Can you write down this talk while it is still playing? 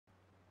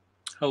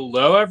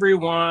Hello,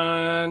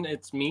 everyone.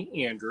 It's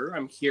me, Andrew.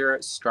 I'm here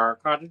at Star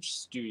Cottage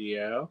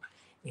Studio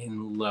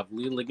in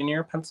lovely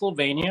Ligonier,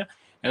 Pennsylvania.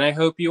 And I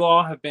hope you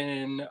all have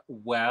been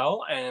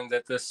well and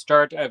that the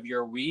start of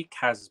your week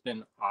has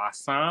been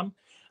awesome.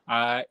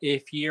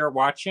 If you're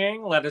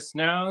watching, let us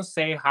know.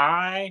 Say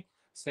hi.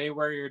 Say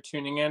where you're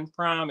tuning in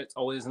from. It's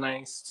always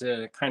nice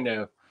to kind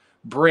of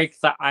break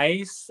the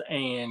ice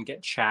and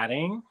get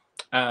chatting.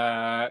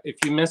 If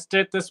you missed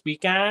it this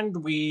weekend,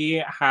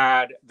 we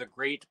had the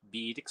Great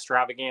Bead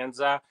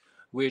Extravaganza,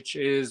 which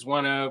is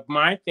one of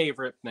my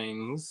favorite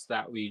things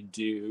that we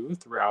do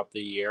throughout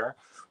the year.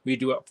 We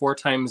do it 4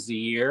 times a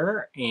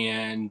year,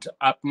 and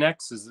up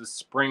next is the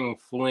Spring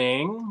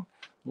Fling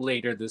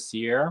later this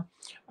year.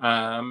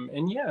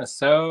 And yeah,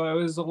 so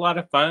it was a lot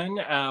of fun.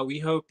 We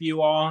hope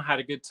you all had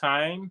a good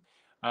time.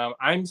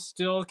 I'm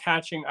still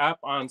catching up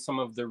on some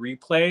of the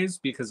replays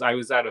because I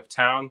was out of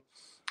town.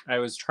 I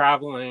was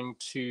traveling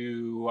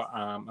to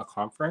a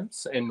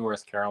conference in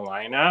North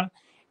Carolina,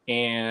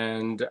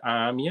 and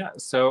yeah,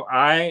 so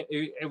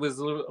it was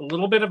a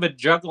little bit of a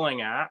juggling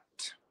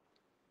act.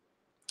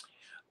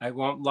 I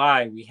won't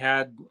lie, we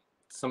had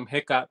some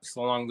hiccups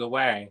along the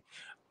way,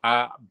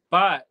 uh,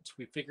 but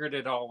we figured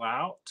it all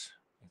out.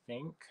 I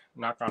think,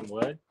 knock on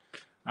wood.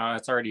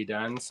 It's already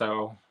done,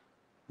 so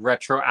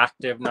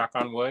retroactive, knock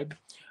on wood.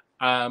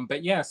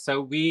 But yeah,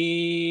 so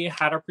we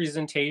had a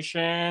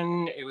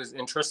presentation. It was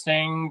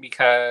interesting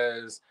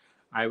because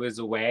I was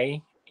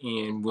away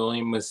and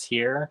William was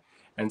here.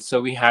 And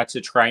so we had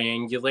to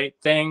triangulate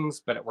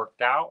things, but it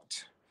worked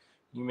out.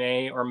 You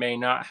may or may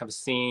not have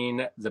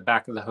seen the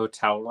back of the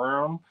hotel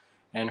room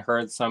and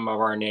heard some of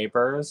our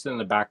neighbors in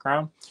the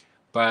background,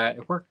 but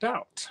it worked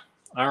out.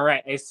 All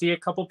right, I see a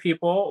couple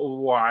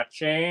people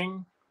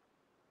watching.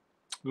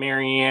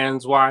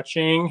 Marianne's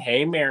watching.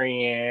 Hey,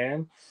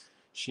 Marianne.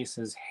 She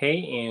says,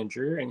 hey,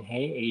 Andrew, and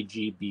hey,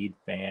 AG Bead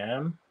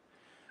fam.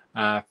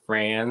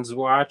 Fran's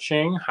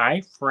watching.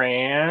 Hi,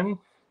 Fran.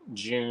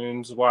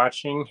 June's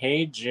watching.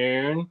 Hey,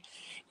 June.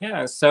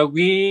 Yeah, so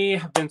we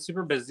have been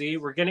super busy.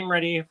 We're getting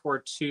ready for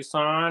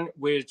Tucson,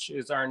 which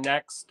is our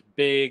next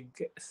big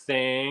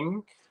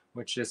thing,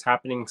 which is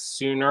happening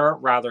sooner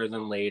rather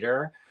than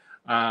later.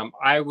 I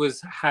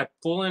had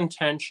full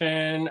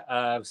intention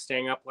of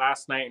staying up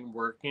last night and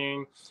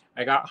working.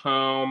 I got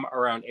home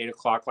around 8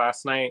 o'clock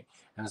last night.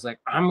 I was like,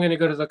 I'm going to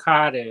go to the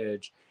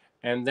cottage.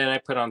 And then I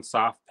put on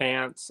soft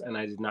pants and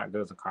I did not go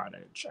to the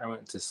cottage. I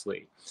went to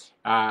sleep,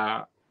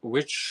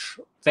 which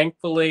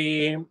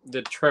thankfully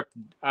the trip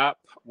up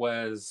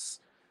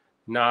was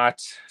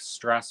not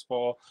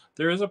stressful.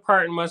 There is a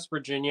part in West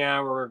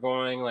Virginia where we're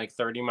going like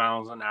 30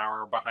 miles an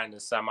hour behind a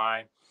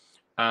semi,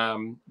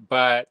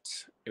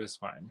 but it was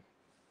fine.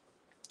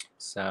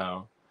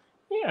 So,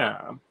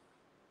 yeah.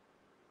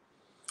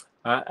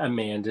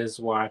 Amanda's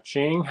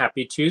watching.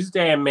 Happy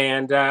Tuesday,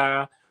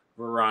 Amanda.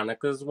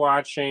 Veronica's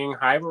watching.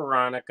 Hi,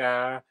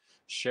 Veronica.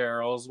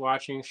 Cheryl's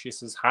watching. She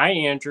says, hi,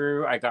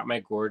 Andrew. I got my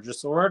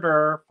gorgeous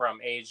order from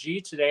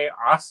AG today.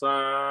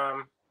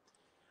 Awesome.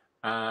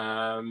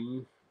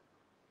 And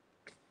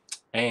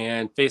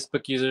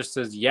Facebook user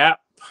says, yep.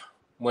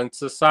 Once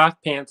the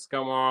soft pants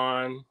go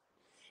on,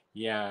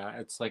 yeah,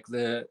 it's like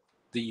the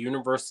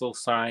universal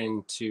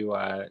sign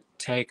to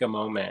take a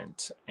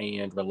moment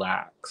and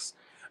relax.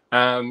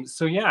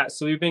 So yeah,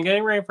 so we've been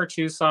getting ready for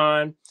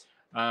Tucson.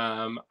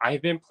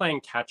 I've been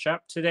playing catch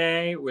up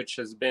today, which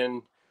has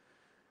been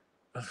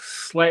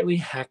slightly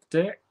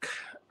hectic.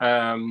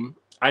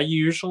 I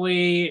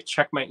usually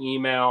check my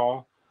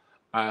email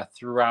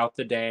throughout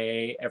the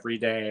day, every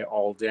day,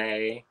 all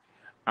day.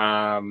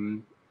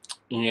 And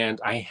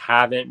I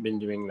haven't been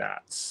doing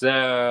that.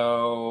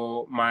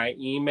 So my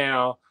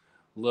email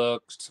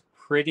looked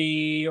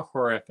pretty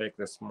horrific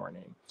this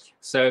morning.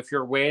 So if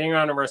you're waiting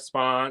on a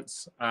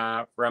response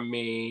from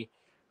me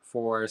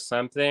for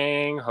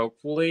something,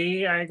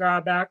 hopefully I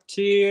got back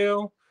to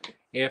you.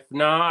 If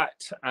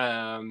not,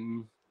 I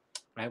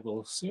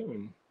will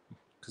soon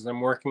because I'm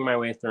working my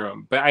way through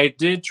them. But I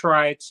did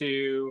try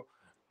to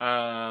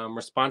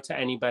respond to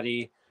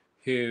anybody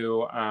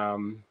who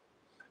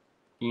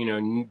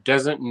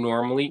doesn't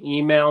normally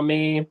email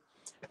me.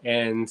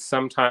 And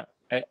sometimes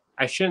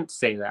I shouldn't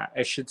say that.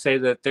 I should say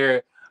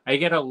that I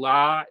get a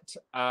lot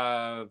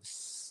of,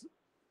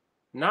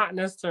 not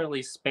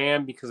necessarily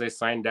spam because I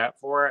signed up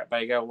for it, but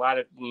I get a lot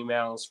of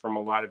emails from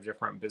a lot of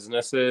different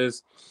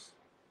businesses.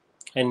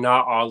 And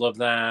not all of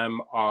them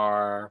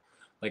are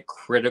like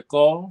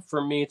critical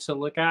for me to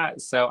look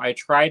at. So I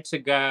tried to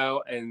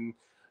go and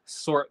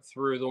sort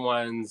through the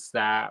ones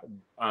that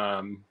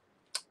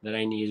that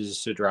I needed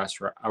to address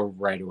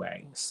right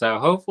away. So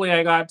hopefully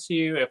I got to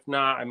you. If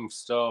not, I'm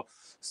still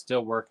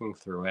working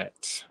through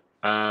it.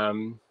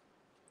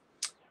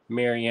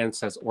 Marianne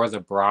says, or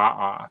the bra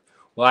off.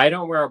 Well, I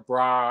don't wear a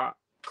bra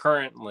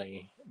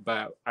currently,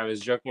 but I was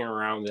joking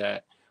around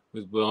that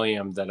with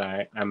William that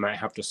I might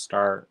have to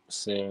start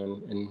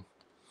soon,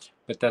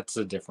 but that's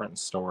a different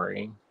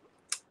story.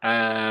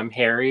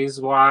 Harry's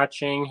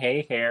watching.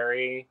 Hey,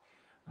 Harry.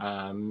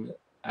 Zochi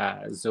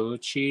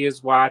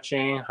is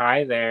watching.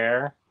 Hi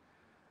there.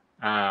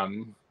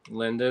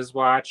 Linda's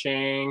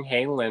watching.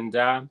 Hey,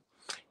 Linda.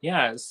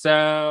 Yeah,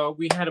 so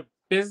we had a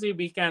busy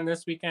weekend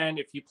this weekend.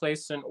 If you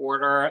placed an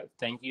order,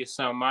 thank you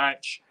so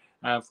much.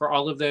 For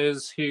all of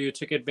those who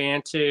took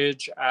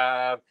advantage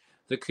of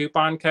the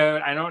coupon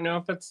code, I don't know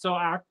if it's still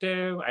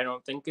active. I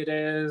don't think it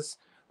is.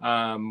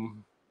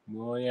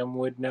 William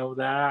would know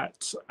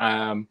that.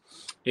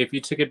 If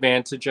you took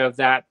advantage of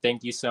that,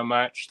 thank you so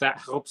much. That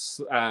helps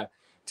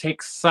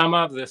take some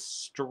of the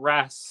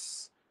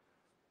stress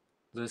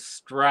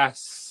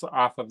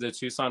off of the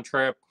Tucson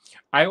trip.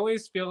 I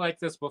always feel like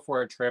this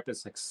before a trip.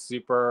 It's like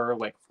super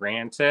like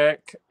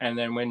frantic. And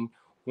then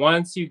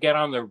once you get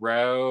on the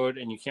road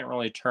and you can't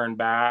really turn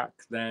back,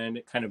 then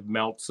it kind of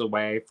melts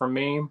away from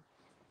me.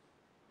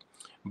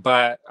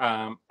 But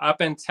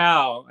up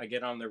until I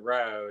get on the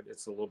road,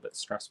 it's a little bit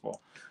stressful.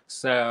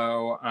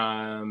 So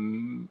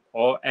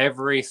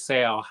every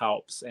sale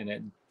helps, and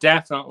it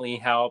definitely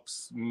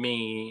helps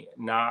me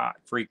not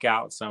freak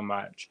out so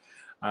much.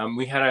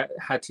 We had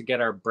to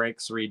get our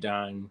brakes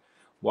redone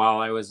while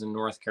I was in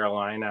North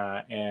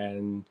Carolina,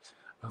 and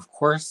of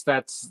course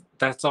that's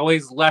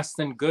always less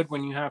than good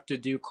when you have to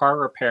do car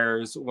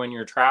repairs when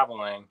you're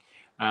traveling.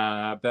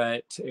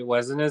 But it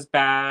wasn't as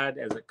bad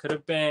as it could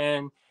have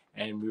been,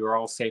 and we were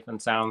all safe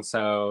and sound,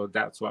 so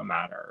that's what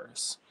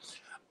matters.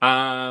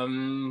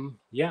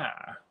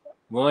 Yeah.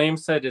 William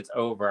said it's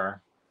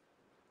over.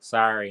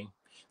 Sorry.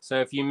 So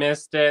if you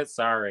missed it,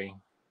 sorry.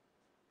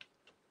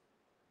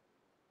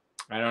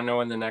 I don't know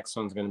when the next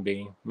one's going to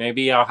be.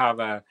 Maybe I'll have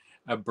a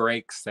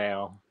break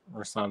sale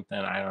or something.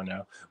 I don't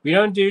know. We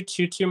don't do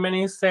too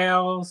many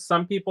sales.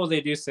 Some people,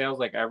 they do sales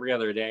like every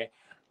other day.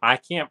 I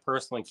can't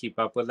personally keep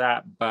up with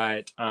that,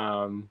 but,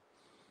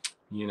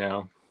 you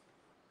know,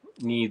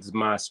 needs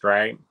must,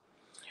 right?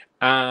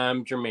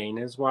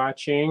 Jermaine is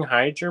watching.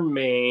 Hi,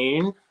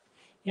 Jermaine.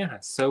 Yeah,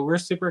 so we're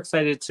super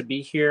excited to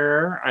be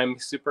here. I'm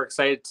super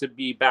excited to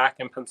be back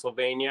in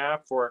Pennsylvania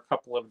for a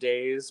couple of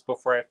days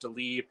before I have to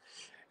leave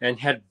and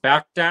head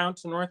back down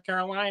to North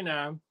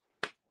Carolina.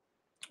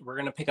 We're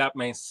going to pick up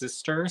my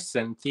sister,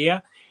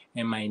 Cynthia,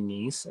 and my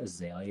niece,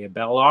 Azalea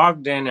Bell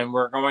Ogden, and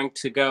we're going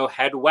to go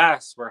head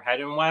west. We're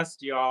heading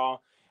west,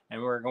 y'all,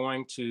 and we're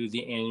going to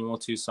the annual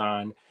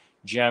Tucson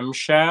Gem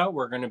Show.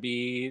 We're going to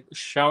be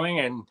showing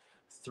in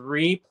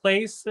 3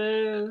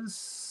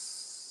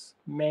 places,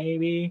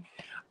 maybe.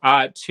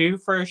 2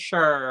 for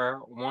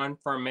sure, 1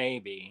 for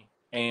maybe.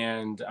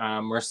 And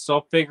we're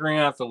still figuring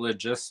out the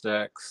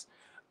logistics.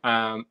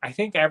 I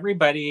think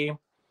everybody,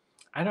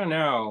 I don't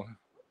know.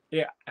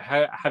 Yeah,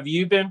 have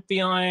you been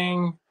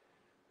feeling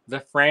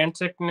the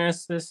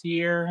franticness this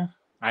year?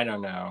 I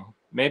don't know.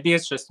 Maybe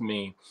it's just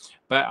me,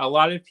 but a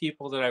lot of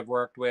people that I've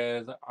worked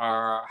with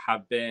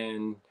have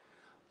been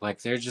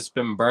like they've just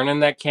been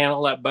burning that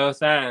candle at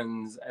both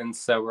ends, and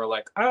so we're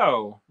like,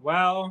 oh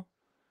well,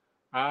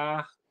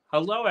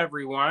 hello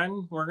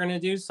everyone, we're gonna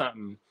do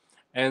something,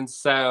 and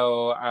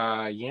so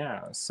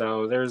yeah.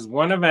 So there's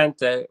one event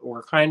that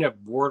we're kind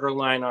of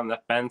borderline on the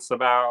fence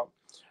about,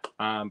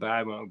 but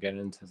I won't get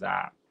into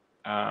that.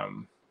 But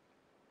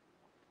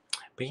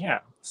yeah,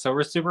 so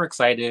we're super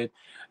excited.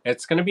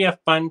 It's going to be a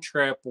fun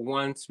trip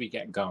once we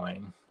get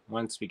going.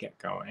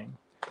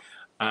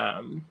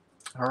 All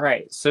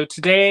right. So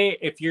today,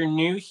 if you're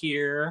new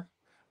here,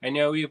 I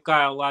know we've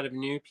got a lot of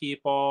new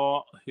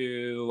people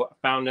who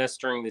found us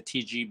during the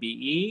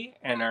TGBE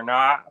and are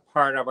not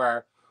part of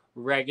our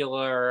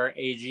regular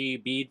AG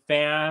bead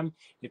fam.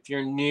 If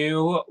you're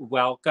new,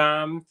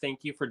 welcome.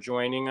 Thank you for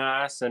joining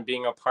us and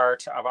being a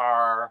part of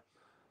our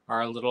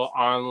little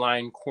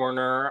online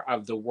corner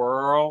of the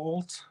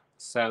world.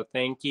 So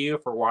thank you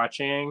for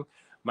watching.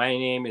 My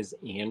name is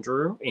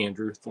Andrew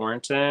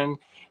Thornton,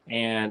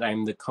 and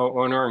I'm the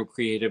co-owner and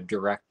creative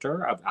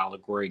director of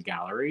Allegory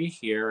Gallery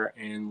here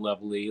in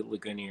lovely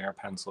Ligonier,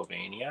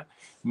 Pennsylvania.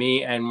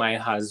 Me and my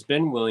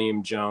husband,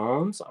 William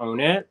Jones,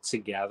 own it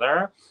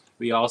together.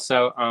 We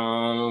also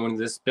own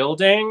this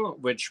building,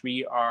 which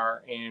we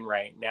are in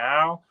right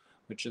now,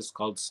 which is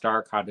called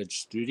Star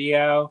Cottage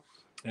Studio,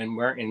 and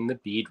we're in the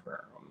bead room.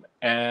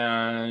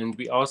 And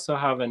we also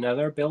have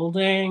another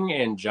building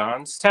in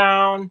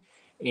Johnstown,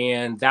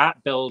 and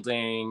that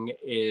building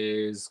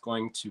is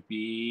going to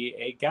be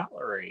a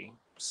gallery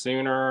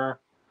sooner,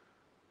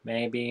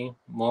 maybe.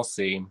 We'll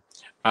see.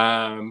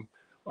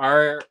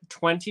 Our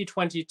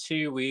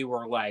 2022, we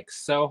were like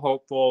so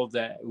hopeful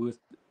that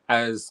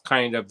as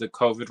kind of the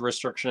COVID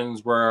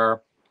restrictions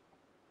were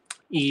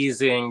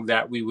easing,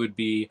 that we would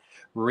be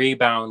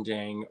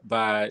rebounding,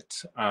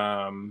 but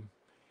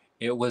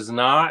it was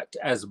not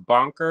as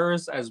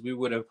bonkers as we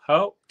would have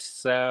hoped.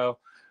 So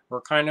we're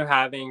kind of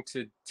having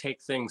to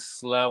take things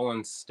slow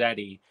and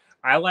steady.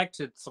 I like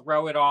to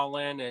throw it all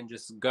in and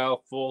just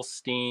go full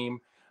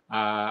steam.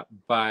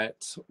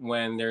 But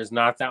when there's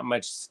not that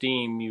much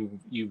steam,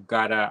 you've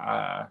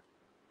gotta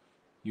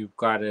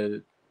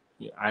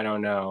I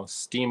don't know,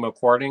 steam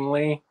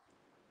accordingly.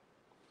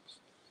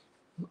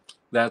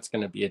 That's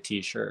gonna be a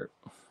t-shirt.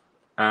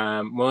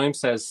 William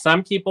says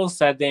some people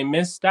said they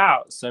missed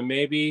out, so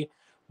maybe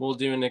we'll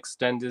do an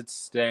extended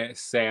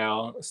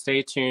sale.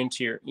 Stay tuned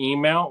to your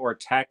email or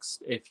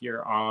text if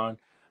you're on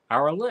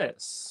our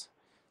list.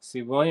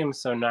 See, William's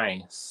so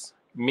nice.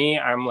 Me,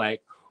 I'm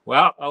like,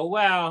 well, oh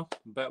well,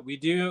 but we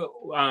do.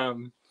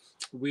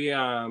 We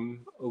are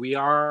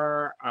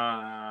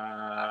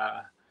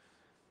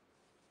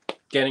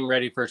getting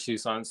ready for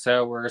Tucson,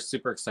 so we're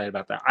super excited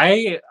about that.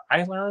 I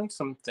learned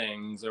some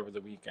things over the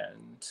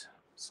weekend,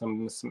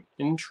 some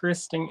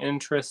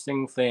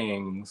interesting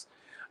things,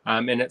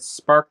 and it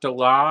sparked a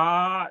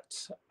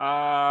lot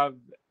of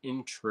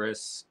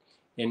interest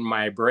in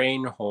my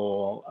brain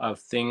hole of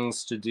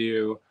things to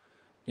do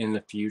in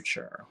the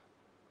future.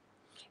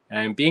 And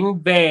I'm being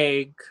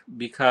vague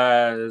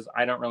because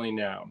I don't really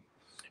know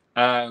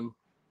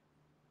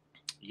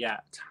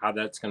yet how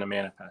that's going to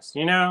manifest.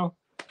 You know,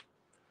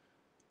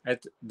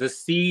 the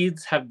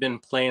seeds have been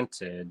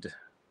planted.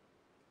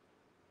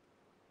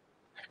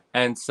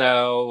 And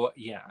so,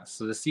 yeah,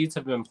 so the seeds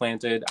have been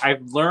planted.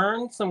 I've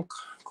learned some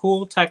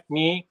cool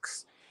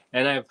techniques,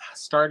 and I've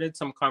started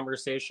some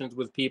conversations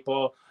with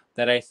people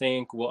that I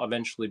think will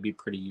eventually be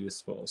pretty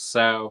useful.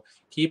 So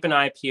keep an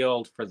eye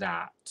peeled for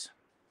that.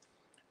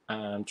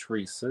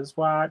 Teresa's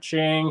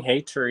watching.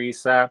 Hey,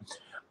 Teresa.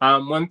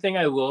 One thing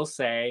I will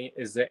say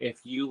is that if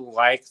you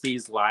like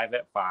these live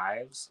at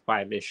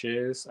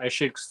five-ishes, I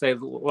should say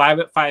live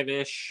at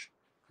five-ish,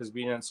 because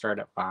we didn't start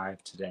at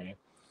 5 today.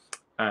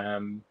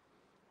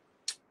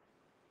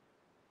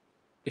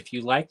 If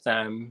you like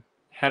them,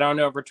 head on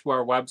over to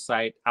our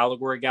website,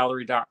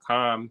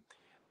 allegorygallery.com.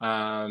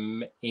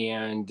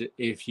 And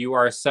if you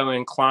are so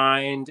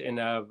inclined and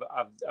of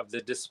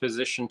the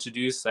disposition to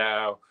do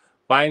so,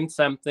 find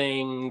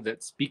something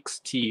that speaks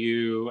to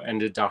you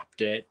and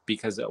adopt it,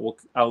 because it will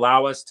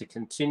allow us to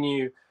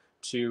continue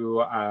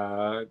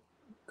to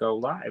go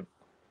live.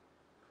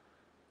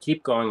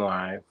 Keep going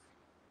live.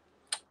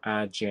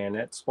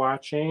 Janet's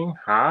watching.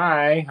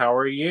 Hi, how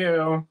are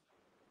you?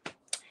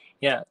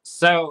 Yeah,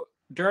 so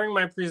during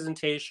my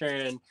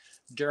presentation,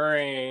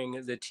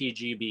 during the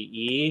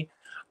TGBE,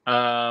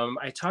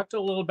 I talked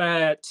a little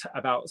bit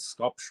about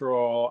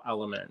sculptural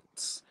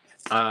elements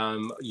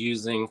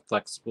using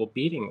flexible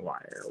beading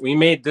wire. We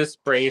made this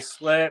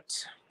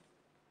bracelet.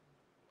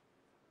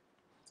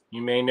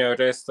 You may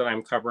notice that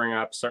I'm covering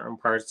up certain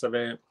parts of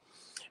it.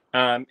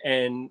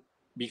 And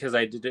because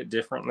I did it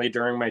differently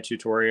during my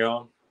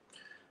tutorial,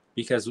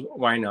 because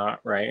why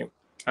not, right?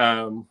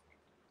 And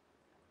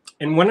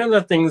one of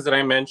the things that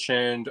I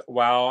mentioned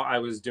while I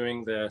was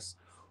doing this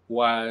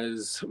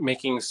was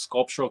making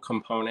sculptural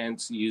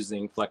components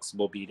using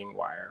flexible beading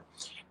wire.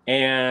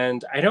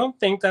 And I don't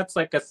think that's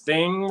like a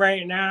thing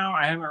right now.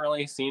 I haven't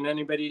really seen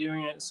anybody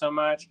doing it so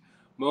much.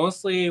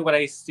 Mostly what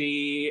I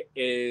see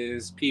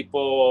is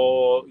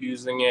people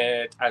using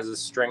it as a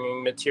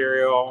stringing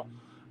material,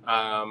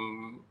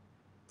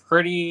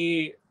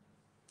 pretty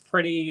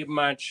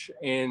much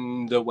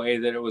in the way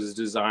that it was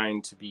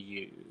designed to be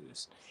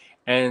used.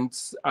 And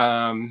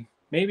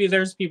maybe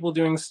there's people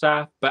doing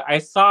stuff, but I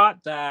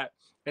thought that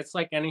it's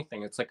like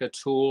anything. It's like a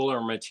tool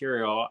or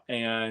material,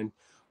 and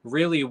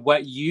really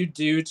what you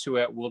do to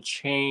it will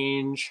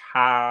change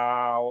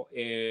how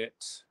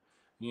it,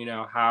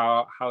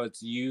 how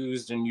it's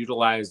used and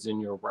utilized in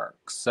your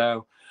work.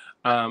 So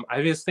I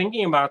was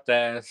thinking about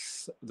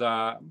this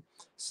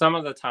some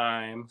of the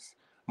times.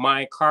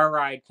 My car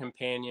ride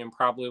companion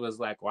probably was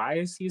like, why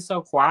is he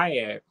so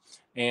quiet?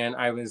 And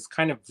I was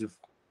kind of,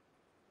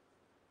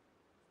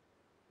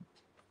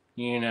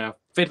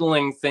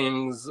 fiddling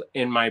things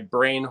in my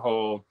brain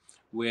hole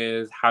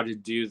with how to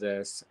do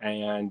this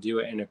and do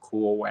it in a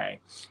cool way.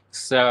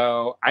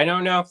 So I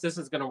don't know if this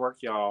is going to work,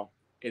 y'all.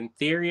 In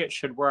theory, it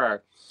should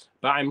work.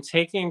 But I'm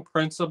taking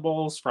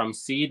principles from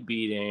seed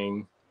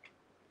beading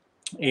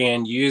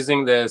and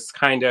using this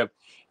kind of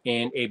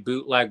in a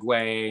bootleg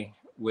way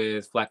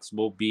with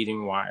flexible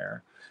beading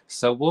wire.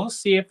 So we'll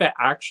see if it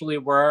actually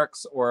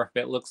works or if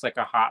it looks like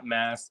a hot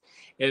mess.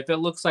 If it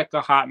looks like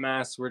a hot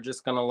mess, we're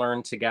just going to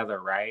learn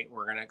together, right?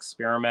 We're going to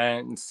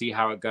experiment and see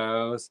how it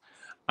goes.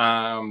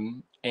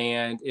 And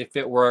if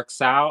it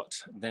works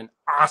out, then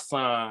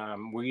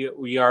awesome.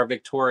 We are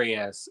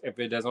victorious. If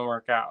it doesn't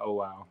work out, oh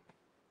well.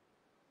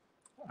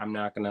 I'm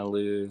not going to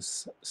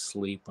lose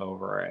sleep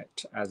over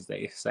it, as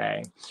they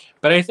say.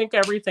 But I think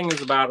everything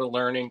is about a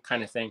learning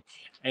kind of thing.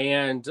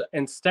 And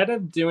instead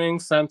of doing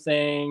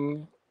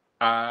something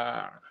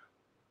that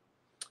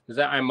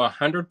I'm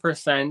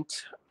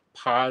 100%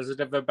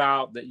 positive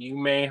about that you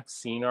may have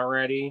seen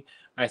already,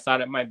 I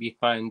thought it might be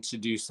fun to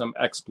do some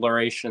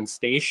exploration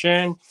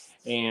station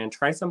and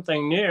try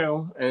something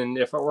new. And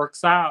if it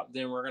works out,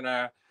 then we're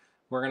gonna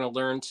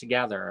learn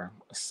together.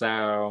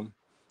 So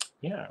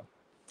yeah.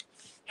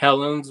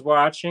 Helen's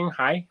watching.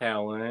 Hi,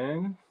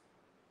 Helen.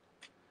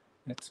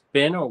 It's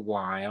been a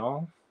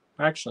while.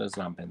 Actually, it's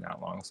not been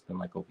that long. It's been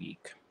like a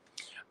week.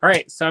 All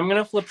right, so I'm going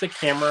to flip the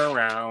camera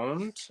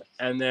around,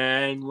 and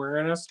then we're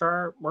going to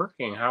start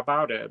working. How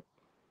about it?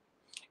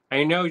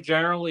 I know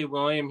generally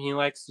William, he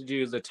likes to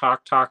do the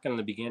talk in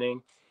the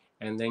beginning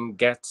and then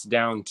gets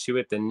down to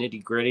it, the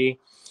nitty-gritty.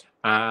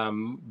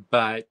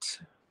 But,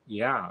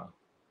 yeah.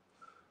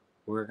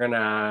 we're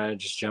gonna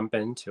just jump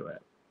into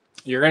it.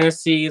 You're gonna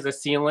see the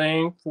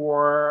ceiling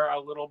for a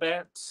little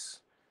bit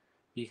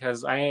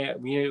because I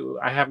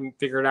haven't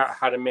figured out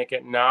how to make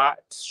it not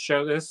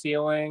show the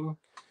ceiling.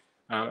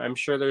 I'm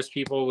sure there's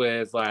people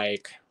with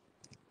like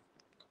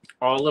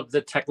all of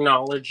the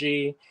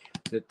technology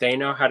that they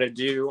know how to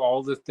do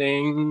all the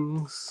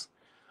things.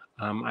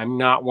 I'm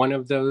not one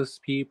of those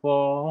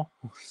people,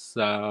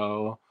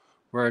 so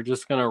we're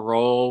just gonna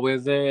roll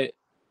with it,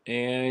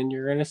 and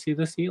you're gonna see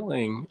the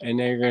ceiling, and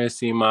then you're gonna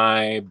see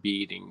my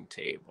beading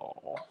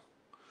table.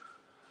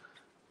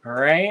 All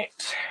right,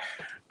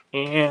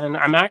 and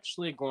I'm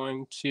actually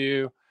going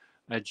to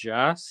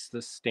adjust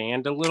the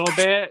stand a little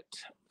bit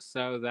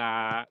so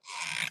that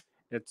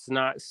it's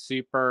not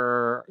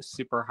super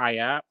high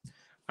up.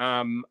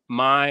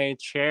 My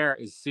chair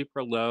is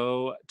super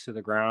low to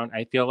the ground.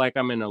 I feel like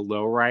I'm in a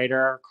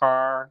lowrider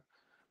car.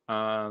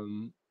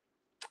 Um,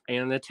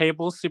 and the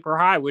table's super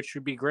high, which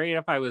would be great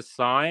if I was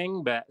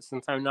sawing, but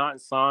since I'm not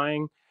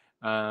sawing,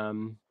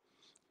 um,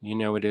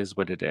 it is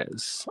what it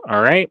is.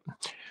 All right.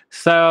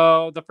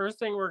 So the first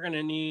thing we're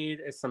gonna need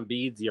is some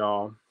beads,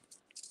 y'all.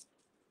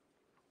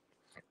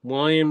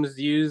 Williams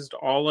used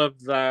all of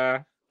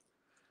the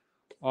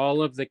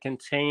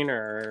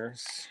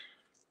containers,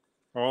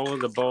 all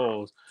of the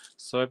bowls.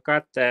 So I've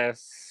got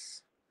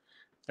this.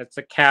 That's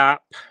a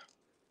cap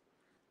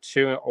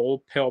to an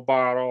old pill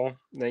bottle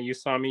that you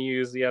saw me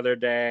use the other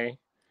day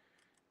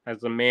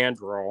as a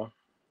mandrel.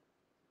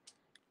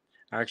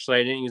 Actually,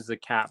 I didn't use the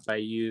cap, but I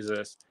use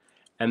this.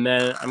 And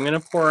then I'm going to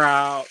pour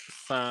out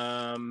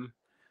some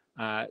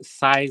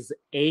size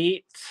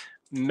 8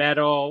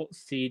 metal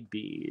seed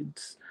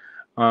beads.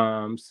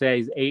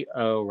 Size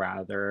 8O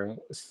rather,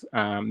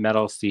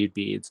 metal seed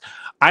beads.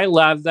 I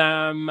love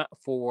them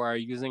for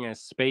using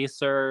as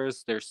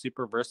spacers. They're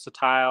super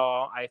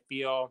versatile, I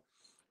feel.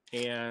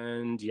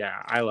 And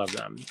yeah, I love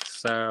them.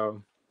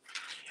 So,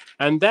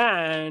 and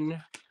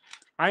then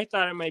I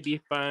thought it might be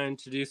fun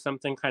to do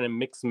something kind of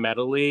mixed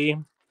metal-y.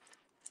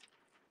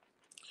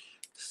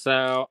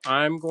 So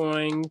I'm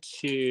going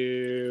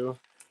to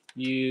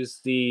use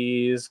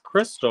these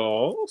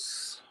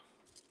crystals.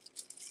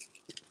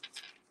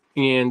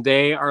 And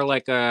they are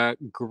like a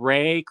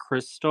gray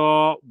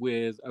crystal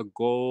with a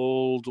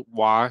gold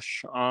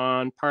wash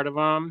on part of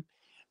them.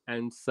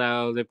 And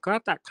so they've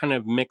got that kind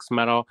of mixed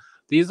metal.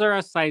 These are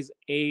a size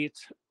 8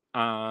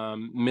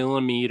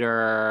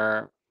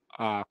 millimeter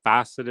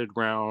faceted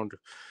round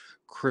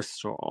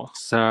crystal.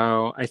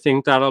 So I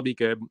think that'll be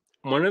good.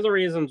 One of the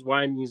reasons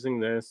why I'm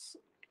using this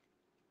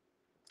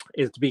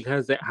is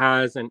because it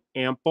has an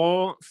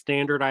ample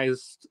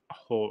standardized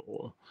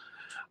hole.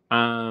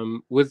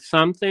 With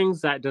some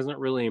things that doesn't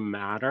really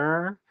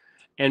matter.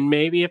 And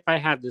maybe if I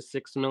had the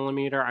 6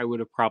 millimeter, I would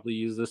have probably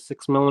used the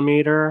 6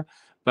 millimeter.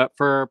 But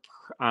for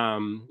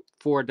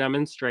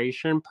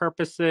demonstration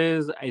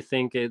purposes, I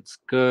think it's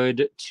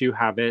good to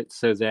have it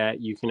so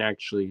that you can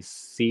actually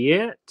see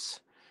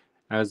it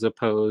as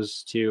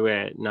opposed to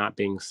it not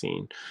being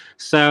seen.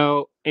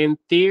 So in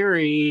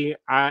theory,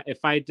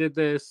 if I did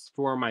this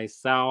for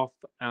myself,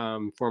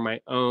 for my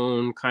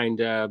own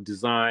kind of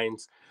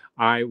designs,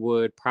 I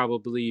would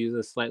probably use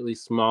a slightly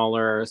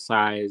smaller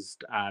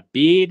sized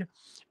bead.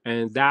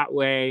 And that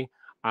way,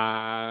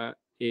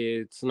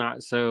 it's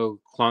not so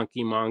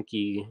clunky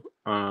monkey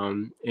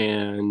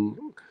and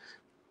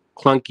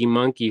clunky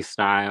monkey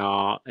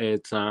style.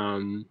 It's a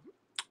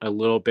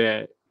little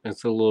bit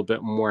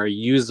more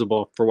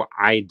usable for what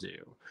I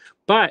do.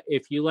 But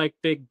if you like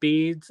big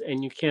beads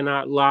and you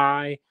cannot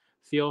lie,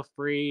 feel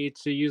free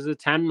to use a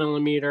 10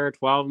 millimeter,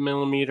 12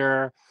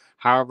 millimeter,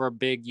 however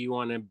big you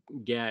want to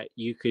get.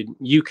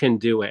 You can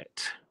do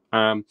it.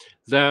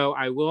 Though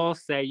I will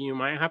say you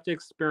might have to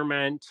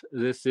experiment.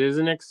 This is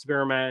an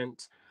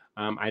experiment.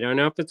 I don't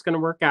know if it's going to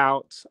work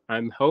out.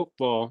 I'm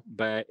hopeful,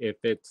 but if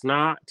it's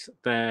not,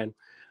 then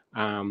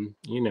um,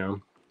 you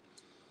know,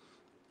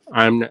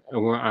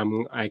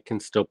 I can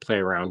still play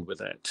around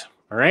with it.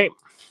 All right.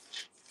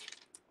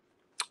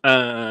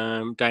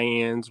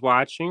 Diane's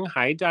watching.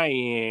 Hi,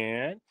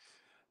 Diane.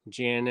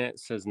 Janet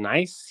says,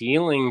 nice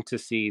ceiling to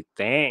see.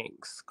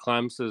 Thanks.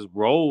 Clem says,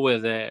 roll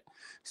with it.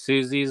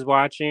 Susie's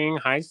watching.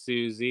 Hi,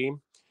 Susie.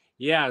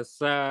 Yeah,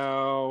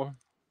 so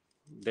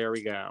there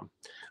we go.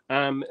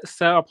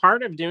 So a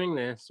part of doing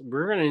this,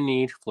 we're going to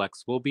need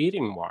flexible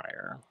beading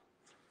wire.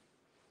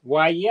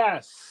 Why,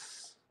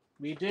 yes,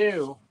 we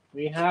do.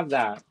 We have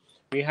that.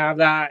 We have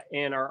that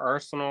in our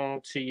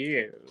arsenal to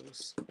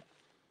use.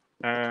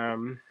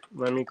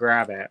 Let me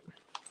grab it.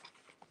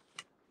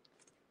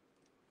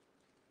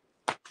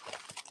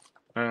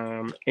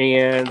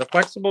 And the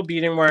flexible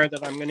beading wire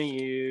that I'm going to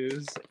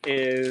use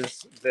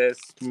is this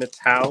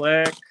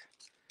metallic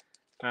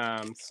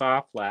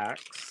soft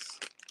flex.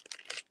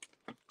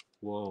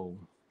 Whoa.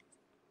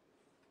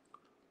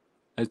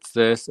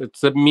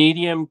 It's a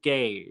medium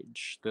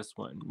gauge, this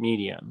one,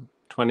 medium,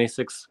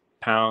 26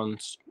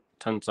 pounds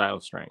tensile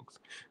strength.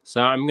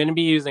 So I'm going to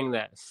be using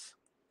this.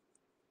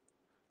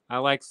 I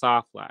like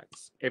soft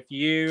flex. If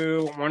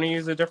you want to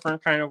use a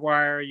different kind of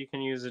wire, you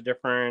can use a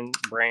different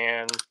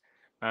brand.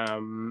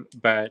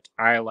 but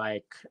I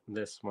like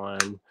this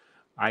one.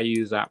 I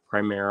use that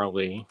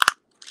primarily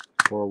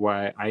for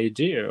what I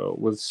do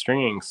with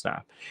stringing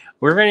stuff.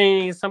 We're going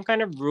to need some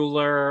kind of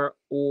ruler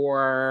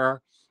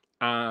or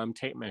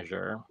tape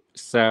measure.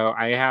 So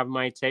I have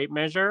my tape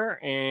measure,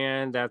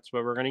 and that's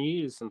what we're going to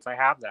use since I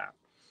have that.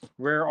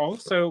 We're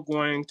also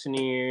going to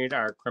need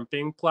our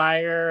crimping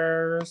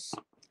pliers,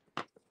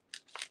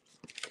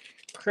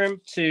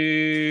 crimp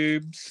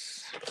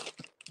tubes.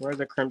 Where are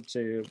the crimp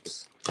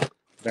tubes?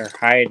 They're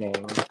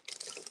hiding.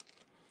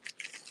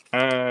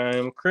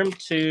 Crimp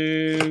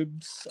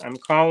tubes. I'm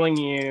calling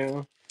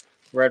you.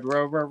 Red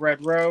Rover,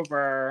 Red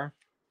Rover.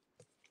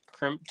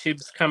 Crimp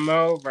tubes come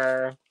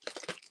over.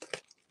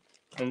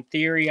 In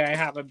theory, I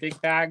have a big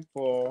bag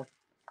full.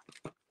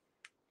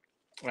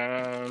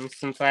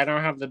 Since I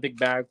don't have the big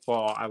bag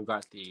full, I've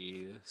got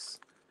these.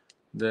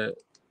 And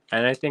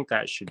I think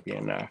that should be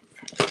enough.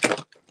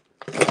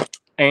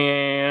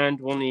 And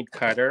we'll need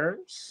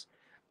cutters.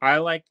 I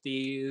like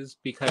these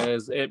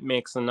because it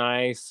makes a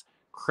nice,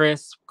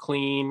 crisp,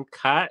 clean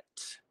cut.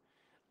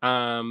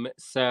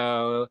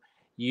 So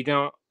you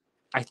don't,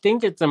 I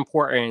think it's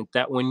important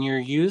that when you're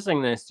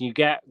using this, you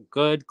get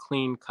good,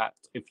 clean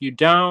cuts. If you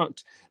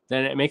don't,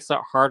 then it makes it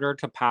harder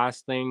to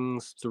pass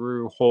things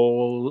through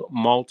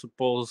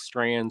multiple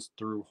strands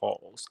through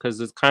holes because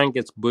it kind of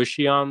gets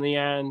bushy on the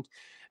end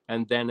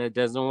and then it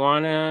doesn't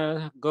want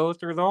to go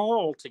through the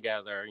hole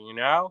together, you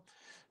know?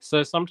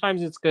 So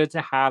sometimes it's good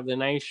to have the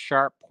nice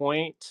sharp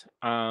point.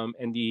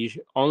 And the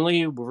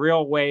only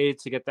real way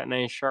to get that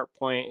nice sharp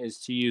point is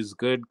to use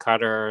good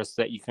cutters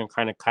that you can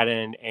kind of cut at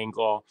an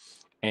angle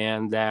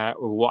and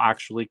that will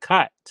actually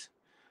cut.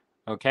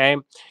 Okay.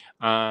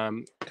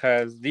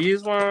 Because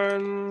these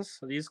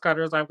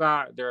cutters I've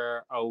got,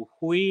 they're a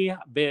wee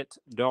bit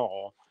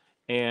dull.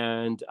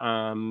 And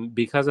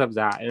because of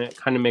that, and it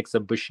kind of makes a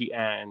bushy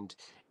end.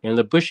 And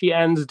the bushy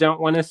ends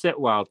don't want to sit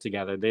well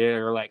together.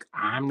 They're like,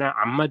 I'm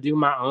gonna do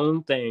my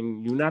own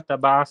thing. You're not the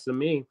boss of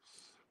me.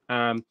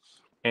 Um,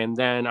 and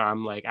then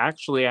I'm like,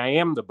 actually, I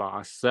am the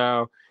boss.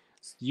 So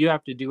you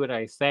have to do what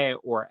I say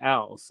or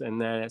else. And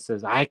then it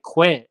says, I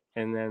quit.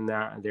 And then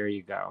there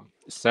you go.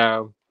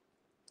 So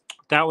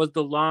that was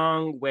the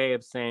long way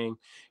of saying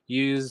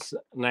use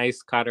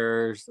nice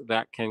cutters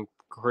that can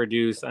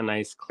produce a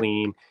nice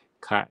clean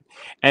cut.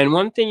 And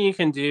one thing you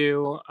can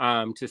do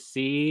to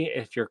see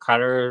if your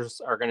cutters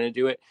are going to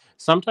do it,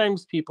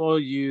 sometimes people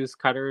use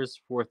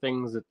cutters for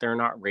things that they're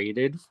not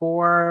rated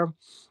for.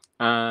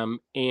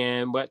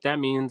 And what that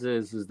means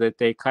is that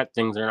they cut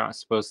things they're not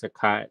supposed to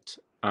cut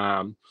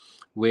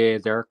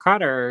with their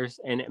cutters.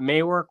 And it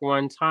may work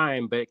one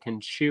time, but it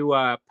can chew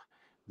up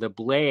the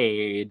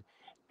blade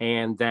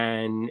and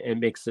then it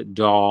makes it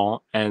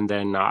dull and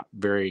then not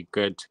very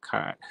good to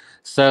cut.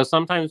 So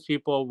sometimes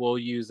people will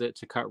use it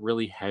to cut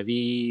really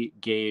heavy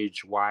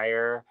gauge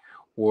wire,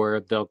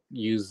 or they'll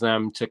use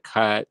them to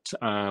cut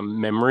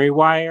memory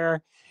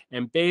wire.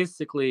 And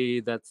basically,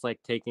 that's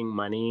like taking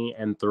money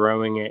and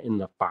throwing it in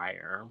the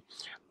fire.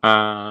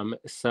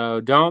 So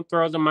don't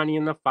throw the money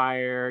in the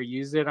fire.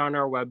 Use it on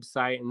our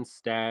website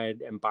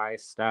instead and buy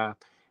stuff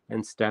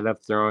instead of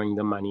throwing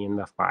the money in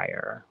the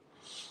fire.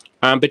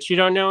 But you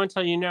don't know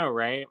until you know,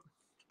 right?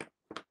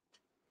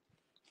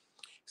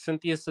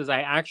 Cynthia says,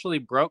 I actually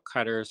broke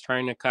cutters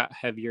trying to cut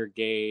heavier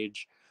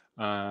gauge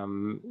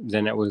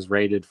than it was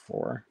rated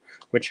for,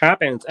 which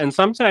happens. And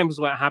sometimes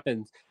what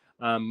happens,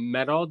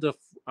 metal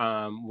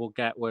will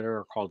get what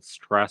are called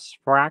stress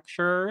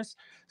fractures.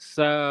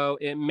 So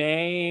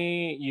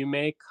you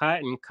may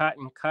cut and cut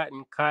and cut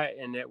and cut,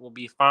 and it will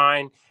be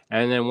fine.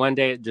 And then one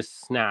day it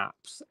just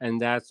snaps.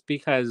 And that's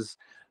because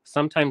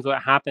sometimes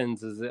what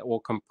happens is it will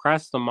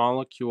compress the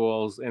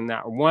molecules in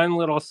that one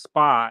little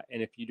spot.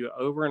 And if you do it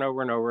over and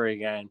over and over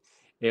again,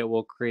 it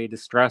will create a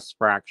stress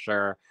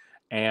fracture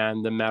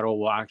and the metal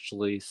will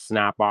actually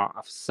snap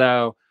off.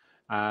 So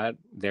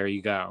there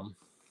you go.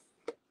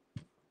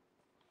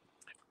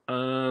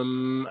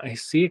 I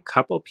see a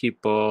couple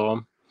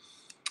people.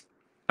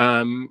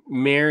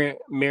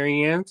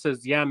 Marianne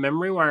says, yeah,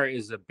 memory wire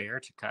is a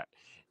bear to cut.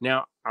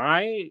 Now,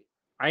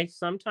 I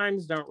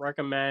sometimes don't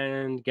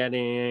recommend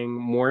getting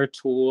more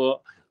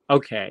tool.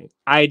 Okay,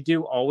 I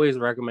do always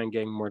recommend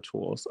getting more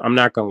tools. I'm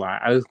not gonna lie.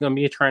 I was gonna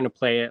be trying to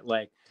play it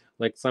like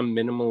some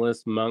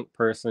minimalist monk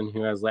person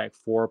who has like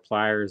 4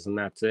 pliers and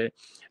that's it.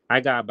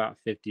 I got about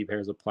 50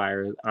 pairs of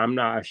pliers. I'm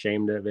not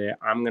ashamed of it.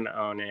 I'm gonna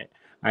own it.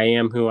 I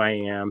am who I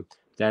am.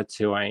 That's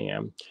who I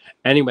am.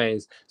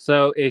 Anyways,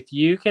 so if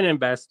you can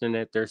invest in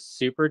it, they're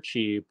super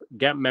cheap.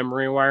 Get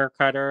memory wire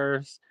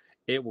cutters.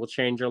 It will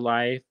change your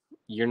life.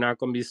 You're not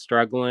going to be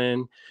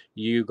struggling.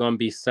 You're going to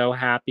be so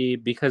happy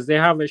because they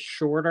have a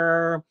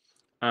shorter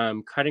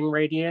cutting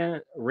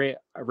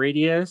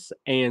radius.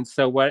 And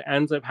so what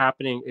ends up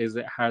happening is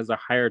it has a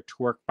higher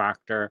torque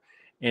factor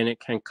and it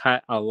can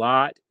cut a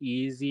lot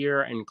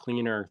easier and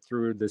cleaner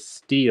through the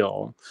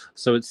steel.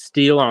 So it's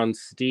steel on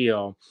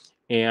steel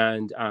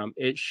and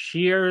it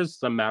shears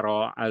the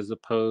metal as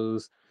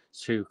opposed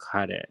to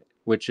cut it,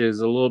 which is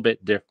a little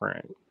bit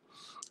different.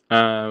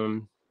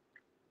 Um,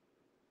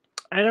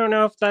 I don't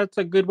know if that's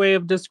a good way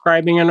of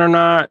describing it or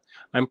not.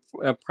 I'm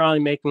probably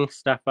making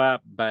stuff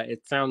up, but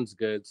it sounds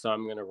good, so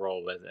I'm gonna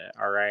roll with it.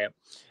 All right.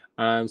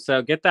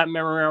 So get that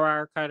memory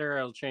wire cutter;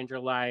 it'll change your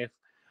life.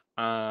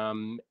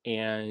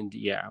 And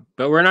yeah,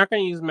 but we're not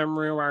gonna use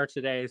memory wire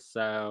today,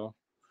 so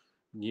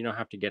you don't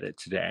have to get it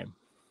today.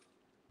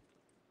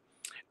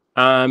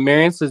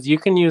 Marion says you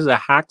can use a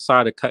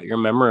hacksaw to cut your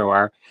memory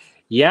wire.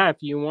 Yeah, if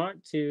you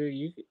want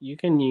to, you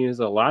can use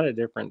a lot of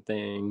different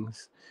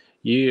things.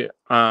 I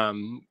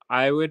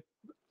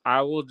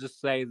will just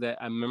say that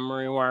a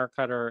memory wire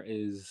cutter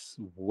is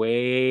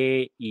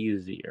way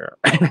easier.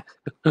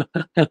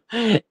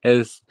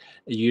 Is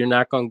you're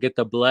not gonna get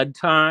the blood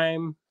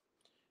time,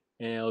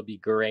 and it'll be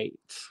great.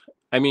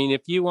 I mean,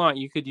 if you want,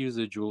 you could use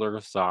a jeweler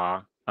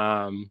saw.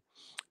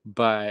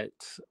 But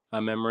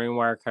a memory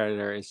wire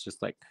cutter is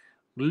just like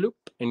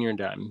loop and you're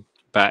done.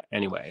 But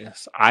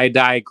anyways, I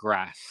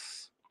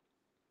digress.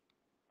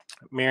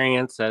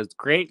 Marianne says,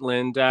 "Great,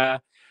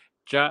 Linda,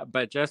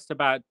 but just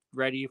about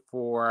ready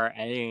for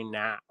a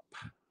nap."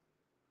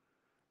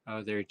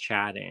 Oh, they're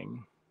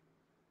chatting.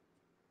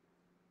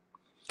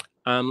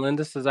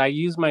 Linda says, "I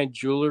use my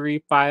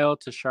jewelry file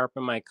to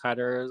sharpen my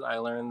cutters. I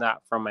learned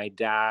that from my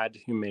dad,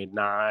 who made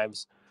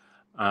knives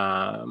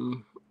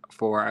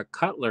for a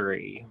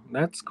cutlery."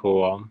 That's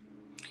cool.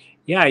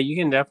 Yeah, you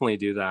can definitely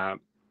do that.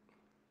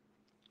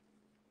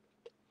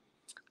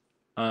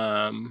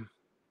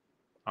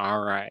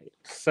 All right.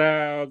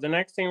 So the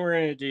next thing we're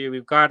going to do,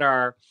 we've got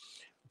our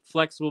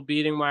flexible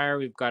beading wire,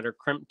 we've got our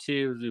crimp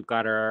tubes, we've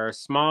got our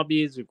small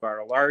beads, we've got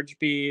our large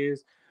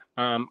beads.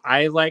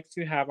 I like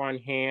to have on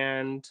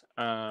hand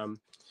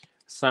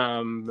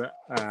some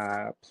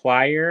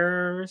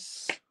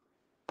pliers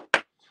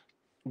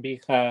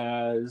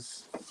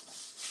because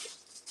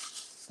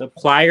the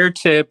plier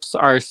tips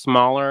are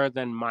smaller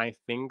than my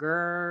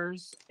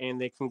fingers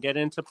and they can get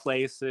into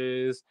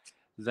places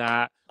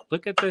that,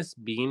 look at this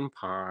bean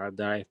pod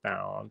that I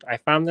found. I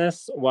found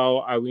this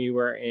while we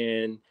were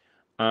in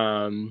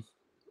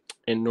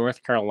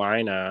North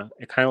Carolina.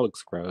 It kind of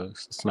looks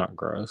gross. It's not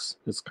gross.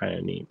 It's kind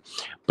of neat.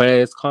 But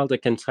it's called a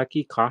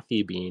Kentucky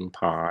coffee bean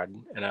pod.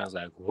 And I was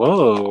like,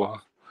 whoa,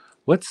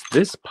 what's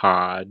this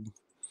pod?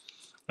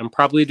 I'm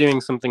probably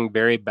doing something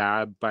very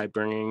bad by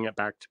bringing it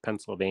back to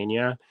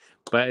Pennsylvania,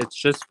 but it's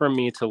just for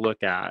me to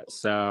look at.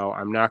 So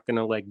I'm not going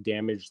to like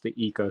damage the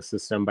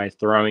ecosystem by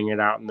throwing it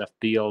out in the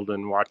field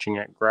and watching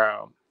it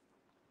grow.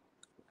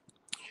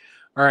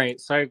 All right,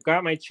 so I've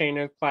got my chain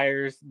of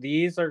pliers.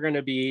 These are going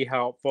to be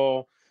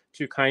helpful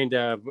to kind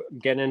of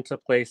get into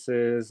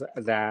places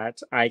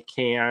that I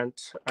can't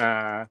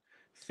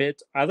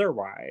fit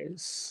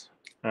otherwise.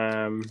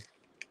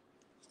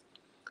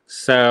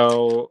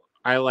 So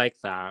I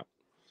like that.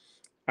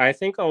 I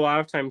think a lot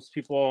of times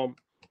people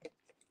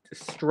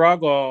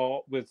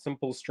struggle with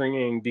simple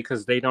stringing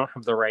because they don't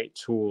have the right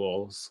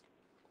tools,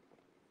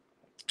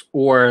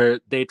 or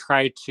they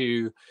try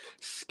to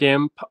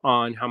skimp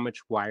on how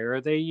much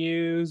wire they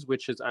use,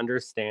 which is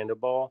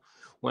understandable.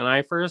 When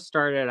I first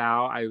started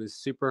out, I was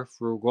super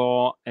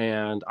frugal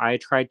and I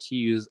tried to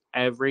use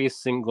every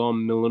single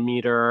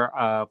millimeter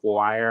of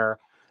wire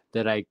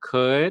that I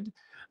could.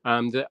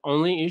 The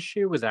only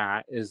issue with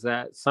that is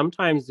that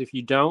sometimes if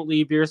you don't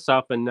leave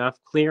yourself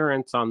enough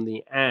clearance on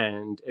the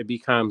end, it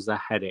becomes a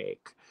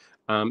headache.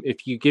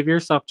 If you give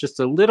yourself just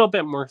a little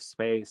bit more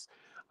space,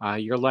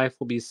 your life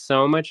will be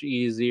so much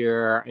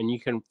easier and you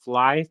can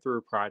fly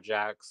through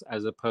projects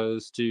as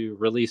opposed to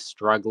really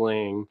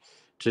struggling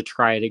to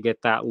try to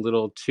get that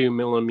little 2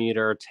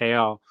 millimeter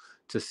tail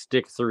to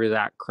stick through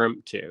that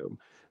crimp tube.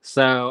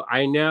 So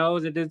I know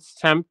that it's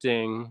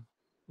tempting.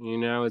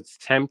 It's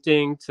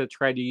tempting to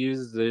try to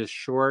use the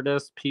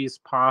shortest piece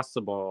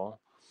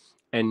possible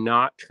and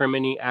not trim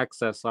any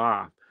excess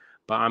off.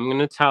 But I'm going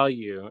to tell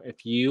you,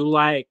 if you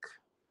like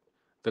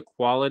the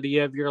quality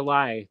of your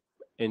life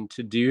and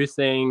to do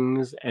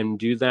things and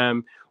do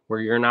them where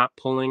you're not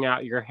pulling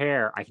out your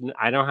hair.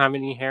 I don't have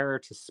any hair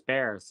to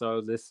spare. So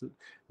this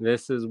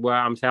is what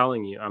I'm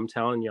telling you. I'm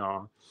telling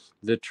y'all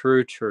the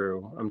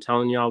true. I'm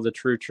telling y'all the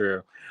true.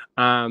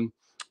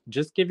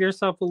 Just give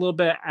yourself a little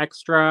bit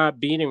extra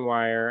beading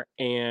wire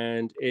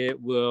and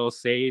it will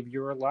save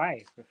your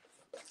life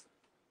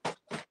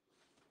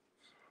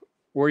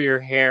or your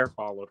hair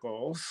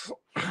follicles.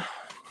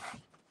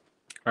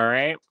 All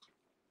right.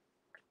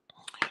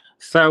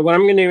 So what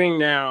I'm doing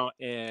now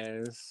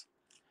is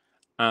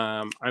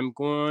I'm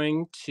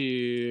going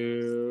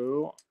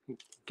to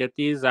get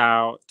these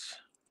out,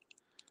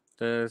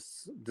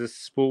 this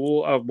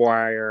spool of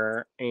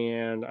wire,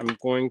 and I'm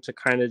going to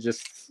kind of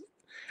just,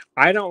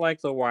 I don't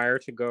like the wire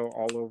to go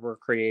all over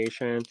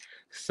creation,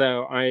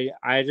 so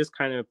I just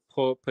kind of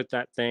put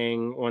that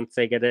thing once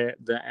they get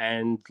the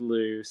end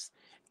loose,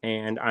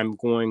 and I'm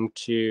going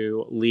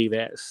to leave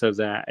it so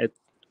that it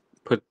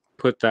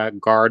put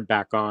that guard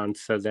back on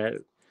so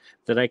that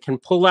I can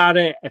pull out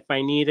it if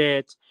I need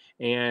it,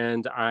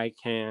 and I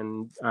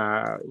can,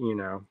 I'm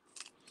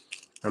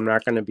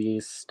not going to be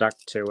stuck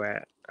to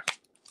it.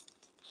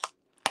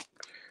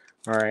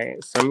 All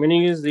right, so I'm going to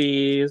use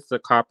the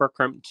copper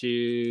crimp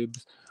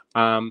tubes.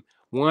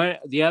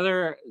 The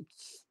other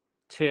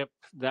tip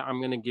that I'm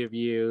going to give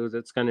you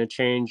that's going to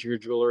change your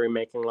jewelry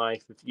making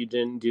life, if you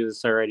didn't do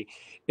this already,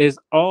 is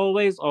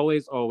always,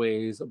 always,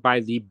 always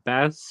buy the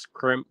best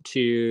crimp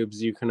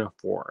tubes you can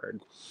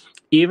afford.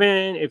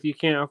 Even if you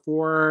can't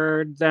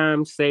afford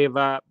them, save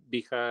up,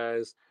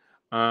 because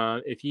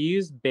if you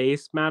use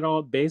base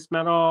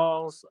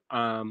metals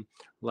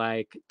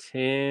like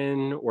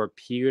tin or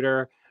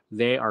pewter,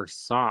 they are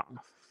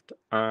soft,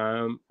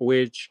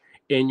 which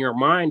in your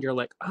mind you're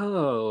like,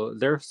 oh,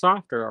 they're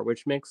softer,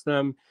 which means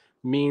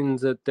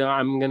that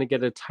I'm going to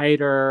get a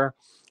tighter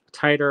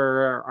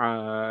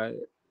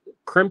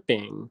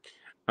crimping.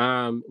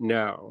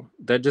 No,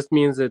 that just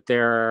means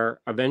that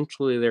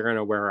eventually they're going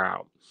to wear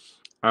out.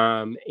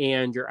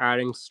 And you're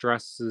adding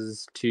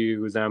stresses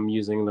to them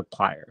using the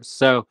pliers.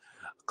 So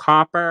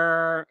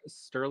copper,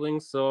 sterling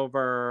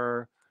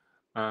silver,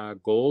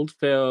 gold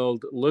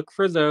filled, look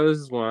for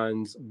those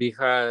ones,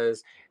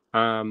 because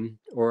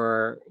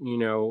or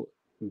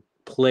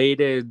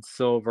plated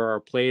silver or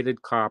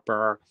plated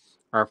copper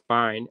are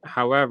fine.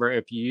 However,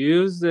 if you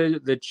use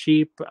the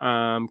cheap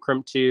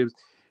crimp tubes,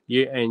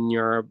 and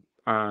your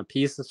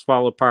pieces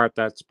fall apart,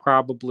 that's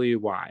probably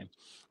why.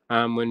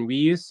 When we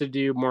used to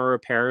do more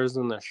repairs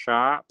in the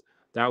shop,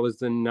 that was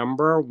the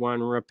number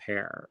one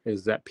repair,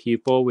 is that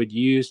people would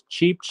use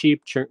cheap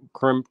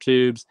crimp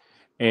tubes,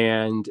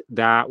 and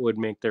that would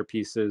make their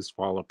pieces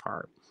fall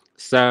apart.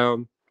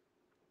 So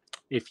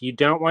if you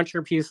don't want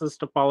your pieces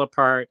to fall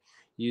apart,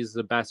 use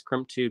the best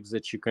crimp tubes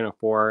that you can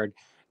afford.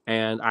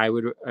 And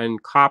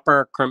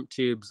copper crimp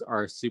tubes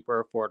are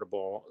super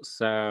affordable.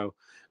 So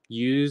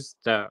use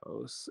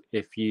those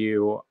if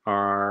you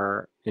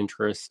are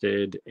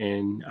interested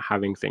in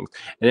having things.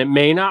 And it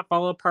may not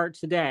fall apart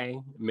today,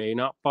 it may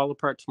not fall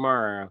apart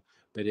tomorrow,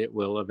 but it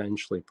will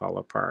eventually fall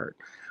apart,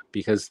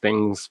 because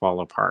things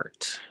fall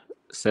apart,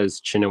 says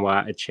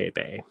Chinua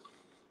Achebe.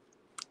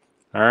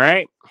 All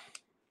right.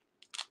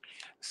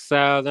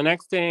 So the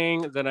next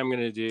thing that I'm going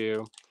to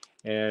do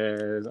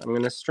is I'm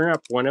going to string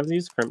up one of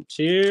these crimp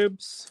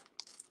tubes.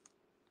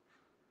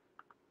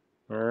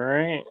 All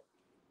right.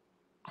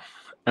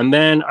 And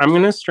then I'm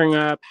going to string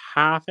up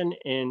 1/2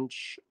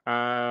 inch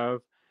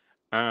of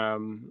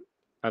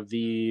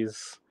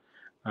these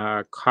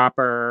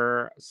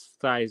copper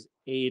size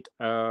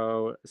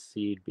 8/0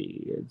 seed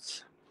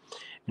beads.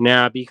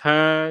 Now,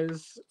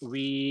 since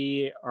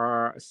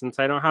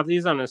I don't have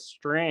these on a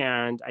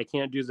strand, I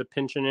can't do the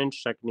pinch and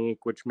inch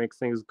technique, which makes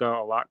things go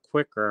a lot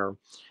quicker.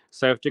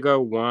 So I have to go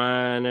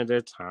one at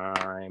a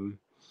time.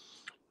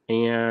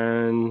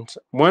 And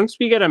once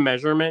we get a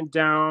measurement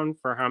down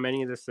for how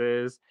many this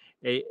is,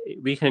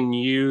 we can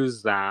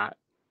use that.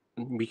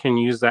 We can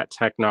use that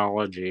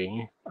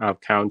technology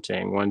of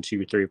counting 1,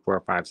 2, 3, 4,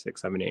 5,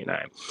 6, 7, 8,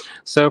 9.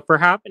 So for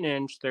 1/2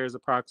 inch, there's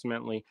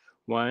approximately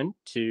 1,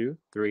 2,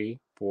 3,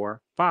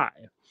 4, 5.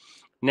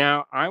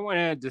 Now, I want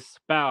to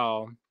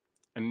dispel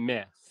a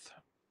myth.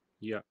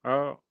 Yeah.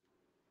 Oh,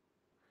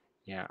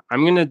 yeah.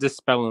 I'm going to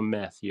dispel a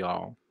myth,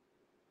 y'all.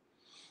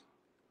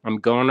 I'm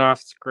going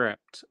off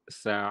script,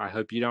 so I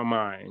hope you don't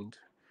mind.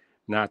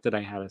 Not that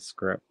I had a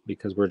script,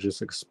 because we're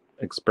just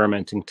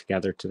experimenting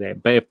together today.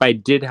 But if I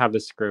did have a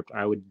script,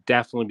 I would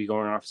definitely be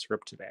going off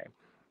script today.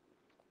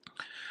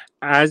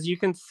 As you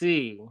can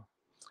see,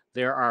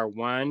 there are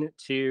 1,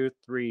 2,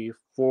 3,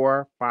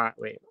 4, 5.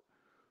 Wait.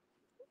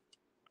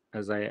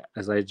 As I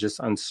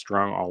just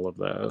unstrung all of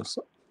those.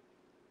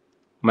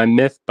 My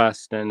myth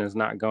busting is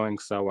not going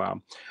so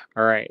well.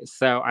 All right,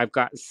 so I've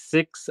got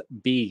 6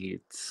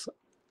 beads,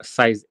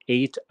 size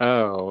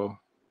 8/0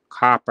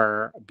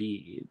 copper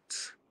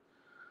beads.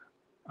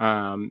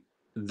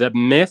 The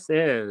myth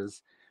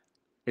is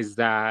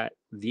that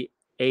the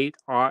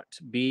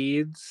 8/0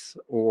 beads,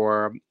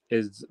 or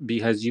is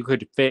because you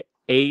could fit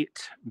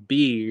 8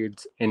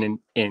 beads in an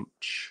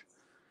inch.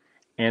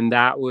 And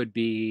that would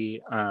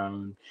be,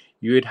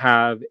 you would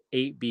have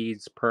 8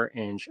 beads per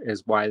inch,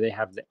 is why they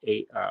have the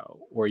 8/0.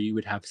 Or you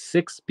would have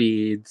 6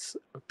 beads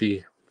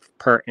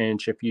per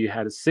inch if you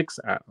had a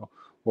 6/0,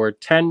 or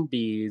 10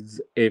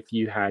 beads if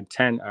you had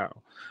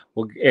 10/0.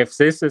 Well, if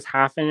this is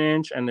 1/2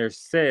 inch and there's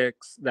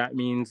 6, that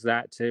means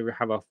that to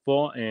have a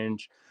full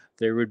inch,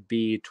 there would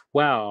be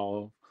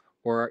 12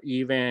 or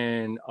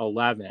even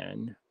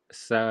 11.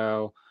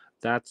 So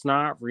that's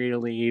not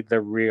really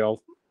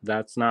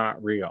that's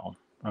not real.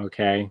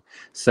 Okay,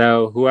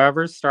 so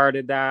whoever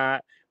started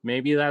that,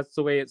 maybe that's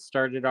the way it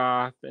started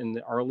off in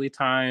the early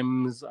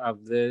times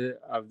of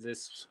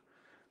this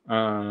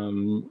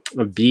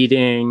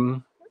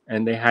beading,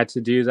 and they had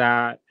to do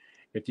that.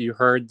 If you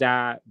heard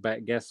that,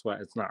 but guess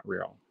what? It's not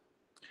real,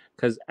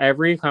 because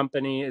every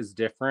company is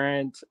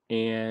different,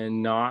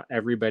 and not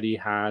everybody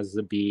has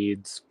the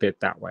beads fit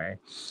that way.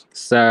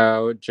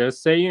 So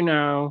just so you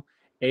know,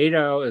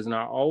 8/0 is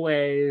not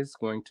always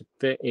going to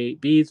fit 8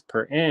 beads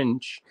per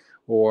inch,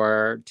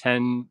 or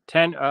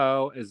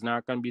 10/0 is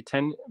not going to be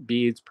 10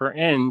 beads per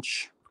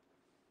inch.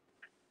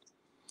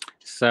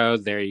 So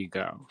there you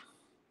go.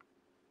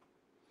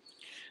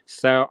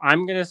 So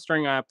I'm going to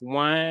string up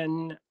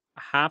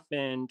 1/2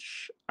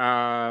 inch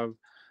of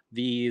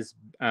these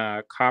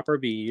copper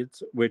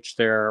beads, which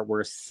there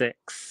were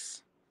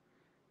six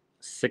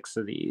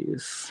of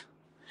these.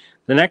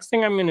 The next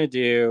thing I'm going to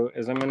do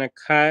is I'm going to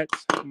cut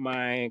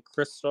my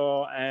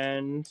crystal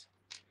end,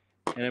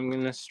 and I'm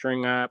going to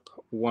string up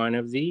one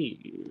of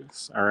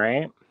these, all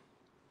right?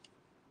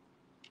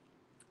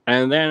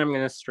 And then I'm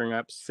going to string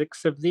up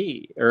 6 of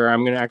these, or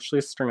I'm going to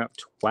actually string up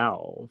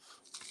 12.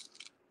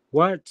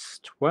 What's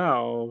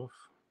 12?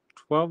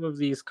 12 of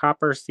these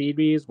copper seed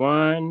beads.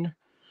 1,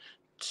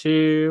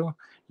 2.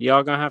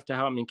 Y'all gonna have to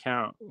help me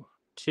count.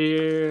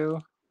 2,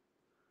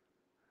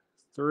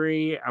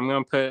 3. I'm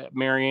gonna put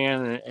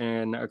Marianne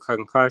in a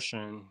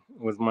concussion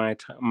with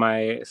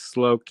my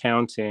slow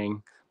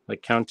counting,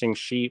 like counting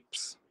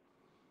sheeps.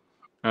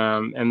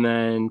 And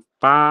then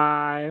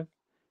 5,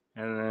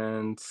 and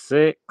then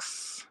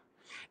 6.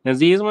 Now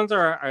these ones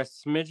are a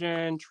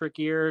smidgen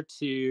trickier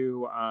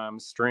to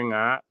string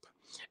up,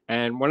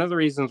 and one of the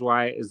reasons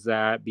why is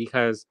that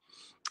because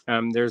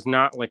there's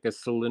not like a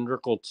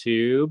cylindrical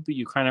tube.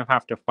 You kind of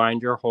have to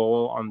find your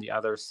hole on the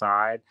other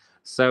side.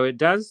 So it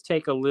does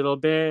take a little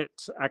bit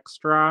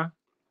extra.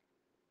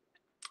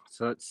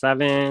 So it's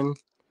 7,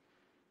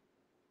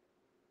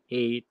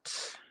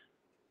 8,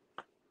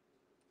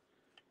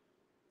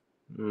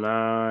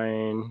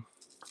 9,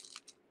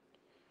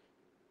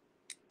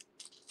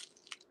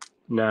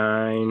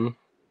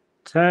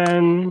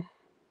 10,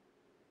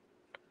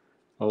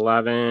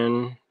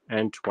 11,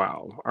 and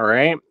 12. All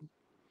right.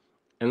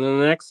 And then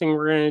the next thing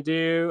we're going to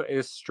do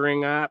is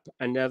string up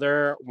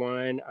another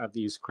one of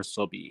these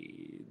crystal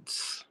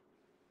beads.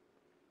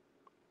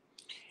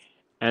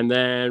 And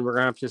then we're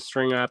going to have to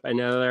string up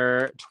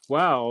another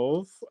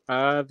 12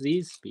 of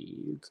these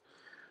beads.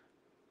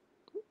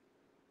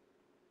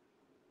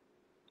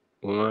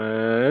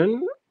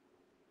 1,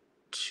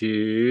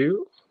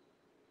 2,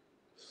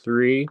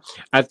 3.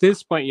 At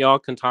this point, y'all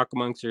can talk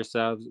amongst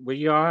yourselves. What are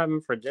y'all having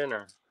for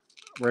dinner?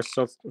 We're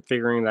still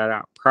figuring that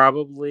out.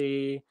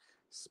 Probably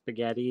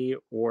spaghetti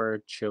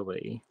or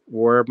chili.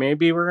 Or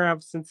maybe we're going to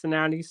have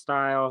Cincinnati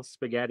style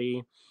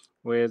spaghetti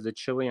with the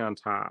chili on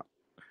top.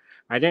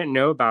 I didn't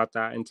know about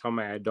that until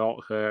my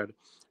adulthood.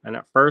 And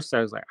at first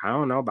I was like, I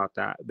don't know about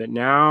that. But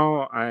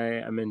now I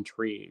am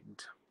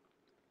intrigued.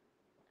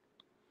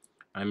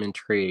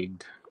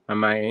 We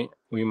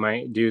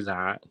might do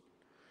that.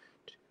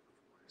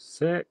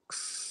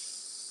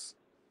 6,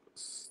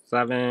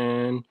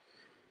 7,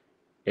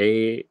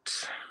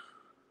 8,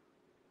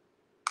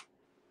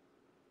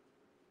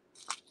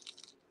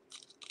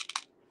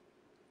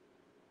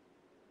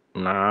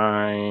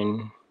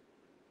 9,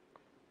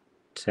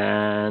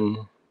 10,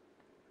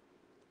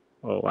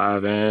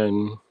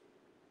 11,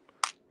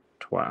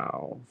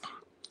 12.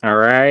 All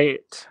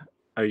right.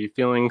 Are you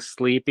feeling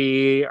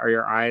sleepy? Are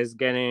your eyes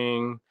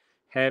getting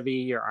heavy?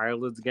 Your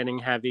eyelids getting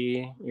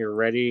heavy? You're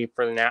ready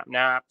for the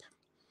nap?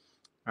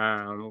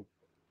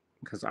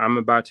 Because I'm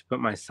about to put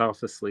myself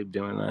to sleep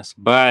doing this.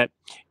 But,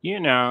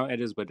 it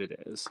is what it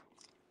is.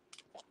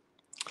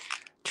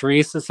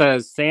 Teresa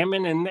says,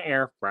 salmon in the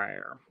air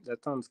fryer.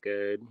 That sounds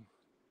good.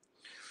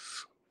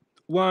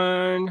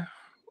 1.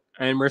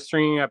 And we're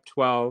stringing up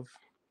 12.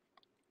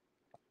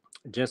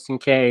 Just in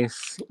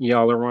case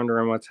y'all are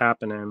wondering what's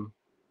happening.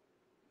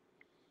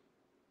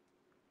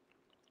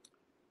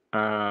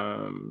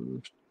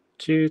 2,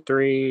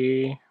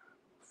 3,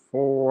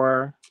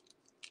 4,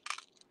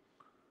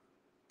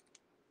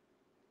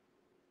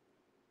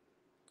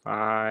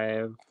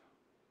 5,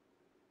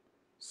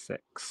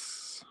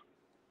 6.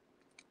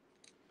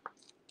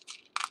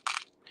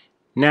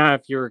 Now,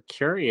 if you're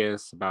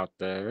curious about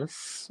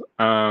this,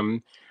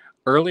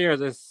 earlier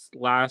this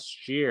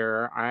last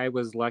year, I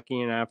was lucky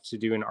enough to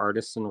do an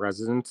artist in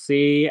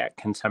residency at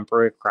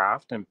Contemporary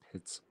Craft in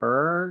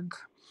Pittsburgh,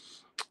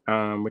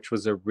 which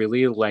was a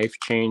really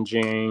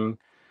life-changing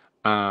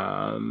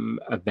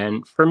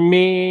event for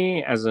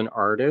me as an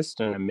artist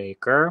and a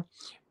maker.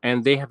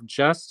 And they have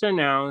just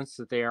announced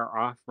that they are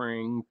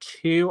offering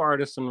 2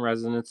 artists in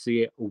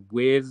residency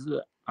with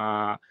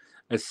a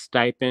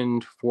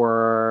stipend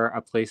for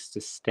a place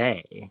to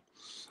stay.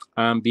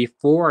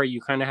 Before, you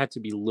kind of had to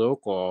be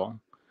local,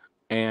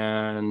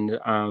 and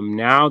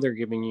now they're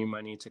giving you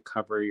money to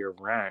cover your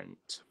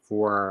rent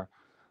for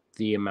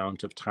the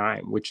amount of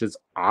time, which is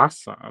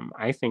awesome.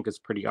 I think it's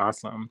pretty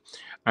awesome.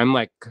 I'm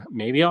like,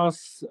 maybe I'll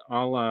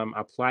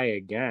apply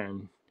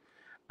again,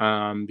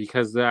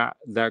 because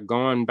that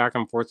going back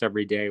and forth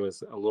every day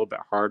was a little bit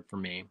hard for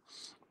me.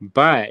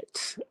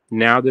 But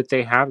now that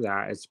they have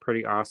that, it's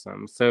pretty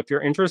awesome. So if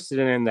you're interested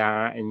in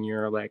that and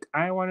you're like,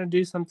 I want to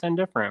do something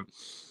different,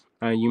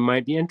 you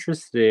might be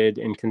interested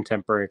in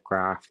Contemporary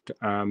Craft.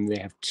 They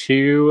have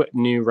 2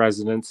 new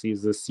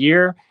residencies this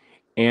year,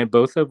 and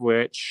both of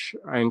which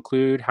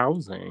include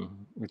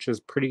housing, which is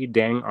pretty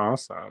dang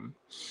awesome.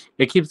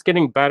 It keeps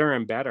getting better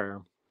and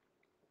better.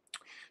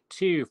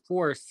 2,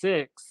 4,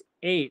 6,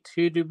 8.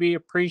 Who do we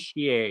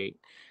appreciate?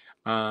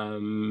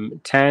 10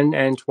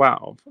 and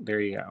 12. There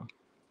you go.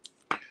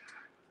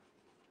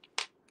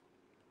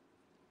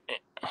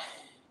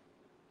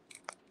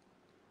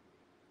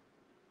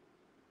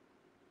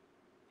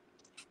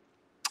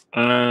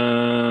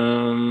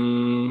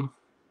 Oh,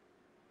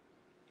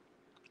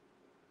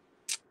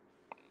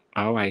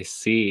 I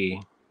see.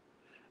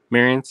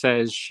 Marion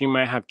says she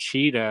might have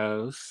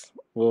Cheetos.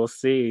 We'll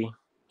see.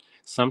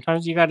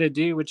 Sometimes you got to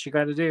do what you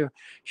got to do.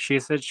 She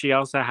said she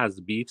also has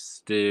beef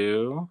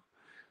stew.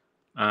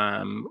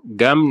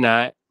 Gum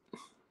Nut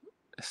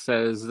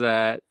says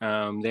that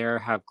there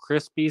have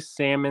crispy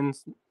crispy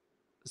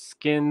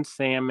skinned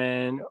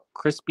salmon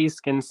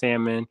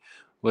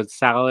with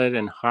salad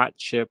and hot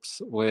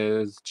chips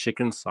with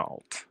chicken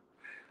salt.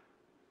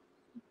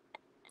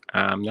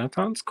 That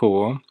sounds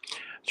cool.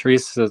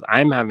 Teresa says,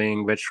 I'm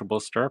having vegetable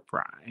stir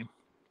fry.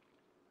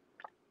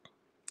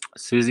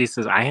 Susie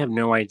says, I have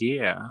no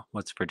idea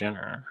what's for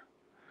dinner.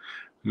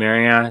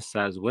 Mariana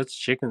says, what's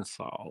chicken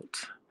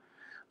salt?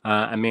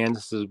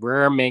 Amanda says,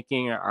 we're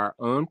making our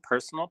own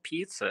personal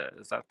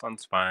pizzas. That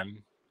sounds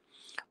fun.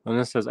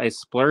 Linda says, I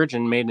splurged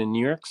and made a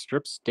New York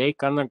strip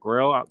steak on the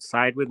grill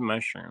outside with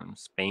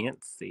mushrooms.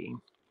 Fancy.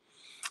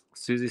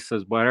 Susie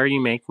says, what are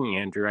you making,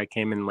 Andrew? I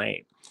came in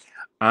late.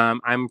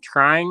 I'm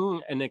trying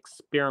an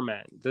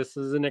experiment. This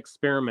is an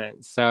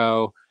experiment,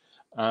 so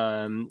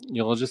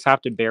you'll just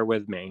have to bear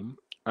with me.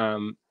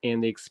 And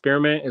the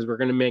experiment is we're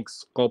going to make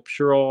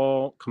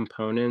sculptural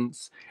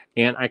components.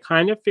 And I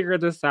kind of figured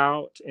this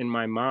out in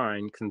my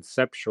mind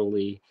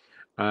conceptually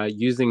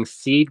using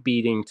seed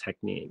beading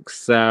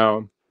techniques.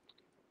 So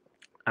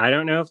I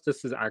don't know if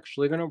this is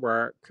actually going to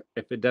work.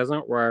 If it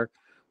doesn't work,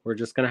 we're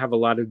just going to have a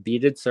lot of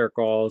beaded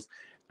circles.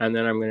 And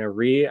then I'm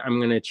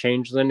going to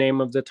change the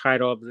name of the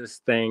title of this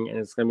thing, and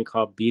it's going to be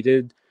called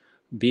beaded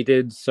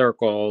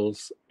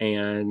circles,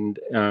 and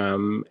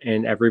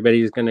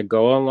everybody's going to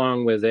go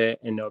along with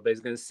it, and nobody's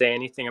going to say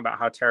anything about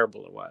how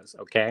terrible it was.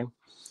 Okay.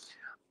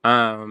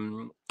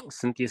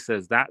 Cynthia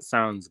says that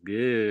sounds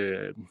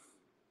good.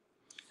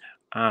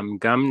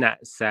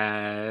 Gumnut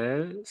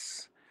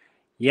says,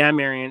 yeah,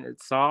 Marion,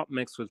 it's salt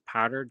mixed with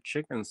powdered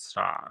chicken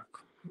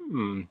stock.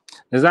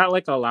 Is that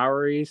like a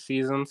Lowry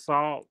seasoned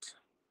salt?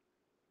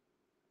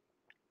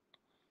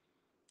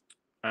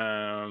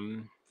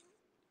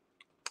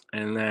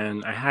 And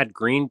then I had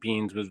green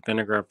beans with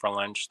vinegar for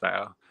lunch,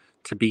 though,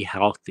 to be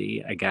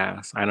healthy, I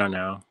guess. I don't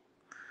know.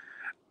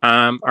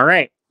 All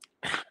right.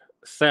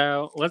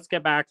 So let's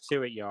get back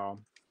to it, y'all.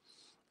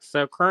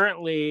 So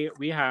currently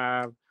we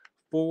have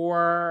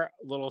 4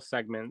 little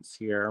segments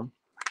here,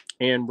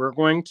 and we're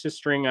going to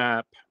string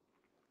up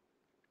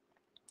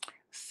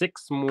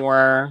 6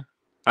 more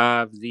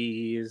of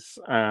these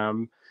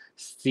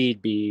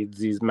seed beads,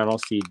 these metal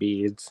seed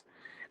beads.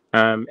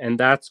 And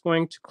that's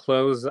going to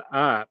close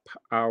up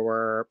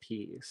our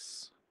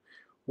piece.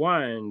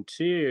 1,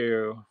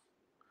 2,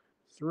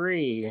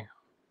 3,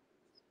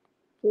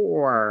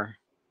 4,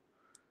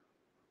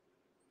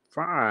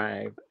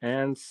 5,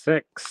 and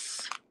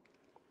 6.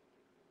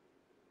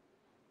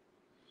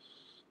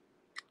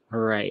 All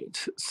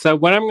right. So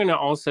what I'm going to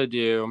also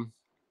do,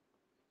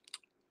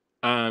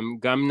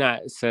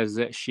 Gumnut says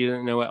that she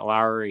doesn't know what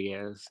Lowry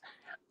is.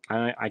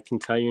 I can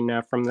tell you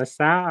now from the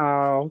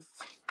South.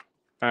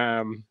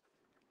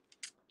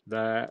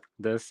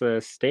 That's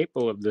a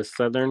staple of the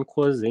Southern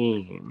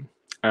cuisine.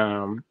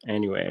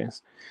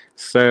 Anyways,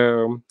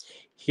 so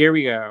here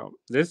we go.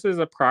 This is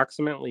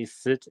approximately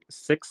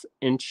 6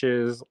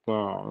 inches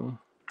long.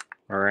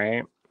 All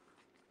right.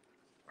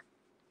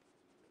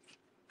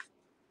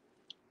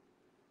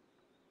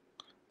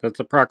 That's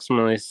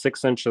approximately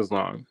 6 inches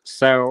long.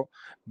 So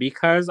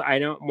because I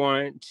don't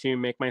want to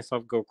make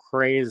myself go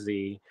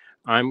crazy,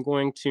 I'm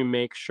going to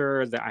make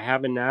sure that I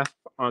have enough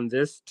on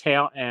this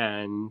tail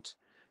end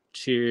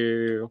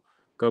to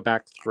go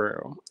back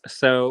through.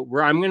 So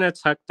I'm going to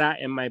tuck that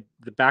in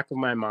the back of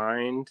my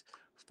mind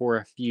for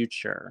a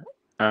future.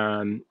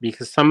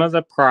 Because some of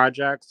the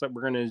projects that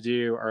we're going to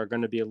do are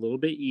going to be a little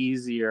bit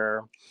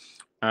easier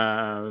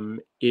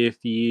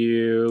if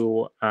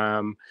you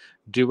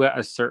do it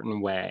a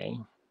certain way.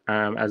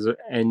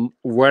 And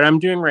what I'm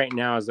doing right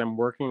now is I'm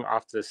working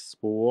off this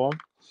spool.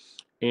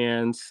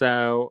 And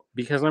so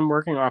because I'm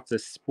working off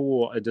this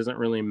spool, it doesn't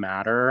really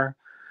matter.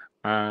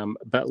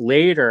 But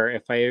later,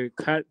 if I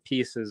cut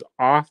pieces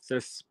off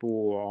the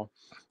spool,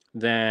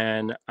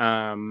 then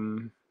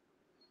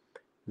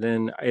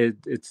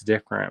it's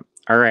different.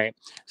 All right.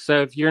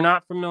 So if you're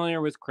not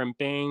familiar with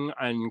crimping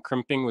and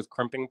crimping with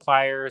crimping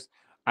pliers,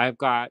 I've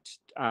got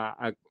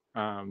a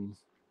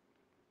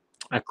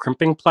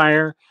crimping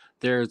plier.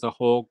 There's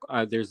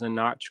a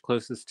notch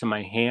closest to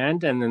my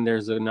hand, and then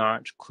there's a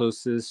notch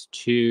closest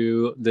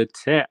to the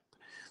tip.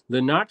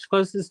 The notch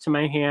closest to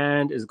my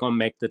hand is going to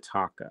make the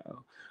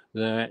taco.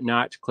 The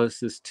notch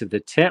closest to the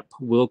tip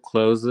will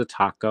close the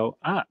taco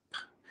up.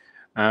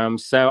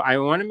 So I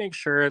want to make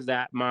sure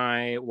that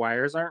my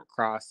wires aren't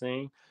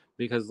crossing,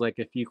 because like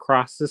if you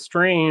cross the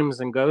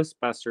streams in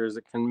Ghostbusters,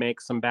 it can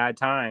make some bad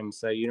times.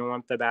 So you don't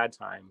want the bad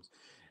times.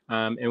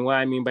 And what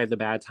I mean by the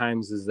bad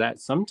times is that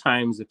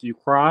sometimes if you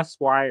cross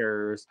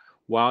wires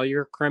while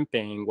you're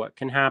crimping, what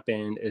can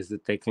happen is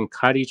that they can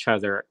cut each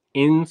other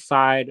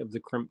inside of the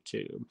crimp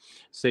tube.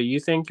 So you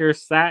think you're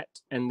set,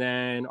 and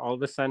then all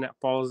of a sudden it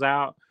falls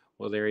out.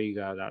 Well, there you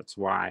go. That's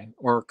why.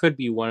 Or it could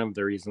be one of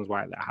the reasons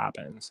why that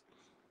happens.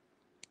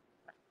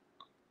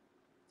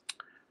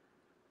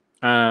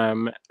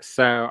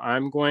 So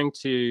I'm going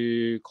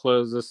to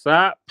close this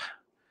up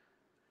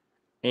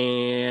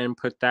and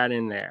put that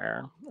in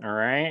there. All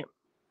right.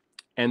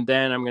 And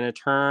then I'm going to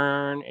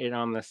turn it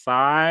on the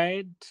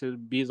side to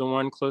be the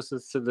one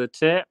closest to the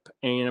tip.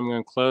 And I'm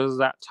going to close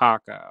that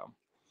taco.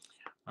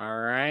 All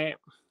right.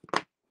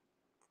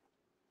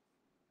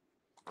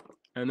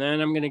 And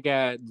then I'm going to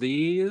get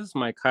these,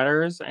 my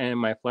cutters and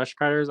my flesh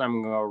cutters.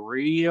 I'm going to go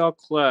real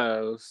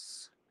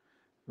close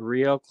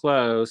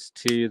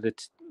to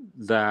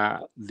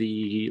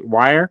the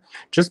wire.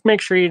 Just make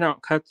sure you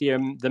don't cut the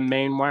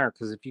main wire,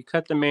 because if you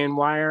cut the main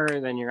wire,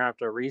 then you're going to have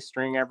to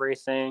restring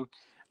everything.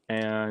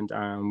 And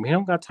we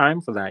don't got time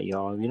for that,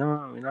 y'all. We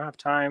don't have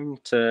time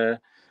to,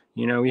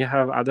 we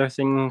have other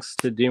things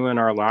to do in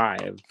our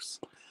lives.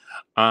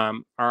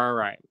 All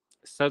right.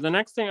 So the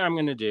next thing I'm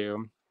going to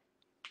do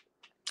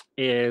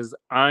is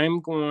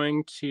I'm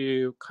going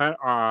to cut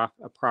off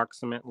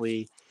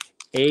approximately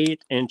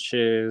 8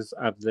 inches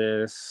of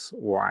this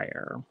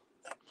wire.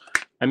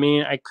 I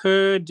mean, I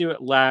could do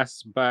it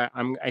less, but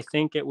I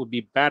think it would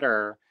be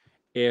better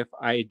if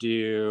I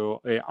do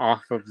it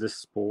off of the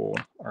spool.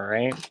 All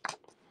right.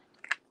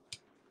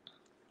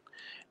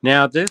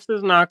 Now, this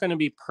is not going to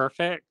be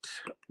perfect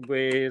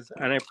and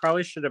I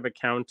probably should have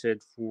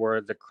accounted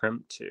for the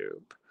crimp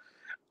tube.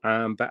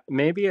 But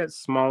maybe it's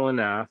small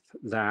enough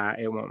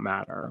that it won't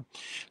matter.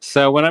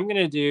 So what I'm going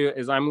to do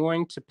is I'm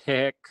going to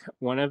pick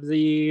one of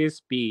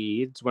these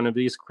beads, one of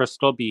these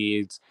crystal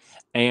beads.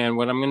 And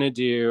what I'm going to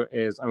do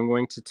is I'm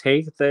going to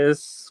take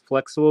this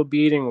flexible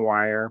beading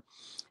wire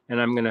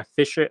and I'm going to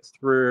fish it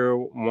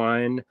through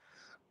one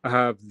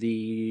of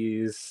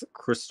these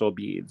crystal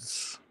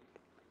beads.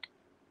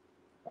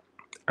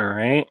 All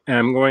right. And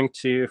I'm going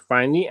to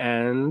find the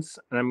ends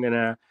and I'm going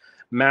to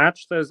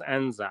match those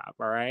ends up.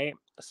 All right.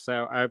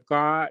 So I've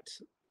got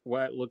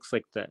what looks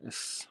like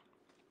this.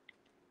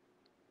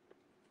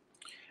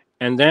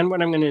 And then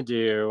what I'm going to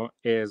do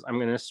is I'm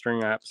going to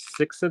string up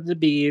 6 of the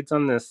beads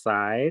on this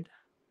side.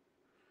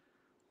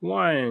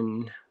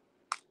 1,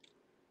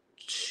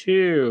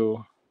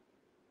 2.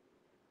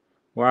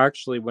 Well,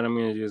 actually, what I'm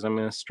going to do is I'm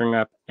going to string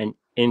up an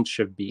inch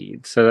of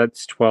beads. So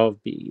that's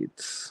 12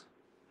 beads.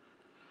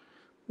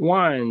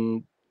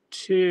 1,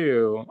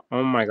 2.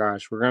 Oh my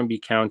gosh, we're going to be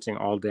counting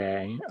all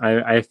day.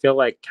 I feel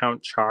like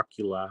Count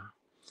Chocula.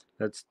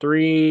 That's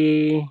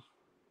 3,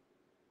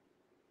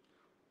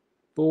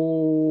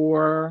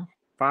 4,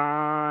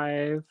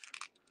 5,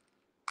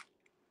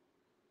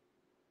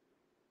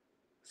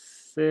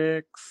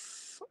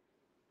 6,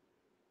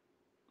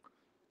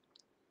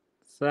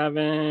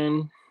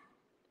 7,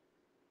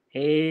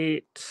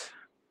 8,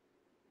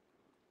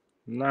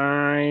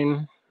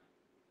 9,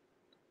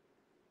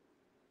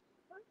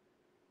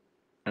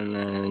 and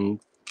then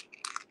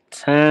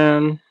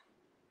 10,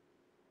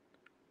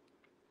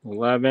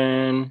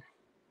 11,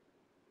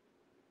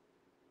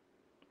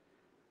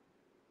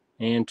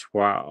 and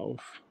 12.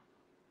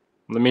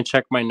 Let me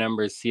check my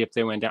numbers, see if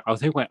they went down. Oh,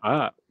 they went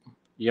up.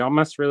 Y'all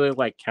must really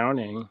like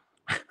counting.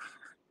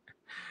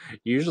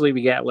 Usually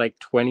we get like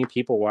 20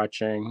 people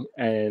watching,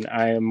 and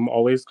I'm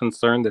always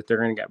concerned that they're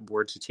going to get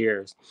bored to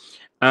tears.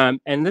 And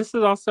this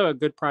is also a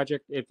good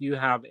project if you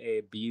have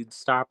a bead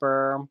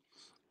stopper,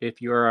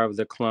 if you're of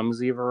the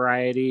clumsy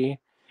variety.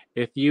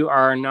 If you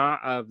are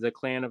not of the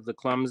clan of the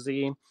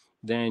clumsy,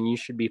 then you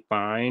should be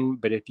fine.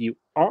 But if you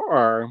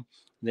are,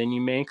 then you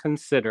may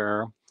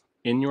consider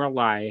in your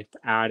life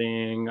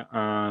adding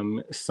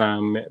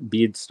some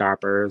bead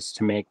stoppers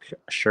to make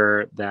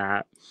sure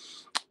that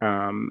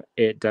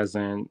it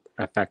doesn't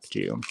affect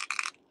you.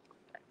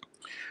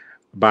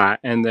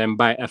 And then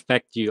by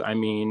affect you, I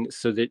mean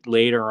so that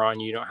later on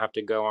you don't have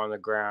to go on the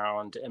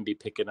ground and be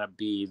picking up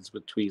beads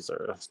with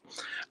tweezers.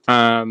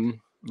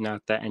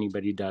 Not that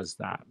anybody does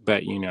that,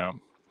 but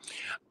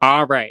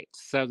All right,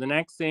 so the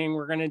next thing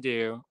we're gonna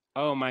do.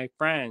 Oh, my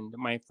friend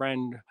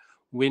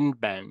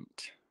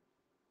Windbent.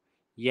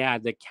 Yeah,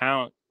 the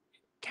count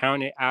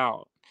it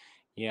out.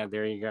 Yeah,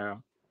 there you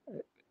go.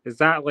 Is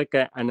that like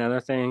another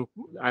thing?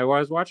 I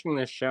was watching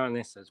this show and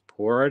they says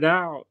pour it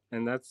out,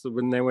 and that's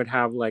when they would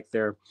have like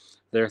their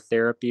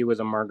therapy was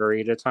a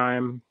margarita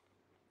time.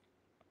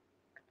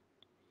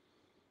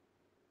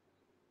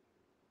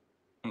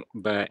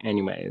 But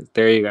anyways,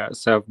 there you go.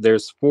 So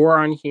there's 4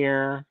 on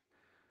here,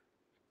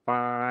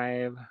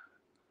 5,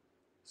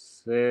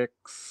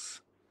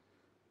 6,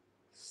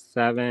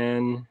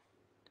 7,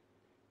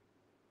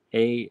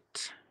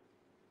 8,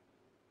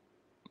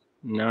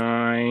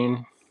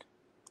 9,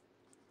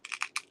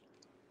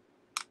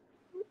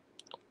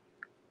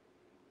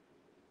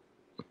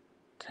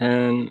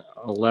 10,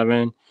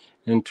 11,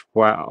 and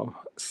 12.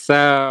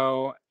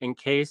 So in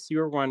case you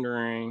were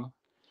wondering,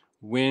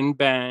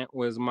 Winbent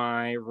was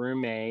my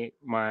roommate,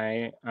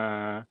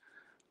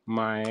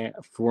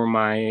 for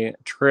my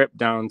trip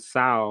down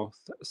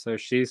south. So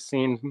she's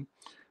seen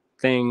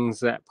things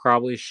that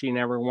probably she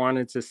never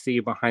wanted to see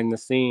behind the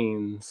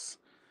scenes.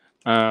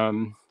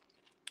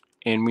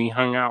 and we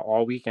hung out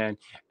all weekend,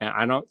 and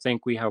I don't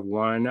think we have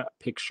one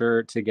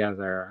picture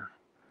together.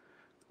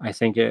 I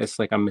think it's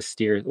like a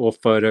mysterious. We'll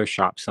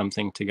Photoshop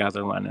something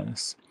together,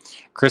 Lennis.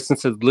 Kristen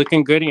says,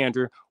 "Looking good,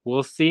 Andrew.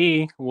 We'll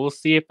see. We'll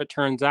see if it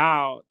turns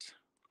out."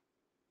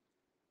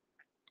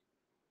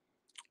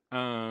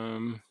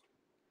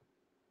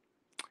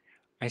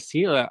 I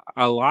see a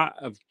lot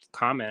of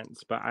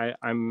comments, but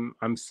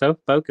I'm so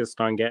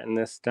focused on getting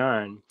this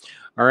done.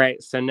 All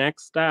right, so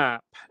next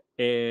up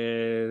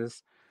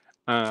is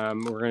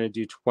we're gonna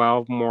do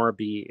 12 more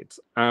beads.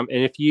 And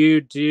if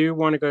you do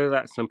want to go to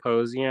that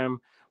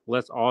symposium,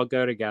 let's all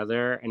go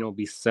together, and it'll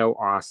be so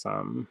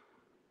awesome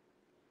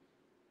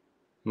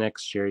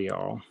next year,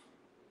 y'all.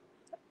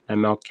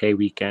 MLK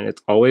weekend.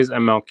 It's always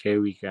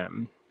MLK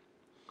weekend.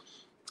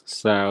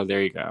 So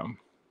there you go.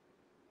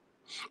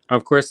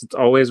 Of course, it's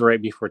always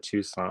right before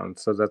Tucson,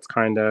 so that's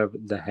kind of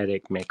the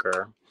headache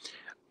maker.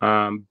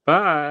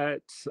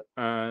 But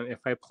if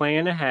I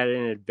plan ahead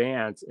in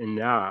advance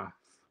enough,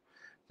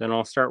 then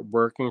I'll start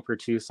working for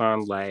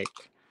Tucson like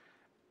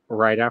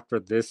right after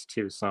this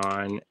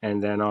Tucson,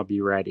 and then I'll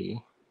be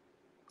ready.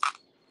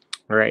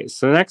 All right,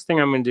 so the next thing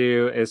I'm going to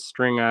do is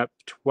string up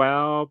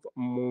 12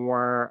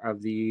 more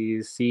of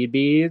these seed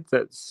beads.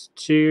 That's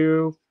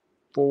 2,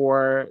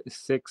 4,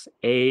 6,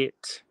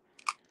 8,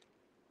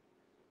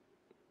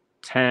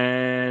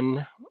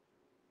 10,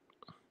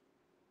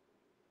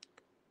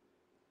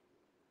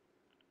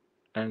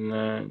 and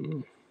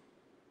then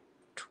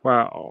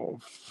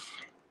 12.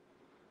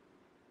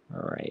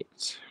 All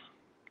right.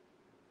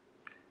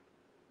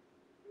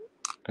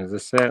 Is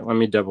this it? Let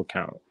me double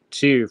count.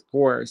 2,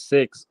 4,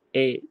 6,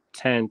 8,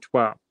 10,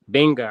 12.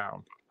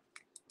 Bingo.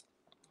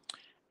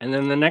 And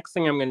then the next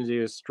thing I'm going to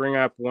do is string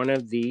up one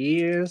of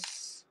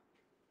these.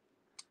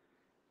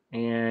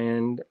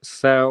 And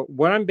so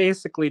what I'm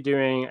basically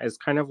doing is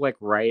kind of like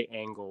right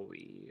angle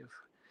weave.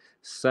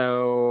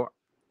 So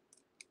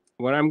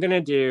what I'm going to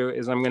do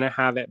is I'm going to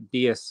have it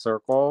be a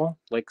circle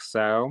like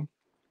so.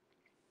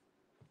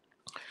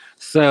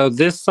 So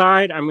this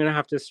side, I'm going to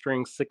have to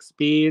string 6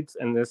 beads,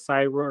 and this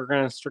side, we're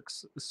going to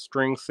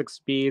string 6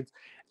 beads,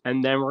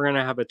 and then we're going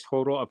to have a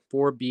total of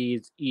 4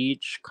 beads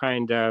each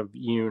kind of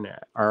unit,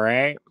 all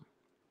right?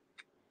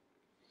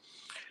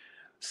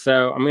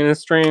 So I'm going to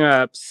string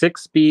up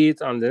 6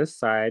 beads on this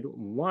side.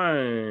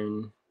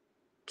 1,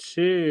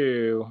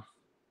 2,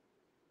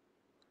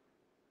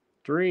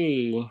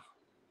 3,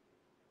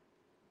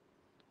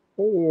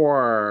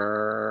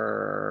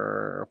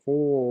 4,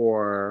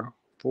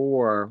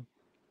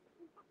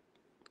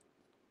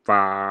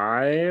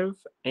 5,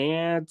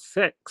 and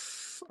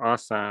 6.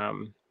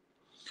 Awesome.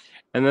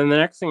 And then the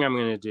next thing I'm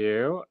going to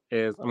do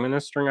is I'm going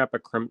to string up a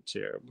crimp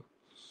tube.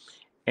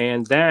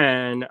 And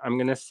then I'm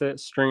going to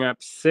string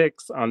up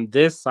 6 on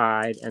this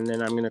side, and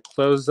then I'm going to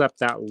close up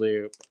that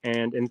loop.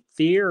 And in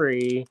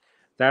theory,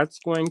 that's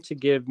going to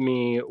give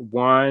me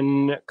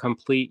one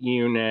complete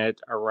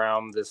unit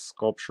around this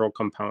sculptural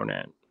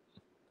component.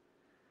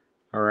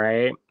 All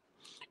right.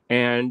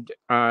 And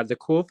the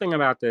cool thing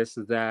about this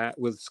is that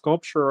with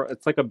sculpture,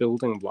 it's like a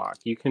building block.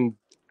 You can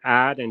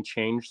add and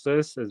change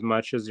this as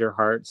much as your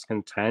heart's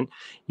content.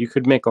 You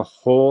could make a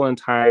whole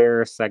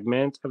entire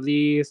segment of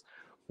these,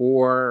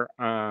 or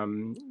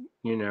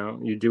you know,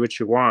 you do what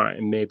you want,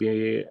 and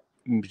maybe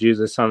do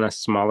this on a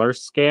smaller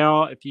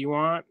scale if you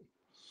want.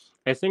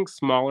 I think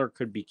smaller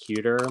could be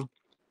cuter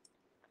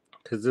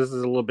because this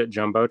is a little bit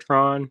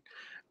jumbotron.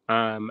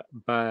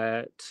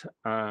 But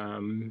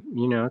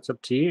you know, it's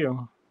up to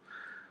you.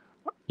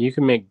 You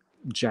can make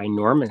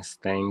ginormous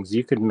things.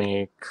 You could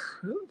make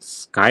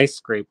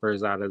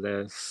skyscrapers out of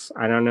this.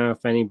 I don't know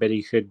if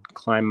anybody could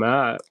climb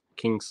up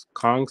King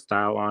Kong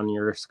style on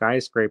your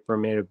skyscraper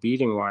made of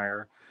beading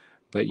wire,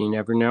 but you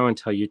never know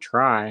until you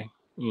try.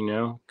 You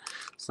know,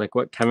 it's like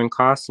what Kevin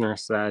Costner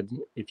said: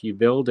 if you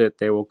build it,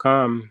 they will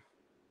come.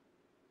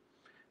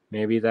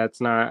 Maybe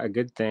that's not a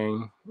good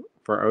thing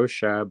for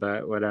OSHA,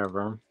 but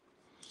whatever.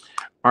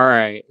 All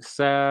right,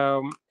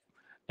 so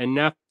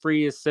enough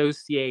free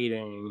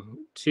associating.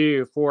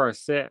 2, 4,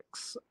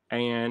 6,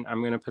 and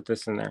I'm going to put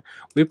this in there.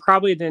 We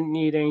probably didn't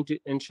need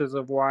 8 inches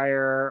of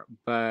wire,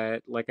 but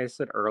like I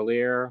said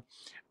earlier,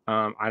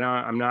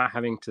 I'm not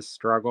having to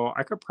struggle.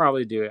 I could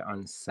probably do it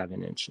on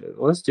 7 inches.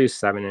 Let's do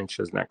 7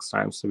 inches next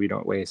time so we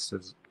don't waste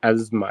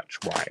as much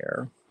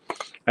wire.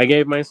 I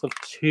gave myself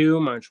too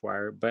much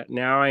wire, but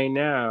now I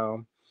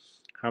know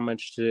how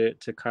much to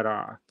cut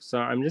off. So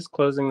I'm just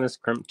closing this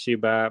crimp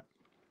tube up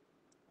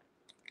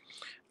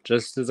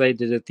just as I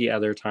did it the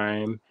other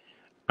time.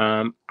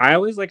 I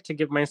always like to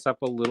give myself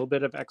a little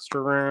bit of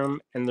extra room,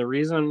 and the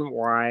reason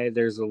why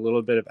there's a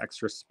little bit of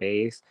extra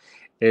space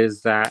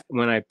is that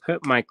when I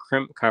put my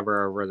crimp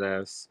cover over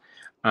this,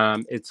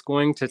 it's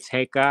going to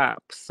take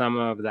up some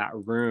of that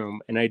room.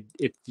 And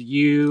if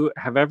you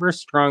have ever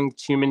strung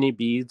too many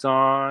beads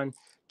on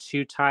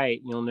too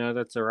tight, you'll know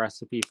that's a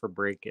recipe for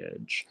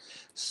breakage.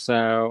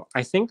 So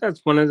I think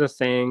that's one of the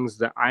things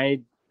that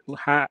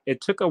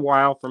it took a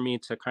while for me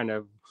to kind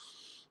of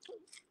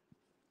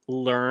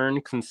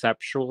learn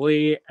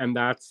conceptually, and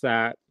that's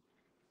that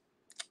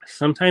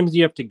sometimes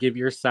you have to give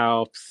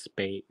yourself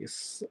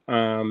space,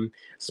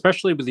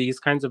 especially with these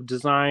kinds of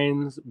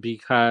designs,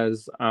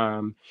 because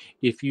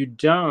if you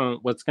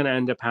don't, what's going to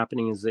end up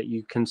happening is that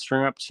you can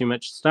string up too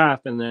much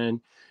stuff, and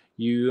then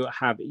you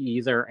have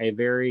either a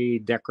very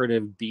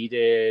decorative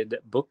beaded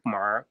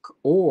bookmark,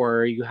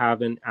 or you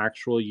have an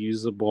actual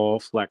usable,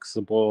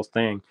 flexible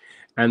thing.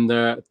 And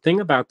the thing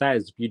about that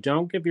is, if you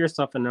don't give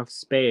yourself enough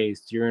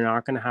space, you're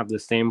not going to have the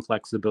same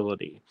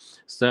flexibility.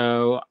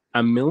 So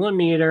a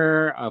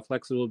millimeter of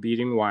flexible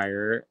beading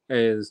wire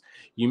is,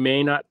 you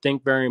may not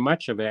think very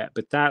much of it,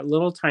 but that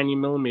little tiny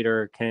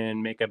millimeter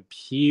can make a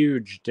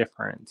huge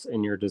difference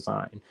in your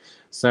design.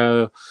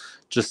 So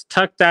just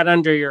tuck that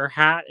under your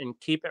hat and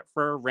keep it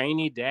for a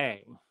rainy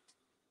day.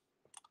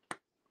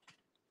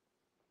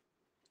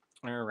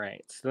 All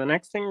right, so the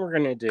next thing we're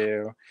going to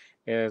do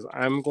is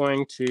I'm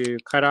going to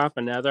cut off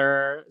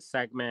another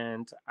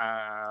segment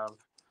of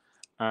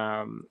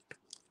um,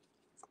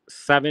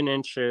 7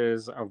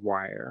 inches of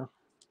wire.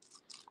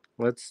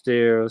 Let's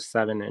do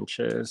 7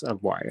 inches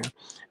of wire.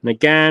 And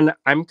again,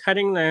 I'm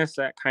cutting this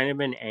at kind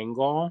of an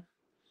angle,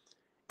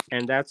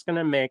 and that's going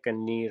to make a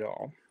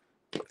needle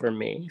for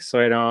me. So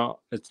I don't,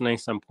 it's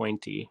nice and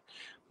pointy.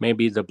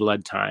 Maybe the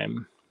blood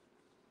time.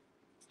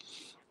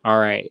 All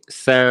right.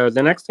 So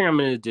the next thing I'm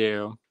going to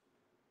do,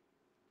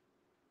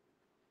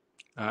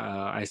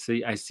 I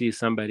see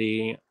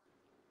somebody.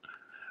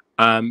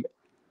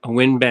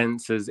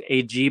 Winben says,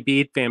 AG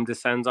bead fam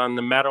descends on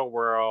the metal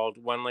world.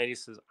 One lady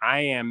says, I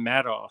am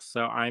metal.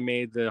 So I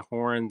made the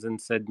horns and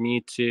said,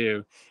 me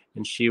too.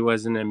 And she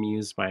wasn't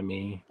amused by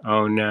me.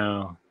 Oh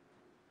no.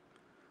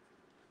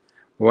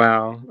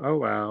 Well, oh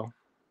well.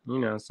 You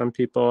know, some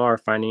people are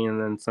funny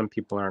and then some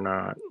people are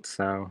not.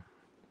 So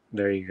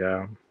there you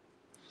go.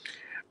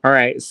 All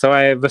right, so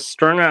I've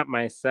strung up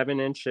my 7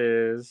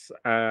 inches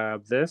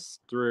of this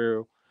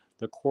through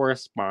the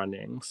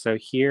corresponding. So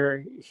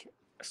here,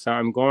 so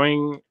I'm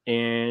going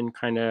in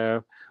kind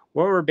of,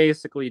 what we're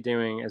basically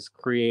doing is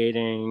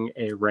creating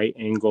a right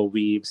angle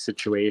weave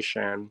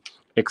situation,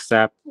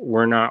 except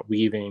we're not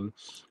weaving.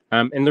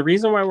 And the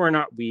reason why we're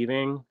not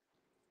weaving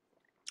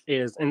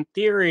is, in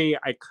theory,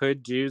 I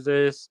could do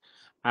this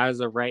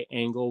as a right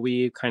angle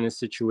weave kind of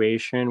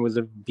situation with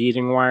a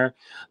beading wire.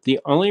 The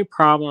only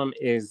problem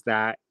is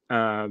that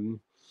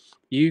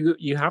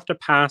you have to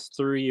pass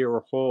through your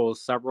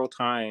holes several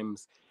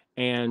times,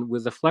 and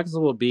with the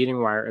flexible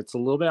beading wire, it's a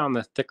little bit on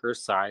the thicker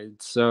side.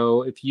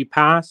 So if you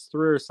pass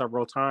through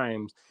several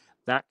times,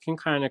 that can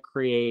kind of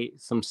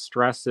create some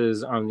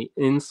stresses on the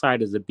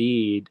inside of the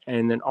bead,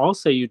 and then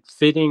also you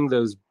fitting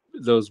those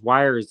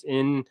wires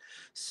in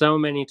so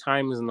many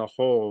times in the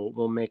hole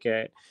will make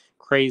it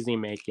crazy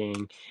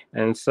making.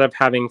 And instead of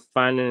having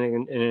fun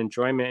and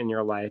enjoyment in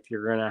your life,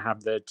 you're going to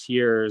have the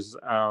tears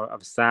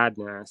of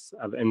sadness,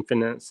 of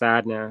infinite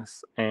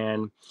sadness.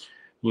 And,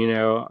 you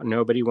know,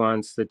 nobody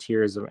wants the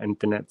tears of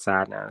infinite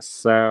sadness.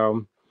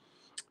 So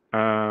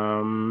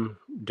don't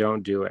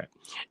do it.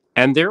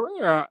 And there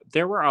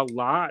were a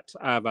lot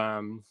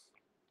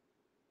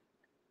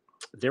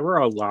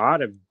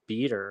of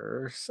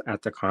beaters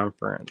at the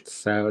conference.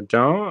 So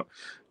don't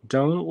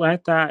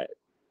let that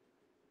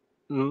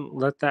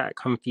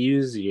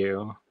confuse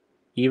you.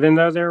 Even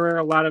though there were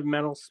a lot of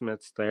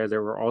metalsmiths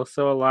there were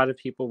also a lot of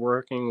people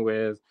working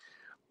with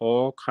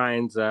all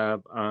kinds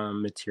of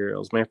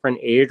materials. My friend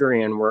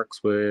Adrian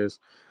works with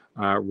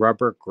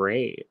rubber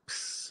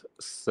grapes.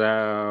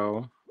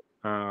 So,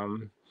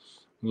 you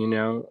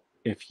know,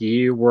 if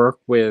you work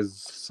with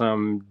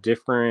some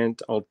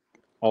different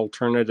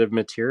alternative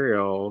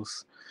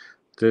materials,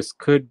 this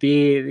could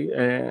be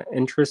an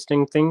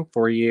interesting thing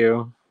for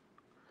you,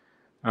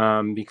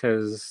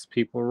 because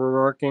people were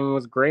working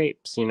with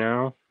grapes, you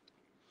know.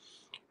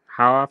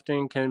 How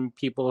often can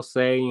people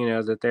say, you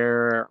know, that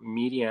their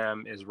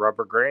medium is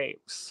rubber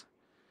grapes?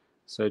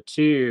 So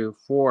 2,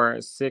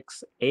 4,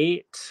 6,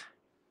 8,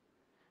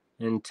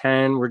 and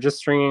 10. We're just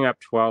stringing up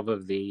 12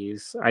 of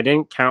these. I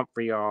didn't count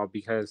for y'all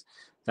because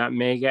that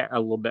may get a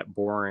little bit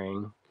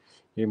boring.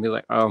 You'd be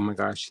like, oh my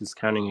gosh, she's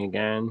counting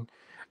again.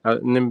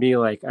 And then be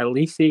like, at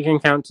least you can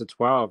count to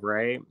 12,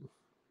 right?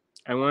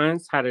 I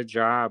once had a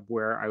job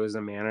where I was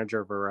a manager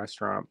of a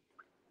restaurant.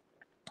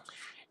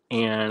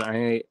 And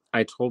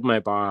I told my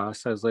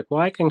boss, I was like, well,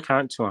 I can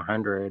count to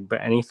 100, but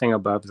anything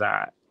above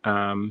that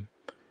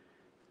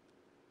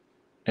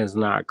is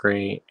not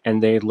great.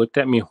 And they looked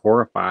at me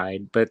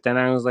horrified. But then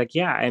I was like,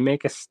 yeah, I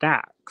make a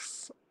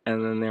stacks.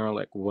 And then they were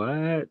like,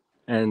 what?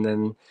 And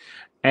then,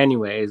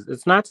 anyways,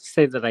 it's not to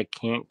say that I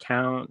can't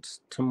count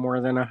to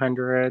more than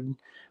 100,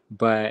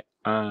 but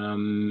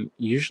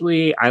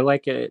usually I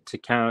like it to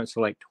count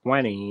to like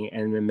 20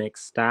 and then make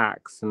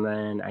stacks. And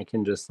then I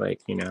can just, like,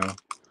 you know,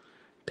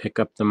 pick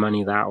up the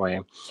money that way.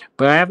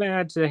 But I haven't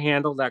had to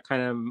handle that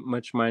kind of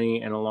much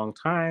money in a long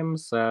time,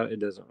 so it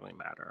doesn't really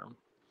matter.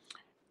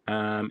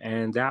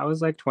 And that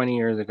was like 20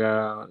 years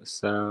ago,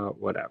 so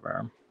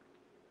whatever.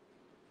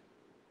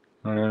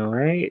 All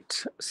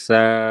right.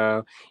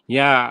 So,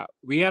 yeah,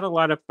 we had a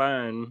lot of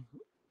fun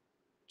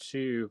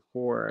 2,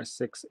 4,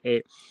 6,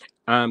 8.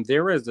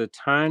 There was a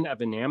ton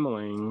of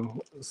enameling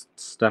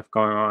stuff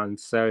going on.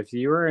 So if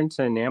you were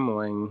into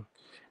enameling,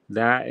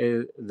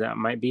 that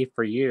might be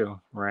for you,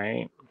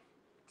 right?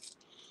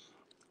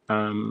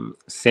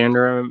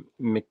 Sandra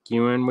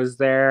McEwen was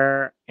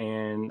there,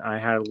 and I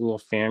had a little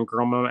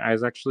fangirl moment. I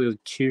was actually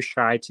too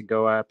shy to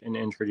go up and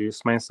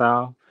introduce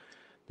myself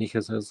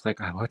because I was like,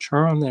 I watch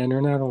her on the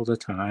internet all the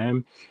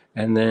time,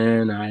 and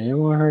then I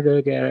didn't want her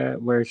to get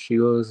where she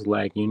was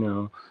like, I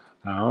don't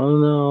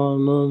know,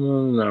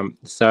 no.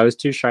 So I was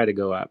too shy to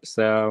go up.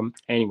 So,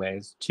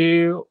 anyways,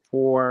 2,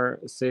 4,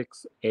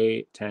 6,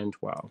 8, 10,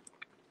 12.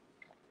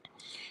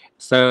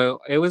 So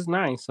it was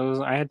nice.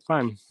 I had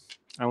fun.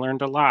 I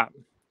learned a lot.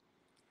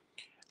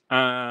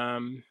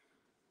 Um,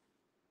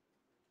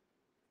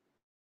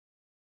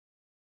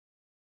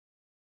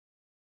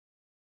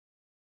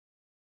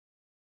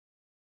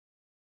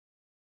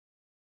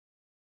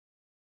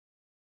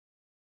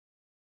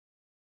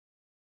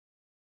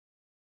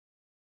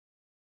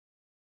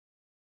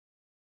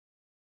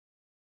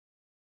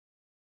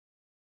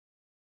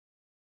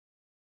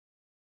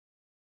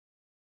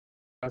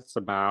 that's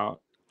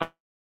about.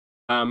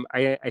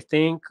 I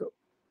think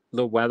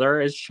the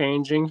weather is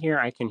changing here.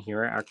 I can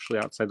hear it actually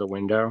outside the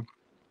window.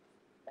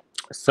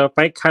 So if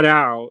I cut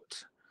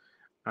out,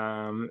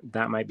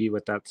 that might be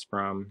what that's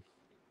from,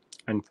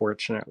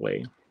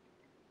 unfortunately.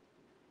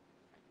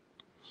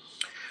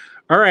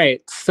 All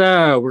right,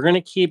 so we're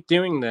gonna keep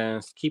doing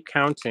this, keep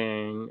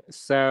counting.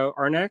 So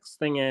our next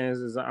thing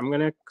is I'm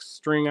gonna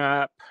string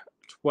up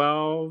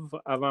 12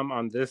 of them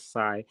on this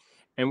side.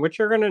 And what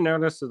you're gonna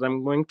notice is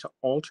I'm going to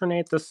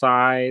alternate the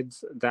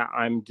sides that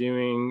I'm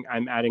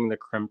adding the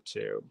crimp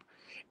tube.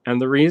 And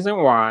the reason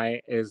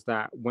why is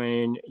that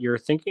when you're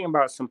thinking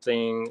about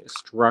something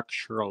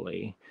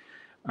structurally,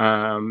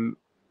 um,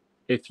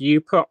 if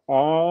you put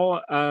all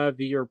of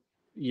your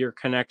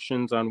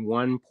connections on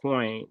one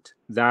point,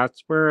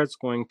 that's where it's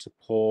going to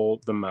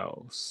pull the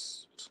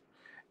most.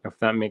 If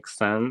that makes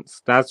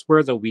sense, that's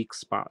where the weak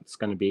spot's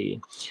going to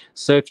be.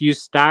 So if you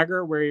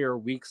stagger where your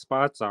weak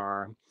spots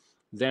are,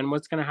 then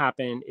what's going to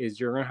happen is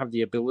you're going to have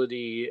the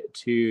ability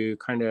to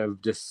kind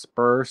of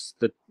disperse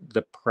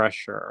the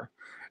pressure,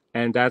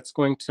 and that's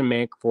going to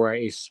make for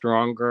a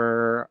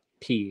stronger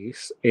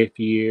piece if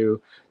you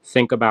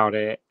think about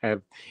it.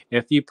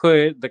 If you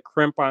put the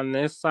crimp on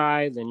this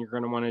side, then you're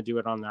going to want to do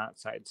it on that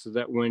side so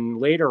that when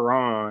later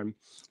on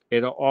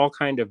it'll all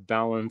kind of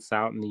balance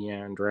out in the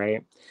end,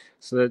 right?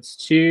 So that's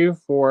 2,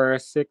 4,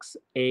 6,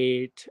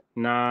 8,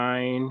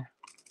 9,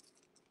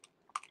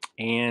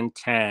 and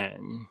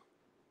 10.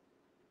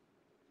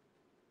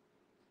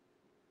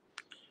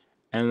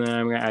 And then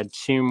I'm going to add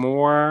 2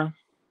 more.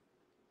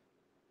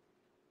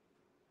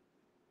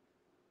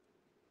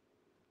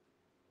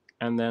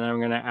 And then I'm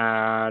going to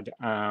add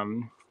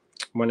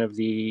one of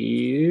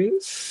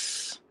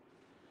these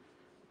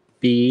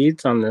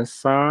beads on this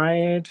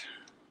side.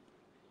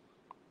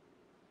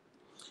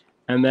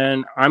 And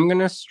then I'm going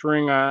to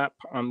string up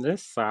on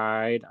this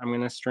side, I'm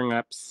going to string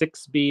up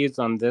 6 beads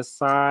on this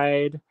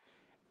side,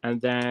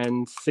 and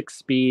then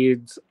 6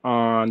 beads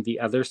on the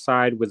other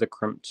side with a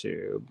crimp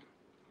tube.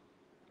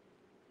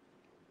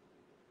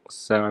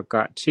 So I've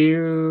got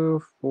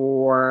 2,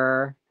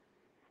 4,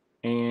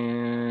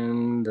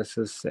 and this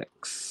is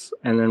 6.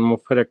 And then we'll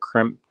put a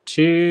crimp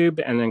tube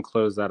and then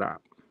close that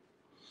up.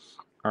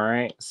 All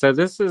right, so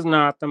this is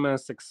not the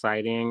most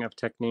exciting of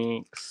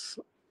techniques,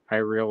 I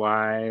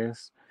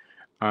realize.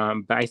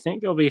 But I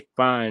think it'll be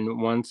fun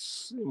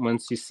once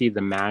you see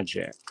the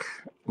magic.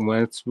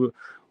 Once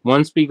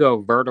we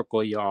go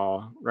vertical,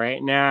 y'all.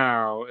 Right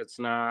now, it's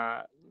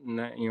not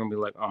you're gonna be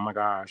like, oh my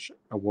gosh,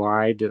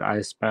 why did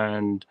I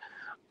spend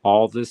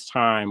all this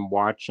time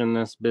watching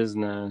this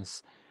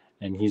business?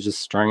 And he's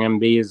just stringing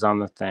beads on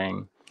the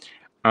thing.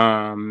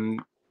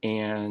 And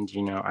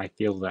I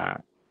feel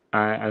that.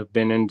 I've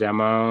been in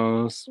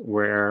demos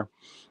where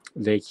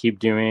they keep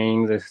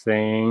doing this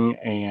thing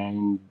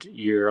and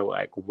you're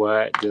like,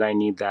 what did I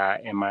need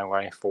that in my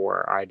life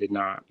for? I did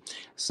not.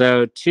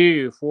 So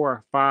 2,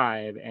 4,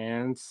 5,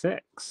 and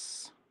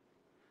 6.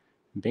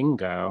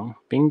 Bingo,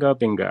 bingo,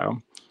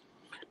 bingo.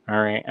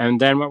 All right, and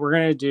then what we're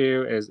gonna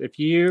do is if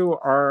you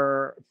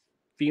are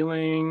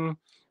feeling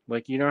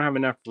like you don't have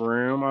enough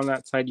room on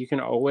that side, you can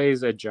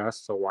always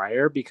adjust the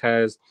wire,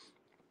 because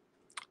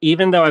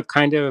even though I've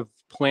kind of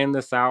planned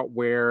this out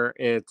where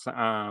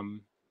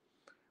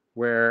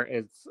where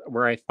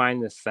I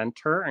find the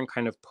center and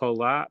kind of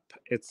pull up,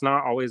 it's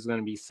not always going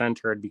to be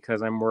centered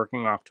because I'm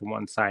working off to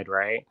one side,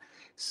 right?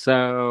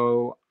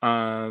 So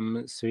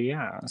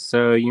yeah,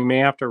 so you may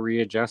have to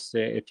readjust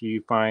it if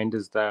you find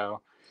as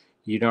though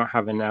you don't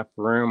have enough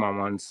room on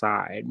one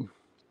side.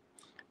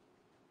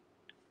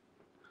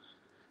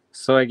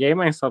 So I gave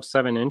myself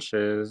 7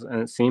 inches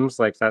and it seems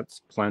like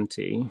that's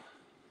plenty.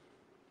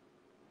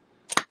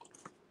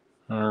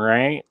 All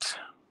right.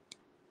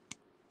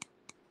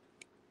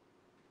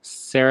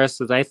 Sarah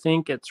says, I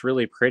think it's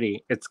really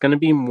pretty. It's going to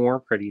be more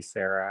pretty,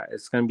 Sarah.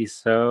 It's going to be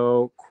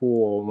so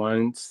cool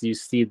once you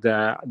see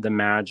the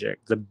magic.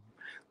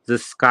 The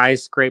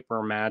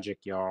skyscraper magic,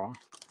 y'all.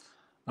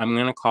 I'm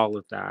going to call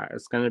it that.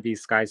 It's going to be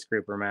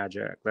skyscraper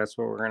magic. That's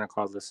what we're going to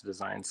call this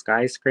design.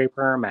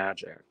 Skyscraper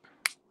magic.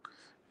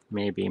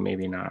 Maybe,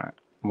 maybe not.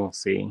 We'll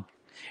see.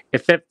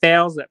 If it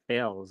fails, it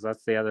fails.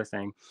 That's the other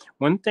thing.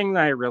 One thing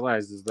that I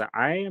realized is that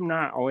I am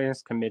not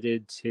always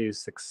committed to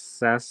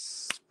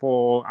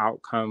successful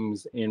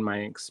outcomes in my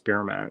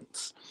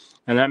experiments.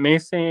 And that may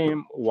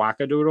seem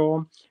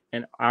wackadoodle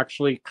and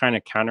actually kind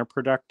of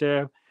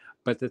counterproductive.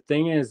 But the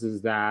thing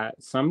is that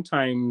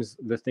sometimes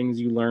the things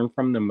you learn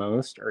from the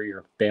most are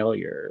your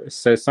failures.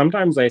 So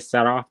sometimes I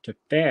set off to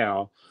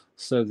fail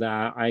so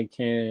that I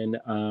can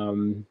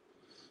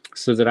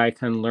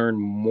learn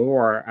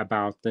more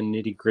about the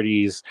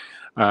nitty-gritties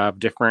of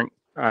different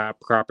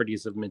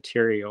properties of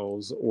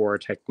materials or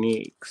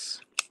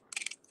techniques.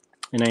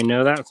 And I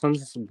know that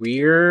sounds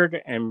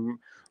weird and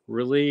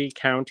really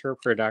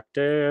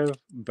counterproductive,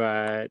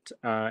 but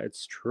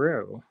it's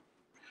true.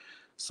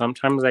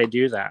 Sometimes I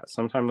do that.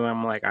 Sometimes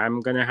I'm like,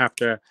 I'm going to have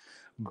to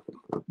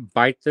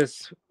bite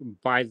this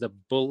by the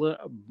bullet,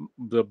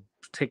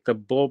 take the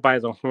bull by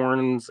the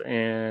horns,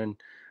 and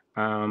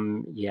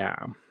yeah.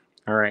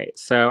 All right,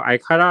 so I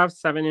cut off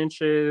 7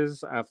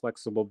 inches of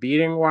flexible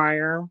beading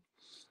wire,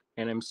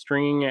 and I'm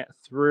stringing it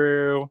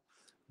through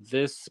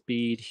this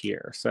bead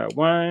here. So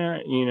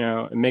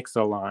mix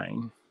a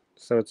line.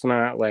 So it's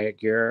not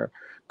like you're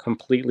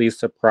completely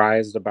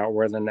surprised about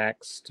where the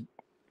next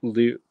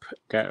loop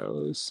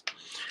goes.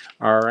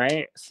 All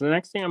right, so the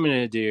next thing I'm going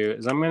to do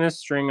is I'm going to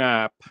string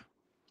up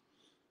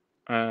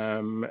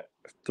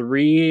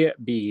 3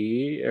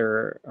 beads,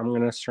 or I'm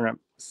going to string up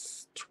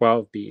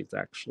 12 beads,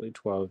 actually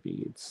 12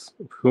 beads.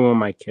 Who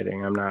am I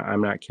kidding?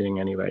 I'm not kidding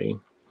anybody.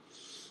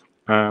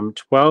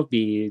 12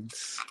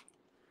 beads.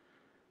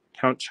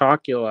 Count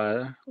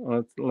Chocula.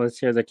 Let's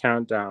hear the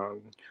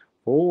countdown.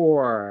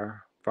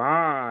 4,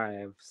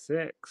 5,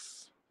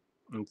 6.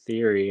 In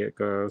theory, it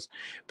goes.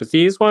 But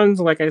these ones,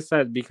 like I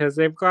said, because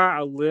they've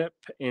got a lip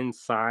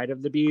inside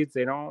of the beads,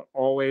 they don't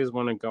always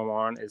want to go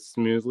on as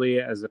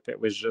smoothly as if it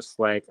was just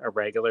like a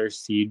regular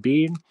seed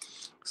bead.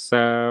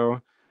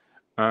 So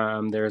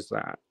there's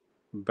that.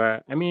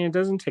 But I mean, it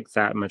doesn't take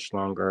that much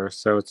longer,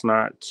 so it's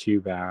not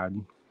too bad.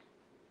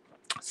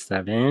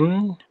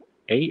 7,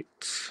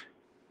 8,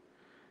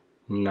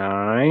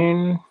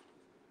 9,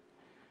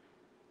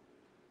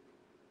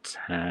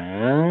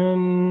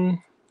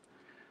 10,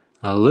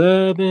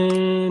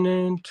 11,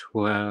 and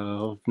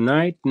 12.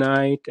 Night,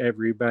 night,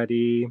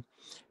 everybody.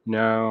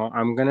 No,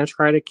 I'm going to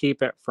try to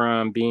keep it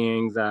from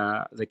being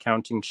the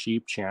counting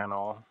sheep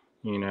channel,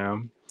 you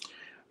know.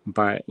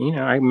 But,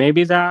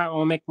 maybe that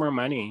will make more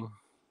money.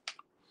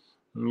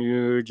 I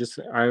would just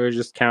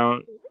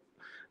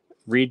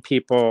read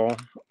people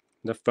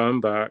the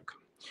phone book.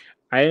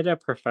 I had a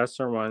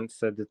professor once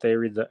said that they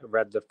read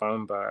the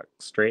phone book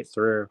straight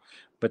through,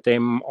 but they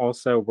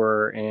also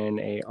were in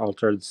a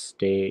altered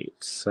state.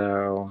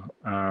 So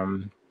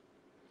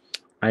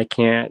I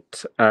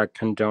can't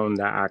condone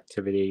that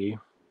activity.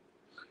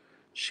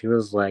 She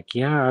was like,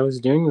 yeah, I was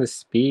doing the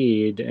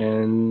speed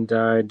and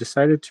I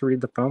decided to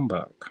read the phone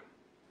book.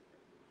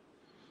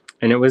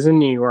 And it was in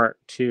New York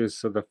too,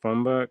 so the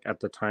phone book at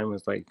the time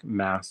was like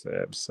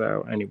massive.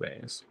 So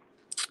anyways,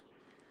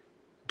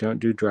 don't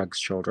do drugs,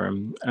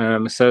 children.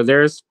 So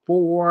there's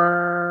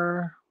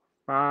 4,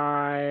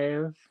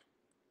 5,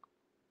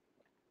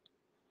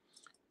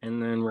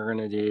 and then we're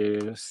gonna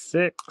do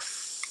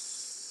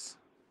 6,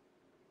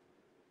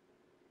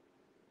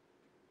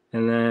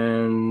 and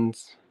then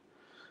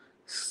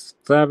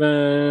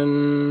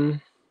 7,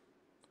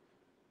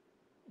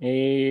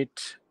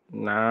 8,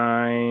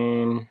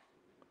 9,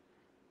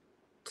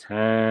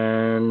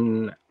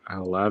 10,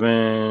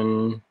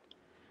 11,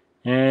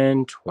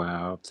 and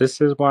 12.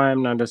 This is why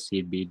I'm not a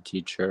seed bead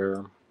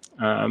teacher.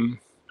 Cheryl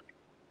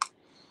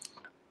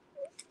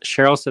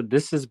said,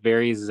 this is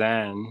very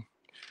zen.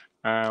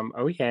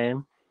 Okay.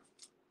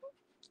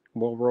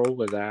 We'll roll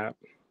with that.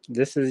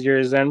 This is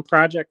your zen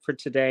project for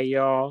today,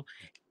 y'all.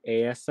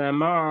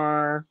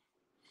 ASMR.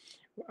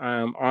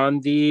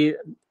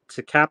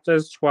 To cap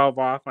those 12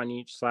 off on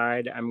each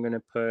side, I'm gonna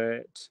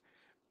put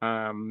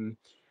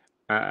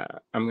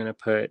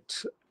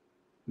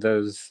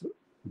those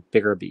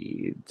bigger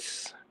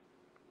beads.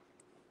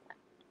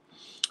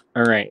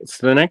 All right,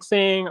 so the next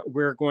thing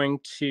we're going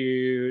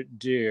to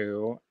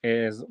do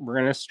is we're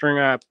going to string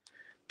up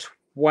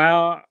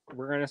 12.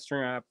 We're going to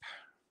string up,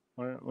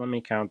 let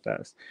me count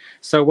this.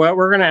 So what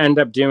we're going to end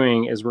up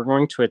doing is we're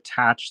going to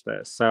attach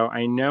this. So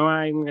I know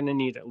I'm going to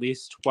need at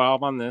least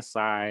 12 on this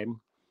side.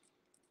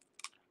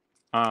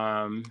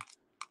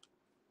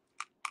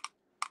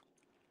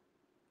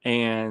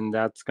 And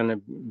that's going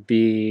to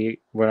be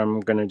what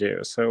I'm going to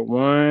do. So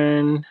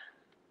 1,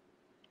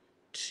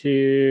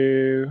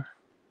 2,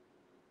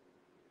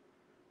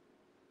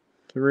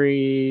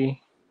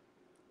 3,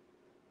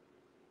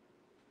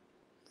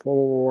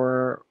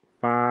 4,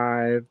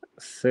 5,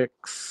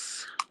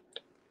 6,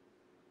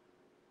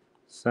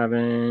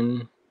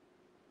 7,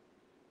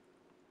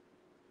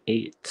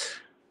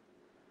 8,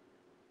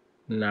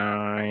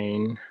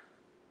 9,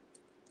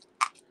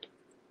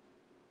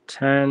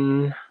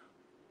 10,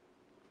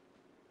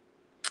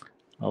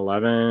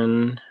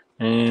 11,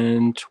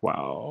 and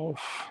 12.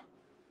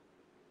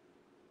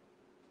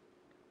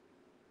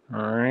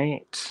 All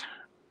right.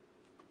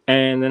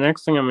 And the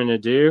next thing I'm going to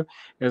do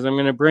is I'm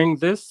going to bring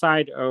this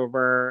side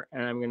over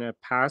and I'm going to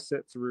pass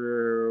it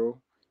through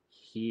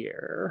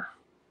here.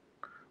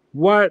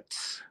 What?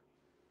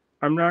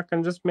 I'm not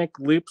going to just make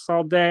loops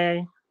all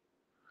day.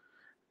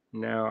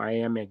 No, I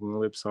am making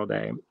loops all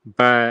day.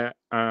 But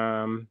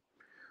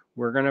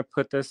we're going to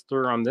put this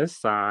through on this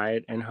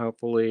side and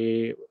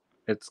hopefully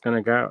it's going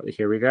to go.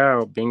 Here we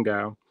go.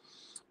 Bingo.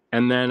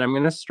 And then I'm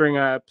going to string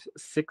up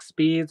 6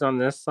 beads on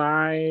this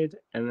side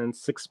and then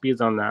 6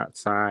 beads on that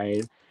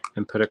side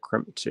and put a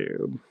crimp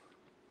tube.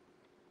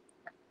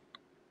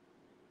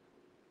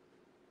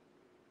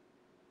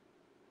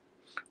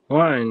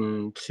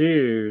 One,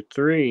 2,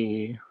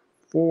 3,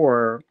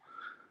 4,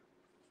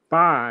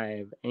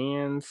 5,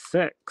 and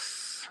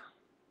 6.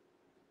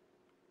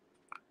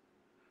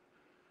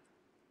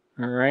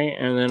 All right,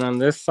 and then on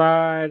this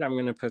side, I'm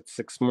going to put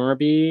 6 more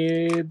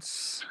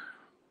beads.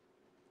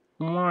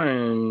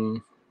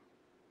 1,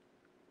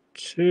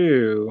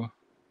 2,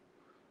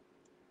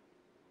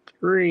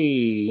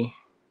 3,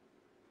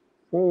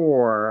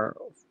 4,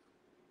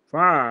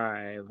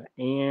 5,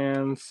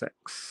 and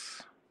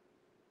 6.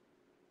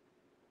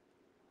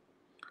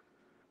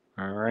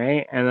 All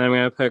right, and then I'm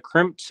going to put a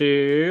crimp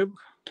tube,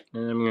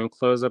 and I'm going to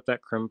close up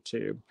that crimp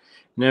tube.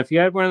 Now, if you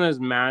had one of those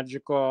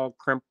magical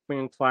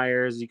crimping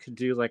pliers, you could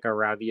do like a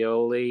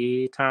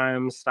ravioli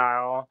time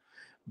style,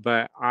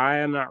 but I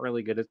am not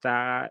really good at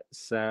that.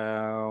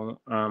 So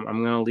I'm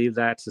going to leave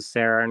that to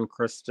Sarah and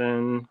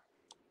Kristen,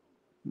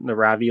 the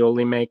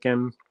ravioli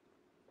making.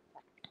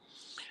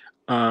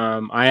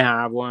 I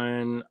have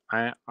one.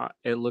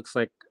 It looks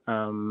like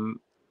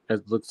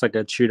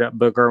a chewed up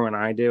booger when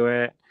I do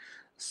it.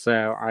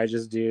 So I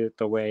just do it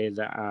the way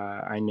that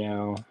I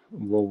know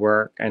will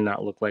work and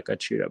not look like a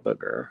chewed up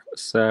booger.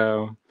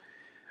 So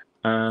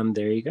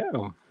there you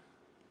go.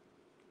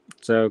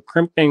 So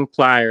crimping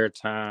plier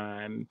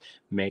time.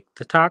 Make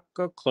the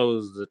taco,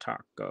 close the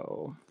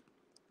taco.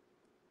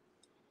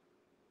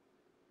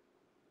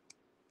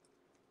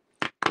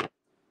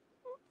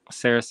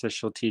 Sarah says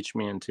she'll teach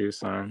me in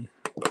Tucson.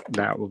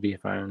 That will be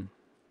fun.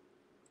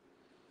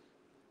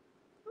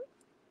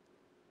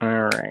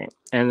 All right.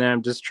 And then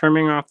I'm just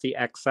trimming off the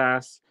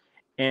excess.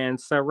 And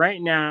so right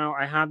now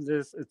I have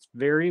this, it's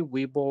very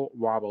weeble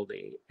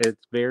wobbly.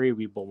 It's very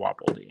weeble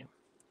wobbly.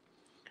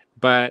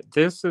 But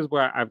this is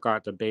where I've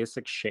got the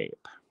basic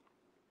shape.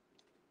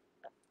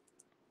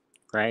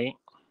 Right?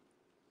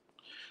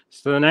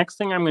 So the next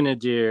thing I'm going to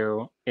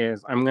do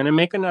is I'm going to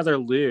make another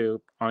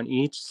loop on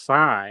each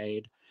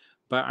side,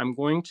 but I'm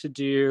going to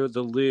do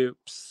the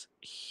loops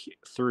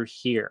through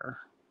here.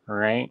 All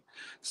right.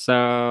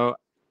 So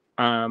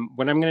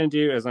what I'm going to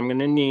do is I'm going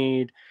to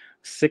need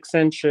 6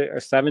 inches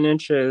or 7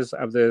 inches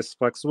of this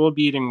flexible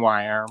beading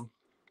wire.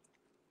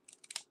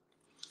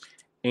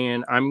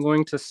 And I'm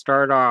going to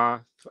start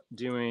off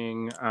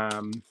doing,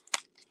 I'm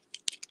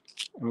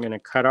going to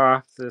cut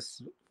off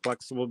this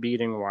flexible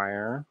beading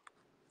wire.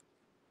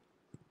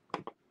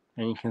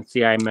 And you can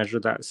see I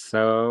measured that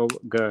so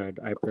good.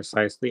 I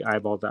precisely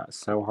eyeballed that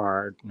so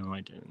hard. No,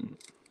 I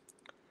didn't.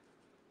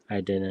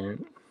 I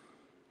didn't.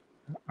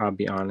 I'll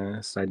be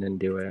honest. I didn't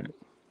do it.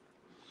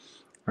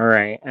 All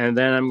right. And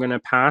then I'm going to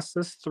pass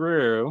this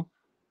through.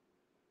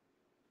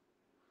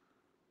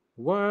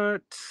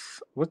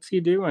 What's he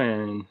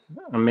doing?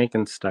 I'm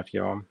making stuff,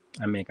 y'all.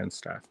 I'm making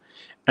stuff.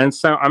 And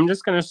so I'm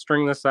just going to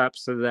string this up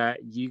so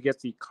that you get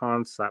the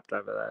concept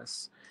of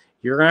this.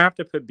 You're going to have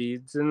to put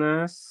beads in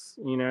this.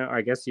 You know,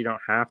 I guess you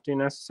don't have to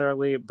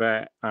necessarily,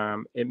 but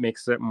it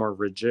makes it more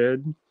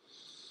rigid.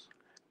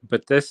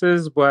 But this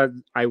is what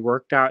I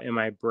worked out in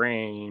my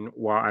brain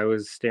while I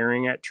was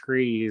staring at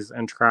trees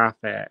and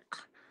traffic.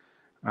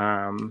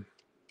 And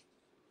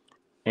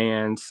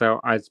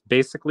so it's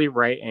basically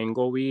right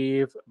angle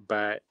weave,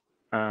 but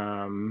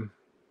or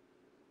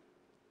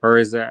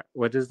is that,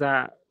 what is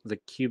that? The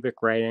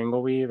cubic right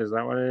angle weave, is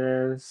that what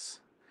it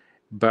is?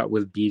 But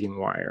with beading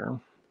wire.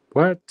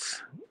 What?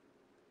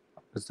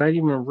 Is that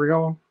even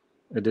real?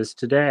 It is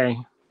today.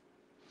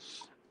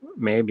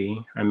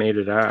 Maybe. I made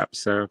it up,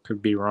 so it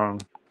could be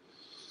wrong.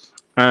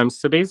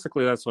 So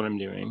basically that's what I'm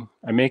doing.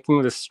 I'm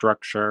making this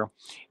structure.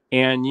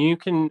 And you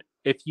can,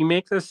 if you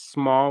make this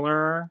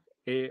smaller,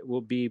 it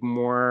will be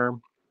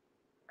more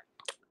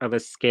of a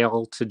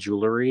scale to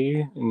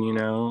jewelry, and you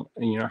don't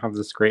have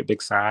this great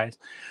big size.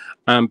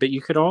 But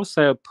you could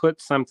also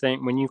put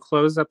something, when you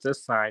close up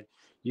this side,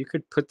 you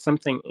could put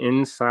something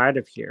inside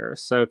of here.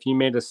 So if you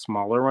made a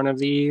smaller one of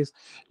these,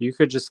 you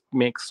could just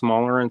make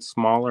smaller and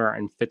smaller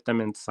and fit them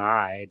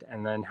inside,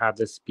 and then have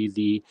this be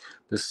the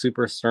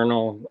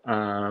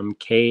supersternal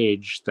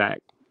cage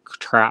that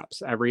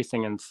traps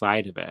everything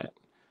inside of it.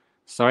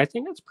 So I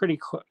think it's pretty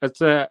cool. It's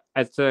a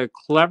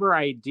clever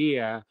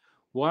idea.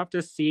 We'll have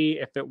to see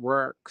if it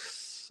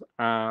works,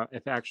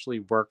 if it actually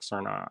works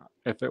or not,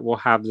 if it will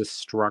have this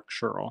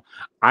structural.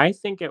 I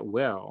think it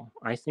will.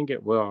 I think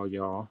it will,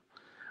 y'all.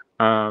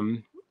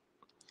 Um,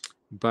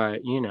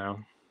 But, you know,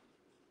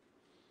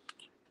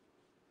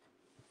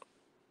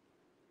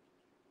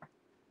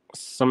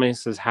 somebody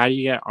says, how do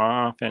you get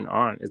off and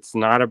on? It's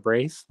not a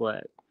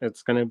bracelet.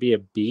 It's going to be a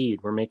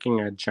bead. We're making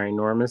a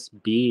ginormous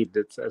bead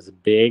that's as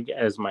big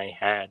as my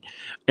head.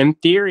 In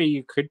theory,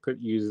 you could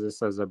use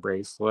this as a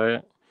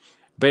bracelet.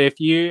 But if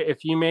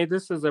you made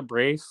this as a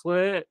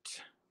bracelet,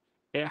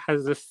 it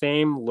has the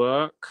same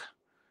look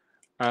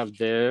of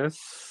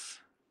this.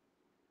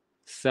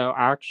 So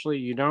actually,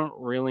 you don't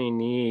really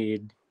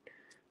need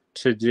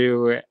to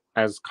do it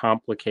as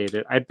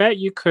complicated. I bet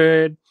you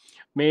could,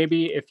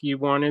 maybe if you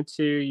wanted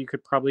to, you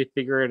could probably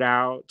figure it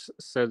out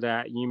so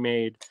that you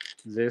made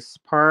this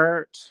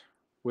part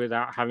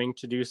without having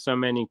to do so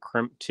many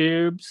crimp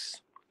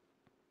tubes.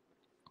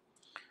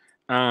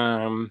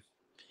 And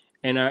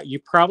you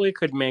probably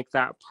could make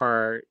that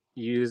part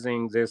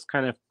using this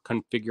kind of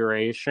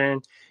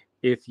configuration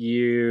if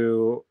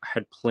you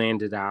had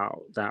planned it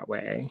out that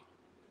way.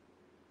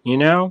 You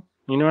know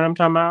what I'm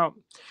talking about?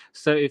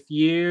 So if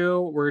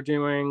you were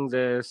doing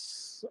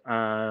this,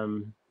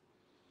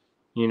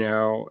 you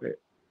know,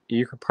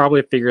 you could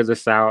probably figure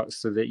this out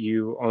so that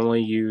you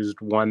only used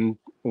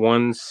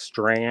one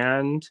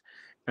strand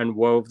and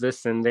wove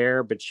this in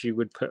there, but you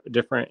would put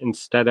different,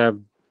 instead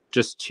of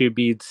just 2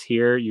 beads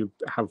here, you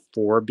have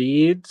 4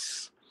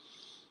 beads,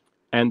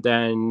 and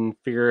then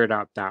figure it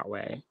out that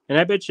way. And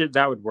I bet you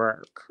that would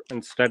work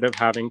instead of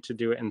having to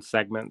do it in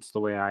segments the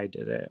way I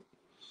did it.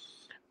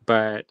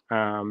 But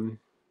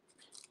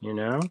you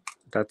know,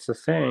 that's the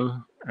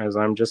thing, as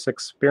I'm just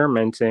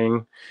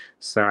experimenting.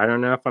 So I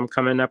don't know if I'm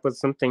coming up with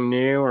something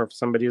new or if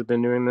somebody's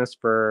been doing this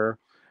for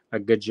a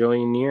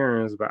gajillion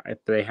years, but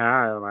if they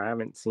have, I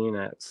haven't seen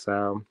it.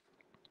 So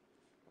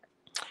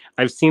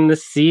I've seen the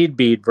seed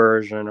bead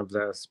version of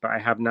this, but I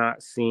have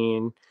not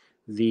seen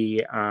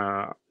the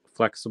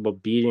flexible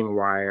beading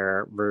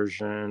wire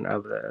version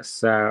of this.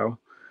 So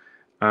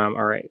all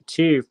right,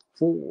 2,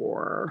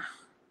 4,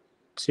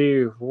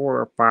 2,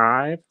 4,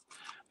 5.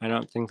 I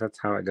don't think that's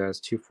how it goes.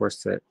 2, 4,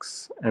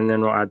 6. And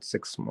then we'll add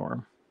 6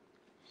 more.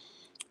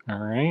 All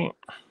right.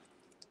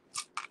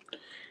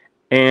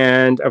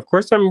 And of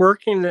course, I'm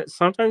working that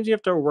sometimes you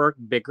have to work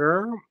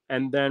bigger.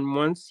 And then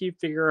once you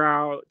figure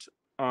out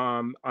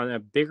on a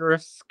bigger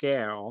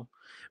scale,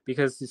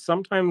 because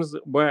sometimes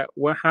what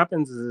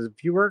happens is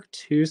if you work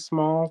too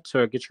small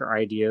to get your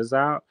ideas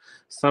out,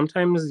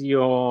 sometimes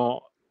you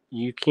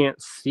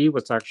can't see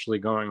what's actually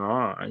going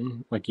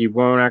on. Like you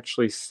won't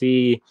actually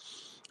see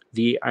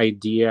the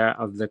idea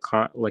of the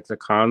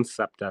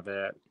concept of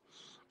it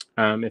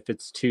if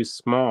it's too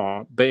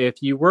small. But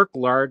if you work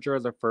larger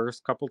the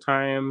first couple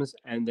times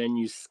and then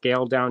you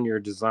scale down your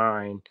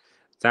design,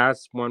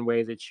 that's one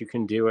way that you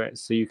can do it.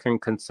 So you can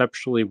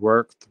conceptually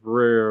work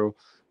through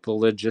the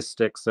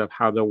logistics of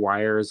how the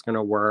wire is going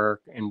to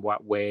work and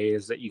what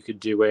ways that you could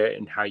do it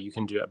and how you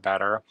can do it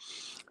better.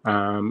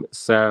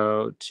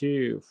 So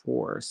 2,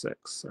 4,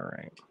 6. All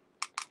right.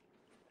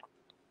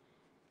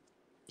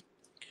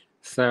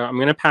 So I'm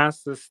going to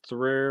pass this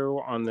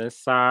through on this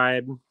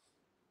side.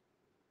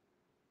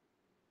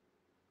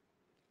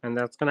 And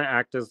that's going to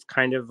act as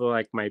kind of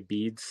like my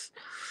beads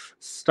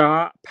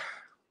stop.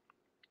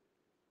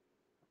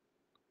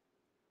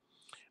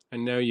 I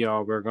know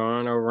y'all, we're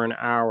going over an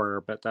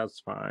hour, but that's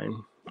fine.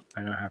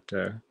 I don't have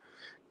to.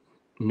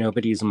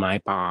 Nobody's my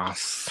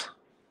boss.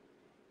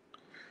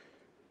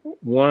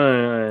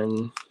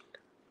 1,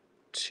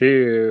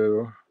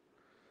 2,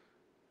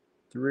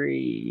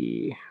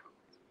 3,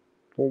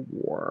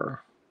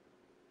 4,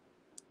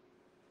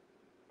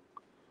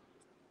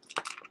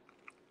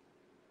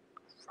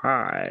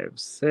 5,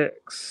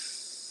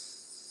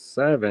 6,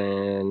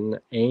 7,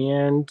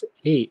 and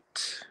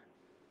 8.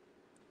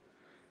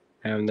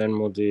 And then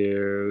we'll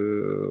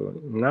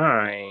do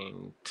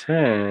 9,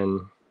 10,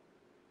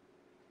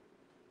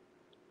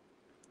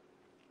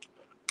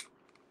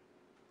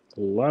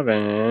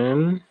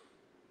 11,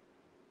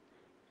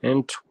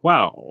 and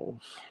 12.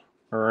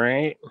 All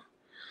right.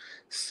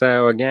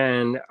 So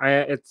again,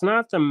 it's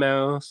not the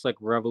most like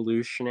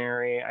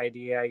revolutionary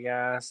idea, I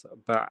guess,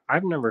 but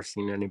I've never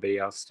seen anybody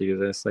else do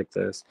this like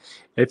this.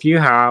 If you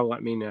have,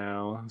 let me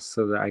know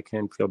so that I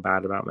can feel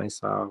bad about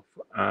myself.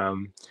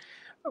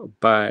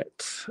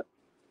 But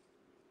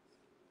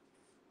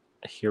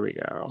here we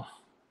go.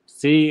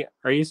 See,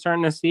 are you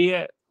starting to see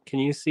it? Can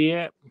you see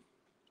it?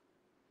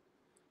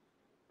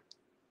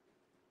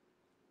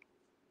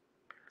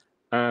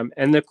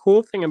 And the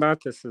cool thing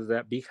about this is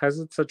that because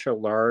it's such a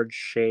large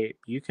shape,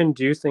 you can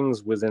do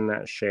things within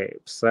that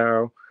shape.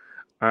 So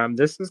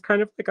this is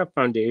kind of like a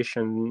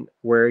foundation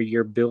where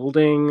you're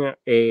building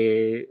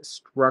a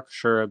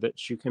structure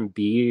that you can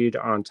bead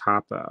on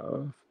top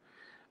of.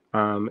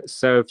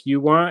 So if you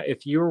wanted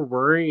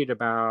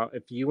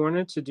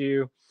to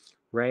do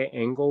right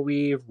angle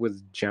weave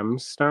with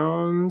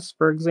gemstones,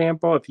 for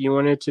example, if you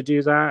wanted to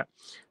do that,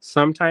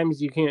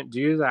 sometimes you can't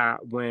do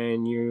that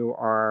when you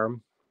are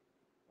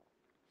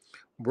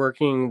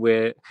working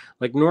with,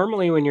 like,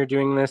 normally when you're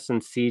doing this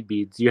in seed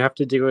beads, you have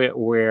to do it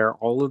where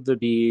all of the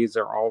beads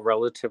are all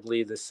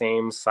relatively the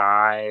same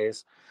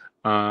size.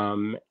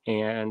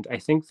 And I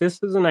think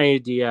this is an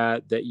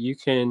idea that you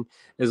can,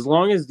 as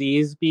long as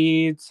these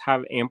beads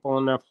have ample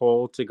enough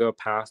hole to go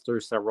past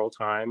through several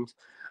times,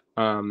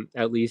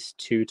 at least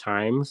 2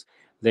 times,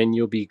 then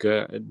you'll be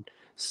good.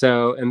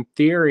 So in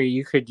theory,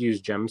 you could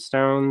use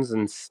gemstones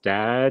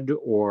instead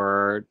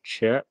or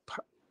chip.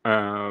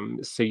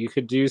 So you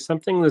could do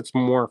something that's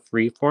more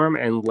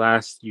freeform and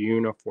less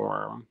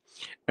uniform,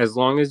 as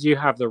long as you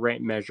have the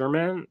right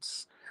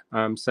measurements.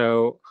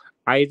 So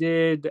I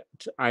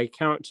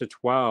count to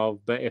 12,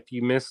 but if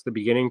you miss the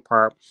beginning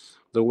part,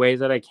 the way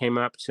that I came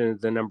up to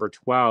the number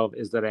 12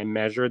 is that I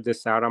measured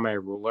this out on my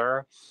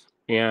ruler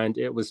and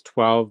it was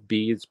 12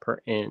 beads per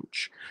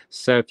inch.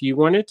 So if you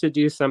wanted to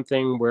do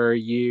something where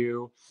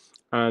you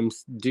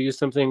do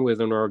something with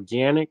an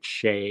organic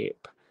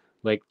shape,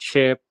 like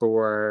chip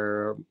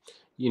or,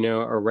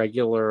 a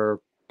regular,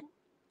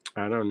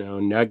 I don't know,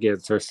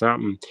 nuggets or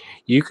something,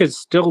 you could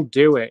still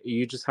do it.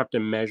 You just have to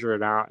measure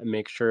it out and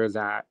make sure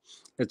that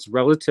it's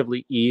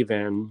relatively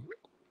even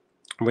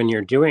when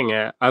you're doing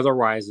it.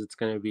 Otherwise, it's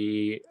going to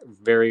be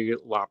very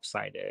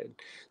lopsided.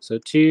 So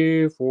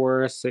 2,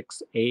 4,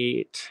 6,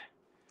 8,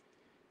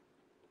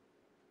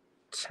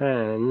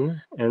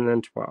 10, and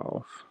then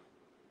 12.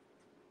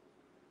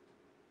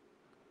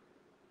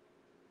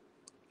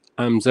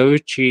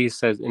 Zochi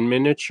says, in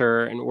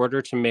miniature, in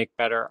order to make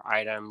better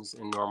items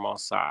in normal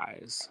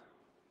size.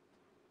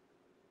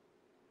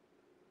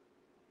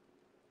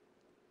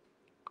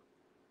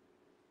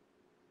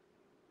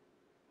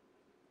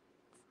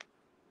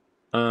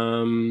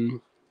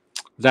 Um,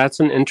 that's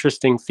an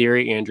interesting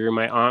theory, Andrew.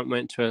 My aunt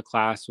went to a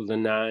class with a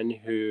nun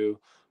who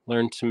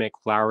learned to make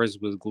flowers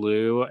with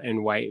glue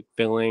and white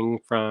filling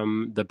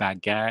from the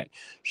baguette.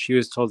 She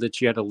was told that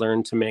she had to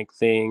learn to make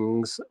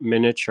things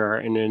miniature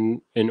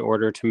and in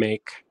order to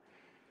make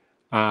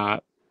uh,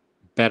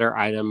 better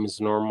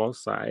items normal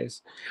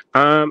size.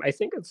 I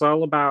think it's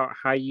all about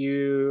how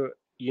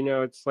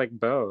it's like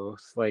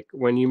both. Like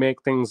when you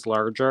make things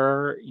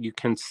larger, you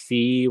can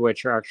see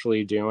what you're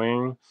actually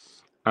doing.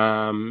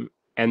 Um,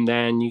 and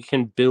then you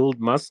can build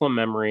muscle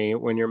memory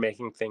when you're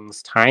making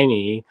things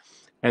tiny.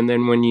 And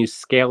then when you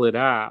scale it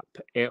up,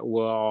 it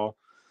will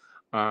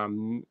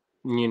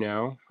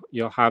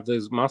you'll have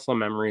those muscle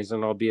memories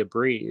and it'll be a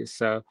breeze.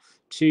 So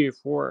 2,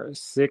 4,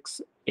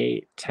 6,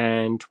 8,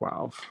 10,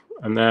 12.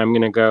 And then I'm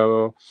going to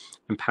go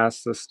and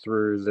pass this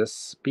through this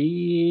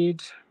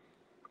speed.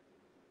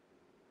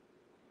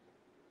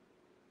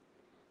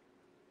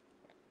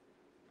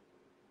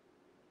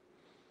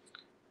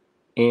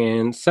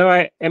 And so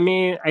I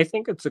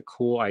think it's a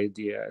cool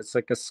idea. It's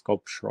like a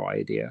sculptural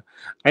idea.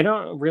 I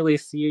don't really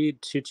see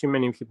too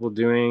many people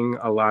doing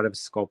a lot of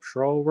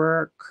sculptural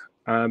work,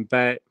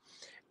 but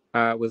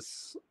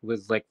with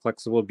like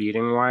flexible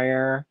beading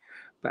wire.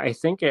 But I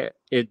think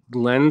it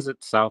lends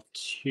itself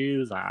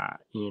to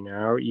that.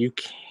 You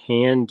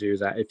can do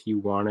that if you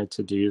wanted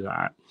to do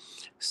that.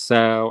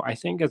 So I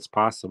think it's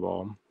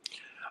possible.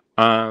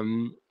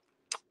 Um,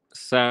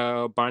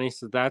 so Bonnie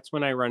says that's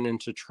when I run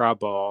into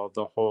trouble,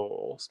 the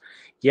holes.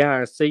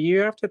 Yeah, so you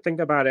have to think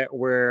about it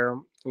where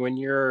when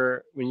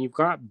you've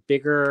got a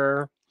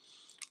bigger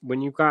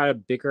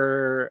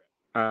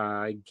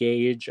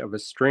gauge of a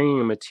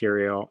stringing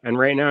material, and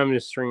right now I'm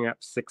just stringing up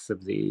 6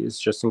 of these,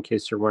 just in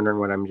case you're wondering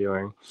what I'm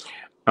doing.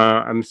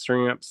 I'm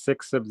stringing up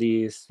 6 of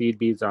these seed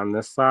beads on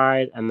this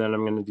side, and then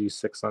I'm going to do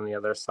 6 on the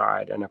other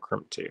side and a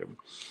crimp tube.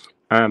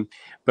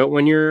 But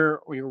when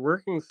you're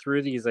working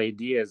through these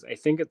ideas, I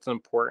think it's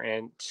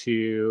important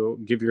to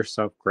give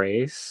yourself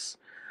grace,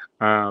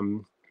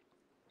 um,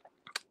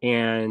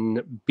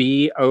 and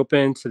be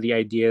open to the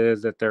idea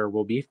that there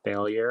will be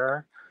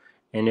failure.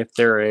 And if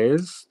there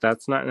is,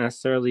 that's not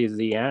necessarily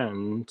the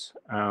end.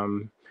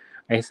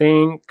 I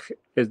think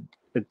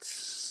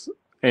it's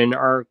in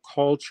our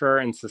culture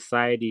and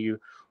society,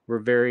 we're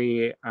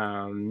very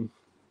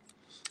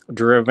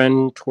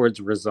driven towards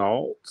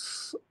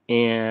results.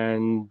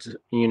 And,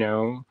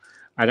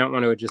 I don't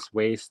want to just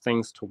waste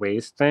things to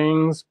waste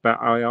things,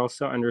 but I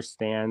also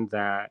understand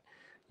that,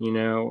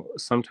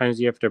 sometimes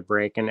you have to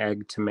break an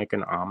egg to make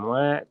an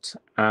omelet.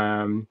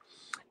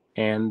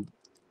 And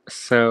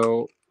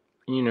so,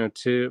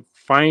 to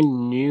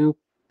find new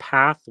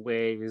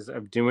pathways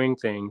of doing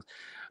things,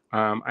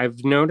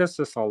 I've noticed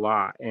this a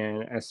lot,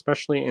 and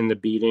especially in the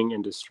beading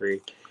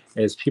industry,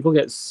 is people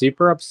get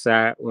super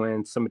upset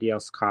when somebody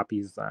else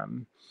copies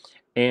them.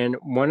 And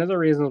one of the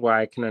reasons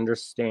why I can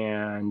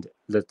understand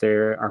that they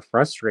are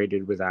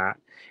frustrated with that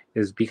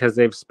is because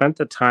they've spent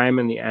the time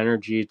and the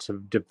energy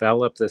to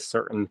develop this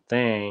certain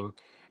thing,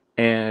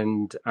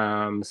 and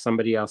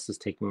somebody else is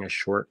taking a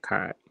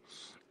shortcut.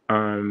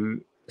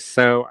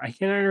 So I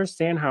can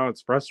understand how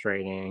it's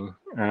frustrating.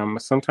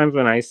 Sometimes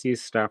when I see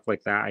stuff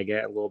like that, I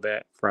get a little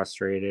bit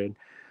frustrated.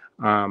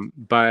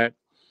 But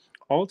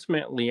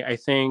ultimately, I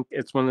think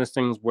it's one of those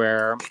things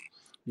where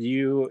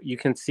you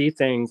can see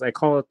things. I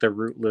call it the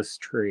rootless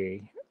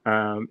tree.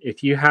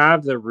 If you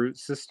have the root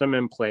system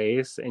in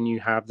place and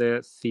you have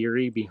the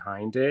theory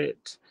behind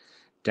it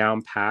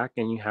down pack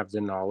and you have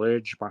the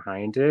knowledge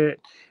behind it,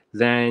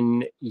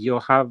 then you'll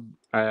have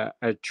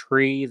a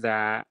tree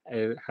that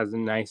has a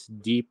nice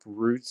deep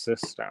root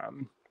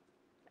system.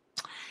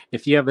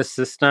 If you have a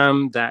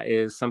system that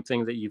is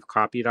something that you've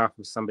copied off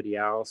of somebody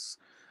else,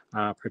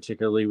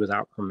 particularly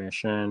without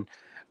permission,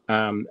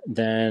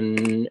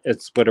 then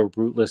it's but a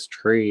rootless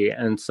tree.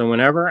 And so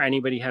whenever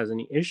anybody has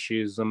any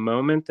issues, the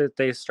moment that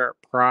they start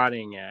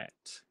prodding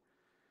it,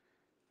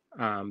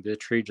 the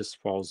tree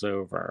just falls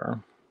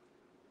over.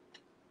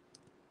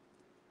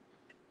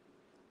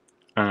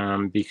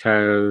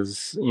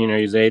 Because, you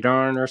know, they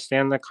don't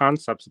understand the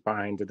concepts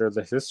behind it or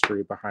the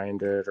history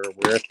behind it or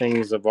where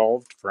things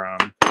evolved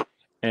from.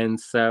 And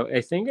so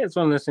I think it's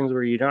one of those things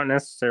where you don't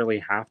necessarily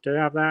have to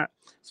have that,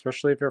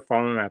 especially if you're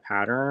following a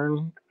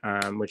pattern,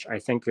 which I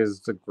think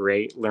is a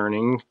great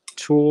learning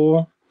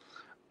tool.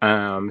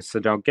 So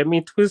don't get me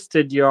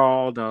twisted,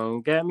 y'all.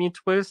 Don't get me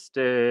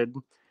twisted.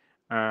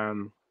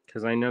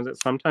 Because I know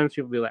that sometimes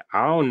people be like,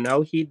 oh,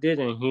 no, he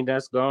didn't. He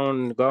just go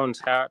and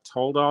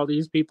told all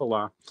these people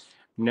off.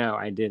 No,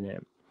 I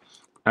didn't.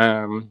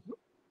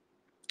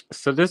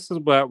 So this is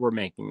what we're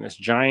making, this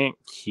giant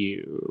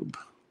cube.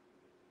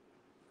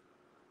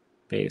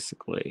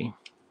 Basically.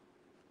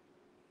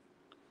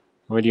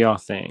 What do y'all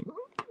think?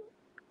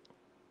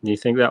 Do you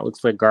think that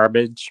looks like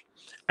garbage?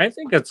 I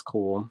think it's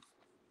cool.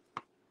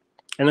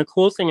 And the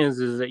cool thing is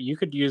that you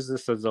could use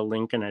this as a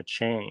link in a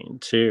chain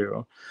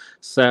too.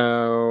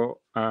 So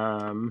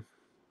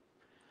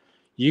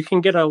you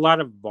can get a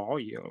lot of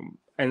volume.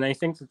 And I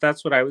think that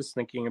that's what I was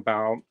thinking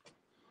about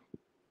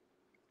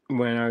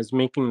when I was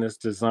making this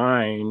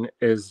design,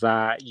 is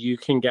that you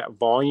can get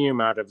volume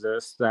out of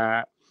this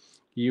that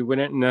you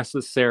wouldn't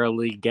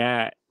necessarily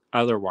get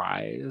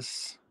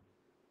otherwise.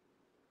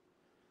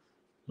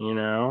 You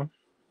know?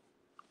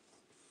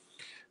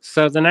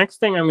 So the next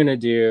thing I'm going to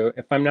do,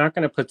 if I'm not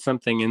going to put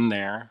something in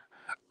there,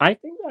 I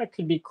think that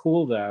could be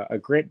cool though. A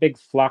great big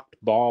flocked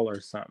ball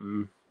or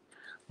something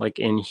like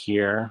in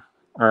here,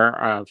 or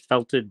a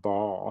felted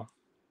ball.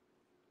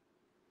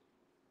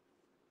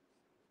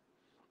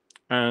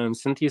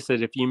 Cynthia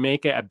said if you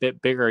make it a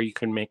bit bigger, you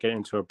could make it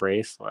into a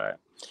bracelet.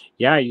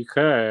 Yeah, you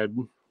could.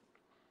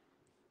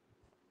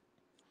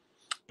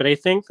 But I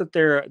think that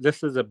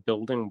this is a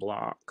building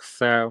block.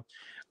 So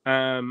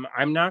I'm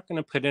not going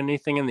to put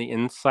anything in the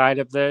inside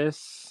of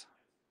this.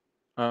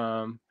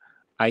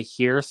 I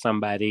hear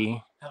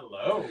somebody.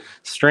 Hello.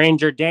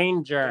 Stranger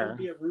danger. Don't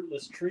be a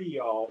rootless tree,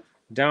 y'all.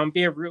 Don't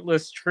be a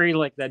rootless tree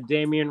like that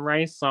Damien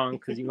Rice song,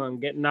 because you're going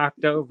to get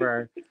knocked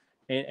over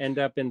and end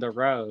up in the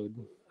road.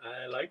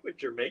 I like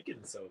what you're making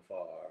so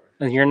far.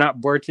 And you're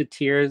not bored to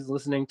tears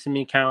listening to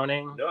me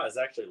counting? No, I was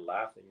actually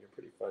laughing. You're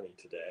pretty funny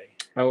today.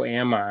 Oh,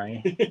 am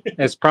I?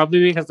 It's probably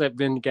because I've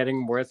been getting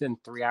more than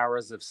 3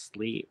 hours of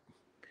sleep.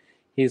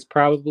 He's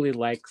probably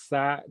likes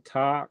that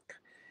talk.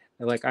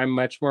 Like, I'm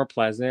much more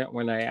pleasant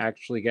when I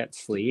actually get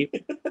sleep.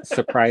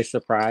 Surprise,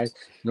 surprise.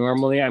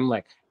 Normally, I'm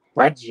like,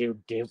 what'd you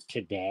do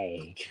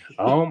today?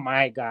 Oh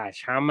my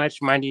gosh, how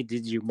much money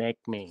did you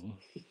make me?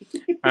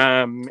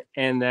 And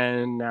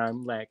then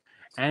I'm like,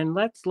 and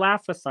let's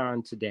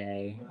laugh-a-thon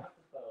today.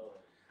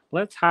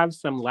 Let's have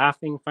some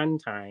laughing fun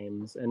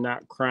times and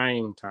not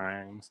crying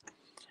times.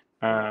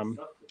 Huh?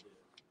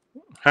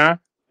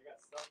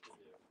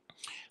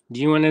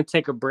 Do you want to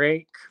take a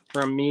break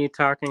from me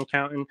talking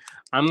counting?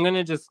 I'm going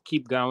to just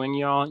keep going,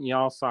 y'all.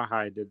 Y'all saw how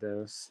I did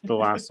this the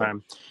last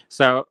time.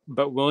 So,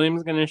 but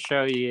William's going to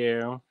show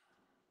you.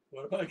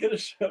 What am I going to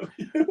show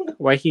you?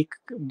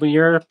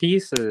 Your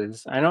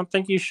pieces. I don't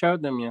think you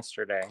showed them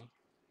yesterday.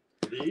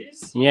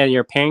 These? Yeah,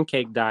 your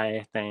pancake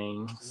die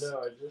things. No,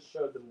 I just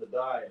showed them the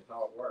die and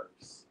how it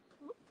works.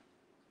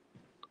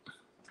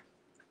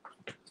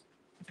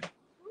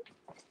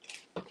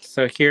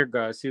 So here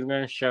goes. He's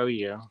going to show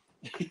you.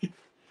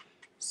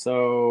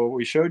 So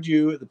we showed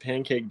you the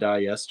pancake die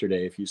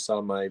yesterday. If you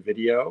saw my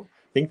video,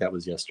 I think that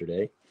was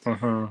yesterday.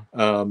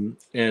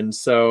 And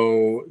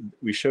so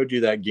we showed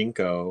you that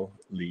ginkgo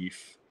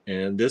leaf,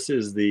 and this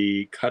is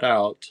the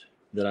cutout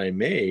that I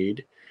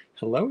made.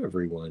 Hello,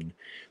 everyone.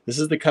 This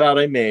is the cutout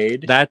I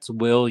made. That's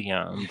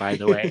William, by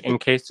the way. In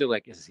case you're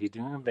like, is he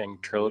doing a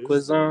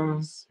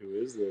ventriloquism? Who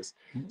is this?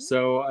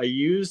 So I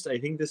used, I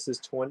think this is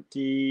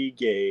 20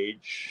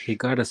 gauge. He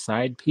got a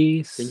side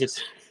piece? I think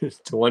it's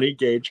 20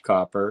 gauge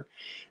copper.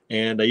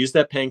 And I used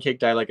that pancake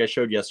die like I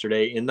showed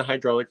yesterday in the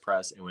hydraulic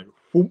press and went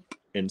whoop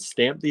and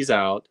stamped these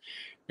out.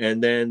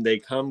 And then they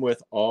come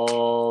with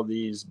all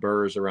these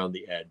burrs around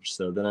the edge.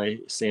 So then I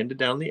sanded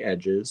down the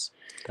edges.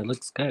 That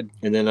looks good.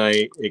 And then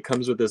it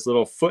comes with this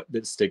little foot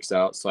that sticks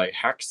out. So I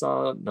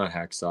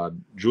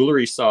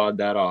jewelry sawed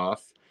that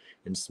off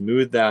and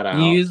smoothed that out.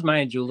 You used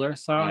my jeweler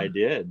saw? I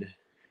did.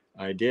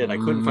 I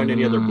couldn't find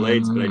any other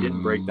blades, but I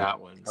didn't break that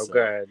one. Oh, so.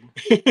 Good.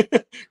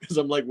 Because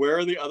I'm like, where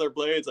are the other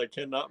blades? I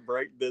cannot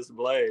break this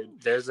blade.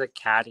 There's a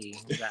caddy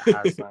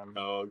that has them.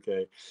 Oh,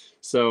 okay.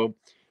 So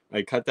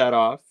I cut that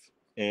off.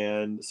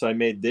 And so I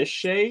made this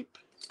shape.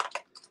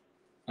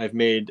 I've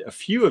made a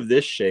few of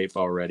this shape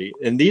already,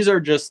 and these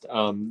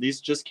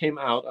just came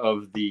out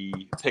of the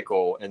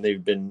pickle, and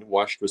they've been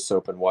washed with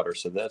soap and water,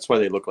 so that's why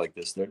they look like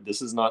this.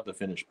 This is not the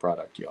finished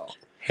product, y'all.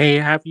 Hey,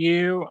 have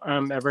you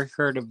ever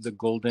heard of the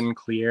golden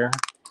clear?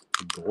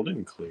 The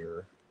golden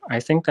clear? I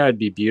think that would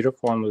be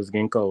beautiful on those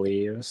ginkgo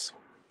leaves.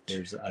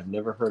 I've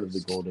never heard of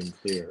the golden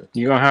clear.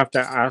 You're going to have to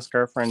ask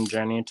our friend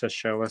Jenny to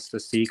show us the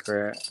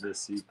secret. The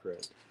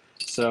secret.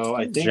 So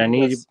I think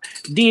Jenny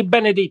Di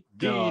Benedito.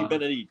 Di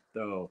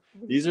Benedito.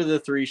 These are the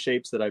 3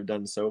 shapes that I've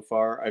done so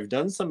far. I've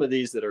done some of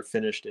these that are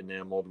finished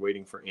enameled,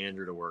 waiting for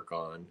Andrew to work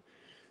on.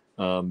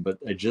 But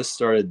I just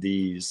started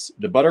these.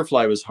 The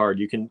butterfly was hard.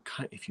 You can,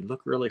 if you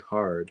look really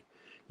hard,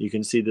 you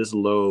can see this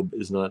lobe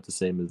is not the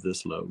same as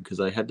this lobe,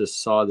 because I had to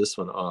saw this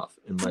one off,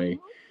 and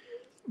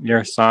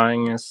my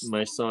sawing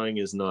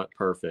is not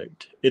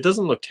perfect. It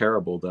doesn't look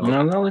terrible though.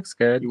 No, that looks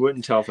good. You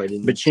wouldn't tell if I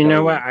didn't. But you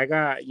know what? I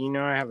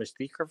have a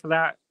secret for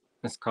that.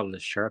 It's called the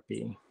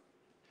Sharpie.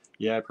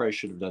 Yeah, I probably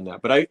should have done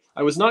that. But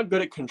I was not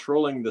good at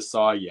controlling the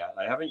saw yet.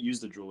 I haven't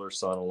used a jeweler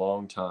saw in a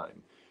long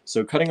time.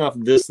 So cutting off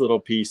this little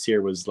piece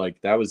here was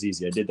that was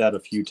easy. I did that a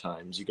few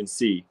times. You can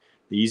see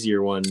the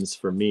easier ones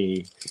for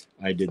me,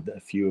 I did a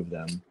few of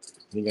them.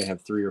 I think I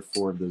have 3 or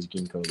 4 of those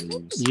ginkgo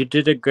leaves. You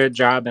did a good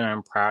job, and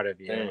I'm proud of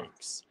you.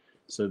 Thanks.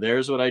 So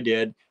there's what I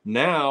did.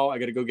 Now I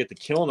got to go get the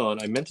kiln on.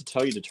 I meant to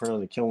tell you to turn on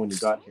the kiln when you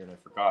got here, and I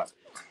forgot.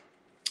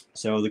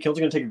 So the kiln's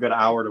going to take a good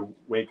hour to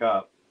wake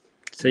up.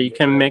 So you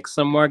can mix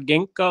some more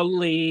ginkgo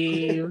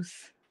leaves.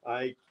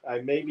 I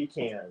maybe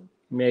can.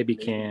 Maybe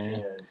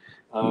can.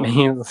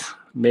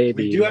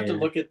 Maybe. We do have to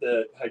look at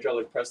the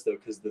hydraulic press, though,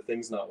 because the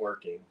thing's not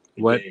working.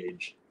 The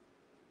gauge.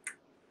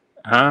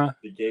 Huh?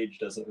 The gauge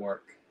doesn't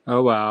work.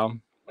 Oh, wow.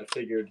 I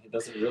figured it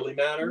doesn't really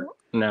matter.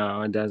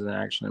 No, it doesn't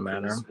actually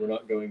matter. We're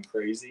not going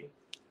crazy.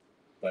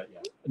 But yeah.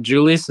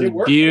 Julie said,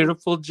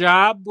 beautiful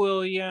job,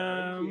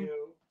 William. Thank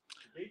you.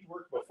 The gauge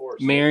worked before.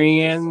 So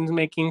Marianne's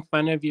making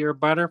fun of your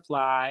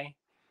butterfly.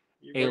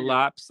 A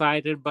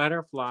lopsided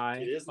butterfly.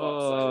 It is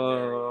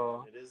lopsided.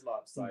 Oh, it is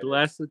lopsided.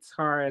 Bless its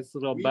heart, its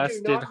little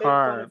busted heart. We do not make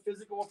fun of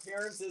physical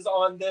appearances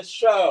on this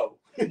show.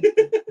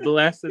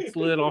 Bless its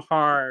little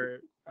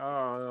heart.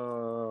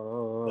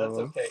 Oh. That's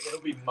okay.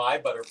 It'll be my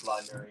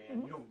butterfly,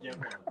 Marianne. You don't get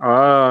one.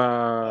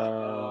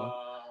 Oh.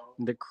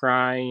 The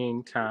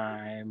crying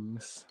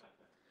times.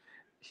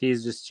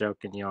 He's just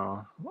joking,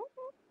 y'all.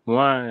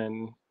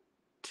 1,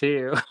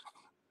 2.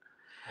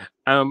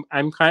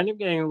 I'm kind of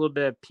getting a little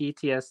bit of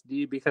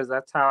PTSD because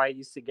that's how I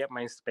used to get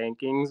my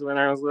spankings when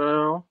I was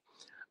little.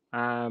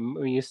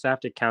 We used to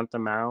have to count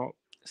them out.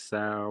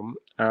 So,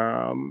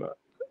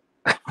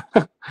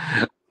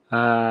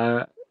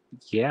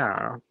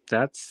 yeah,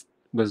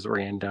 was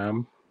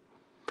random.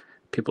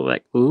 People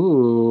like,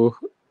 ooh,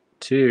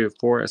 2,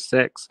 4,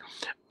 6.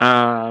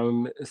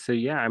 So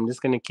yeah, I'm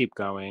just gonna keep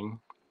going.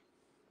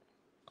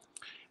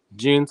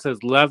 June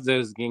says, love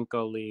those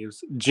ginkgo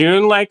leaves.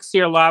 June likes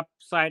your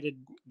lopsided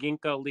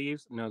ginkgo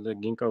leaves. No, the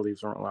ginkgo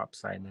leaves weren't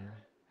lopsided.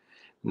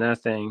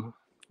 Nothing.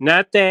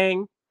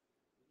 Nothing.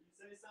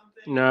 Did you say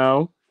something?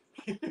 No.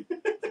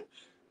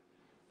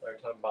 We're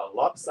talking about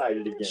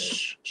lopsided again.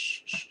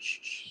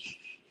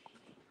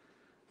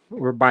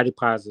 We're body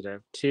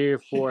positive. 2,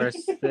 4,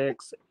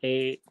 6,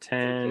 8, 10.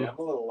 Okay, I'm a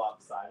little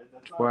lopsided.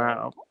 That's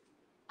 12.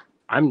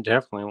 I'm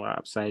definitely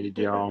lopsided,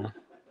 y'all.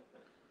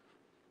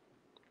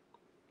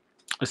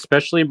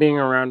 Especially being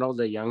around all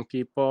the young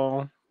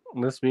people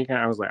this weekend,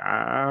 I was like,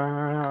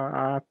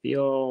 I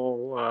feel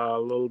a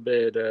little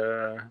bit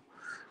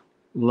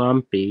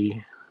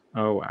lumpy.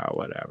 Oh, wow,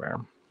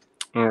 whatever.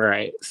 All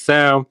right.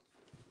 So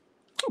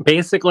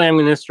basically, I'm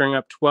going to string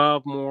up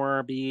 12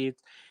 more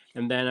beads,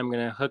 and then I'm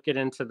going to hook it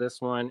into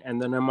this one,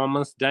 and then I'm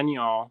almost done,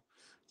 y'all.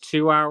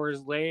 2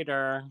 hours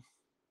later.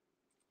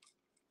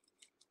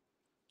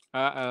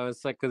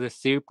 It's like the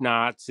soup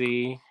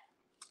Nazi.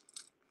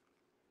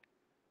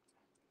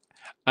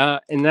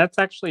 And that's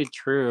actually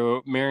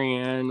true.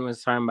 Marianne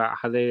was talking about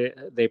how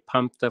they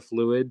pump the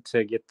fluid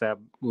to get the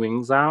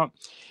wings out.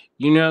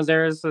 You know,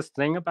 there's this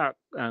thing about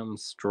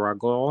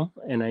struggle,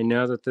 and I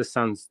know that this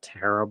sounds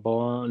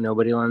terrible.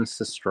 Nobody wants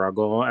to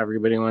struggle.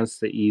 Everybody wants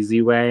the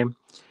easy way.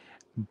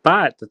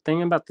 But the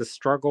thing about the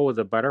struggle with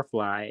a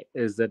butterfly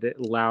is that it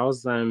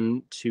allows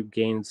them to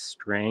gain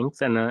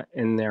strength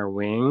in their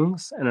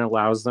wings, and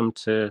allows them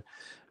to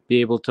be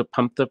able to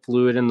pump the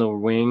fluid in the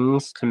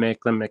wings to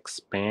make them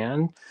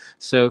expand.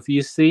 So if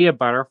you see a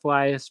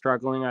butterfly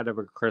struggling out of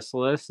a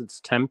chrysalis, it's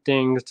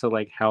tempting to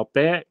like help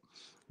it,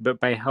 but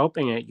by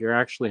helping it, you're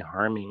actually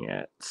harming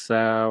it.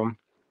 So,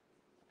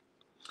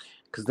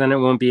 because then it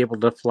won't be able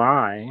to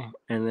fly,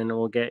 and then it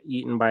will get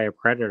eaten by a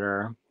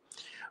predator.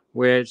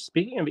 Which,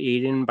 speaking of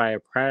eaten by a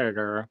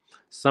predator,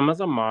 some of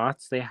the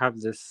moths, they have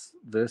this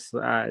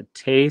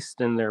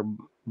taste in their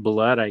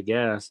blood, I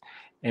guess.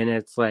 And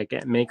it's like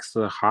it makes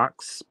the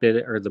hawk spit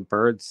it, or the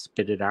birds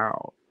spit it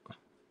out.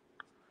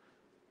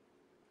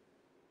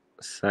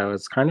 So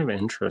it's kind of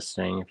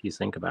interesting if you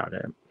think about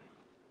it.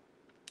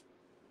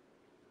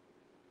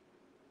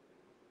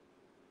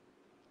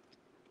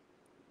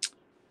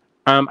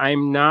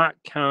 I'm not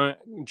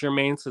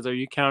Jermaine says, are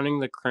you counting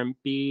the crimp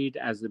bead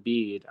as a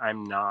bead?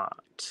 I'm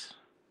not.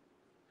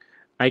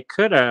 I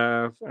could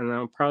have, and that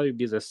would probably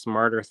be the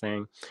smarter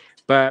thing.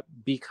 But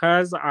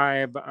because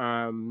I've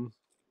done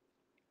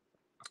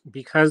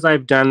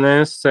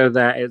this so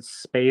that it's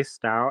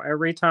spaced out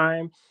every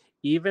time,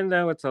 even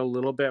though it's a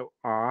little bit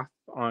off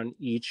on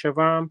each of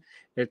them,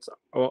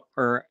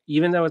 or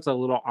even though it's a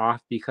little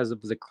off because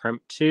of the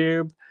crimp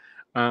tube,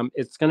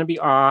 it's going to be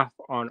off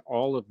on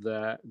all of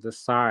the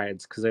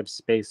sides because I've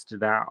spaced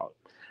it out.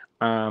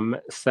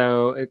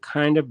 So it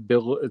kind of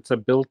it's a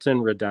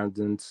built-in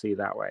redundancy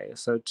that way.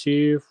 So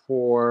 2,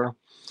 4.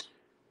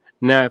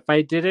 Now, if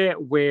I did it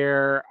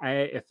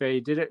if I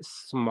did it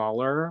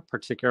smaller,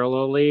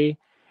 particularly,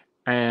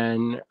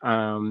 and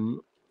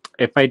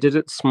if I did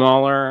it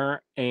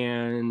smaller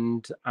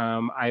and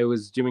I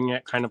was doing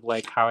it kind of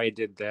like how I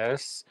did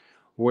this,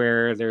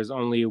 where there's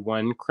only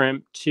one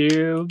crimp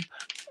tube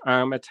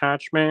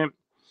attachment,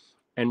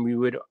 and we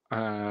would,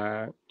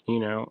 you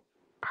know,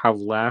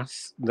 have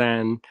less,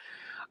 then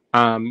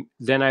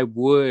I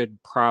would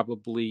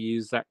probably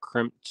use that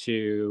crimp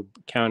tube,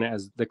 count it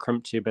as the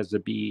crimp tube as a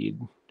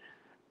bead.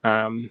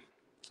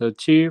 So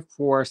 2,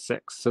 4,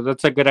 6. So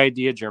that's a good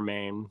idea,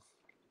 Jermaine.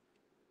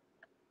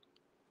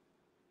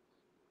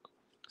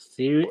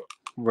 See,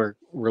 we're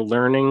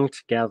learning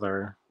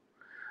together.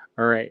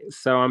 All right,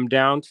 so I'm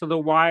down to the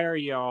wire,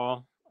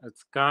 y'all.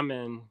 It's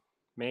coming.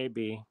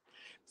 Maybe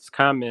it's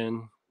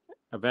coming.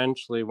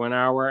 Eventually, 1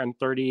 hour and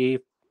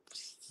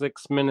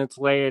 36 minutes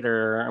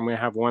later, I'm gonna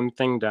have one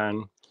thing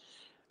done.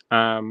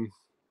 All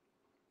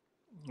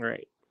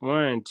right,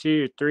 1,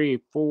 2, 3,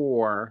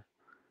 4,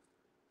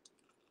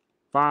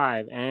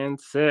 5, and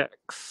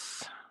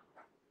 6.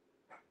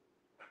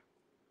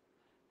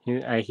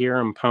 I hear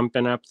him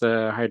pumping up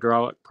the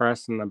hydraulic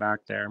press in the back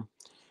there.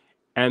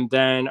 And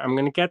then I'm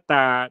going to get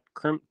that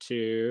crimp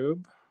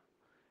tube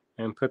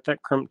and put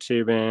that crimp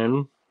tube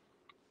in.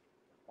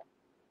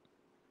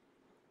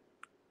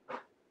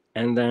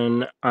 And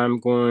then I'm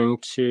going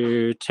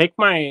to take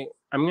my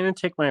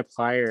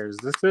pliers.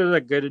 This is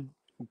a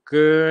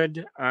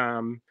good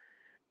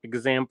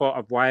example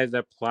of why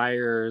the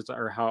pliers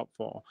are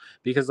helpful,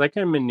 because I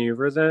can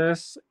maneuver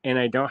this and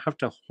I don't have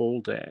to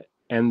hold it.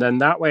 And then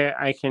that way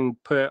I can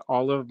put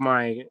all of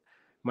my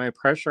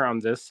pressure on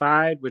this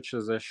side, which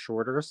is a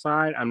shorter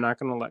side. I'm not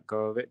going to let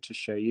go of it to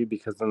show you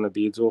because then the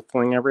beads will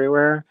fling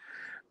everywhere.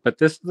 But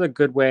this is a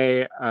good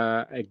way,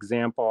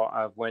 example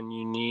of when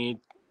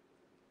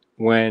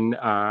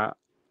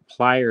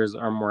pliers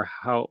are more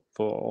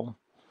helpful,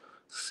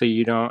 so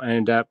you don't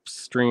end up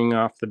stringing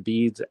off the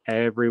beads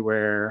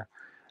everywhere.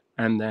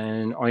 And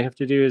then all you have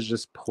to do is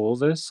just pull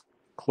this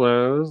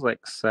close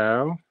like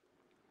so.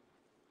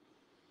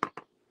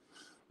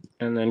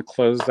 And then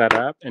close that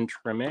up and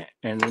trim it,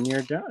 and then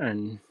you're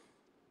done.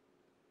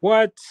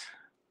 What?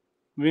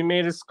 We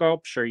made a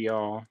sculpture,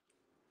 y'all.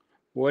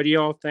 What do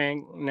y'all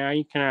think? Now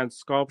you can add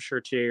sculpture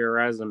to your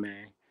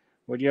resume.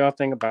 What do y'all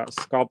think about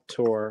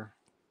sculptor?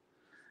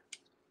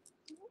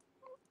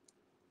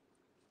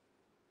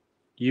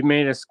 You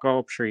made a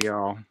sculpture,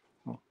 y'all.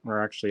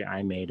 Or actually,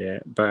 I made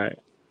it, but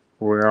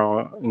we're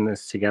all in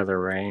this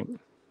together, right?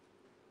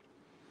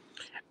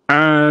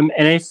 And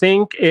I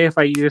think if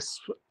I use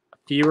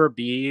fewer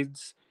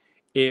beads,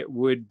 it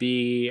would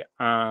be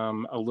a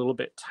little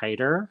bit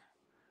tighter,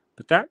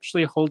 but that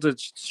actually holds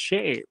its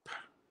shape.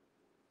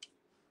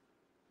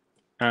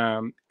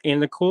 And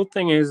the cool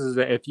thing is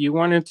that if you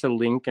wanted to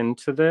link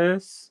into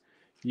this,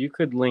 you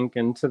could link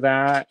into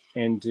that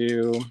and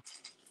do,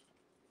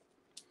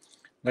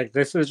 like,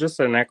 this is just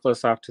a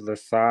necklace off to the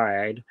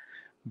side,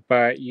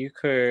 but you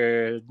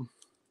could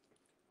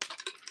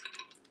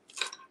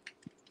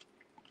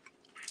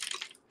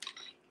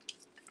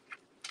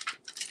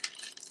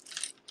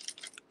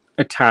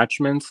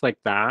attachments like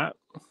that.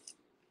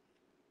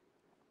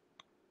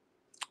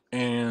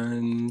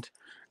 And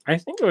I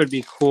think it would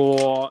be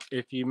cool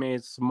if you made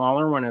a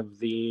smaller one of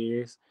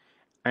these.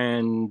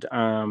 And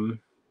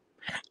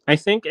I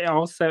think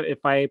also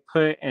if I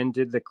put and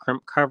did the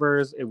crimp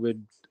covers, it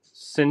would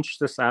cinch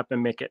this up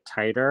and make it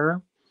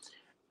tighter.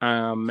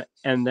 And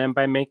then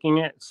by making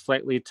it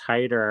slightly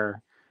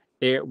tighter,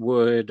 it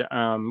would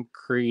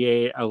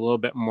create a little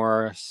bit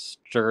more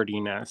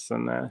sturdiness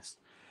in this.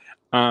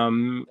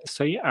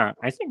 So yeah,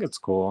 I think it's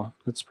cool.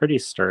 It's pretty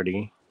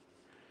sturdy.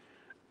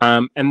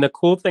 And the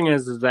cool thing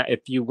is that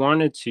if you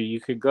wanted to, you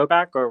could go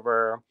back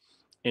over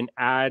and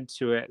add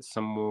to it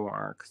some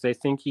more, because I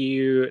think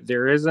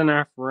there is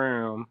enough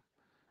room,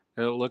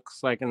 it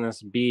looks like, in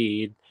this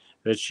bead,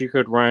 that you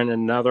could run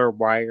another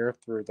wire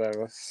through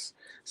those.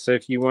 So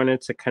if you wanted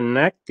to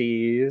connect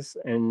these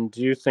and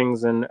do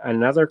things in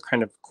another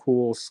kind of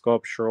cool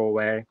sculptural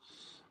way,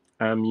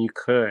 you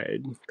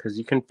could, because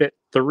you can fit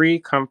 3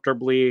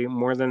 comfortably.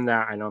 More than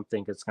that, I don't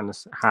think it's going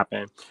to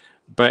happen.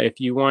 But if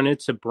you wanted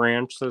to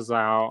branch this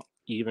out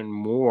even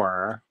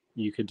more,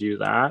 you could do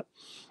that.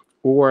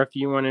 Or if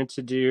you wanted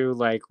to do,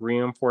 like,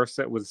 reinforce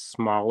it with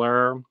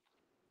smaller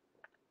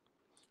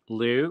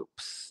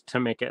loops to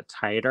make it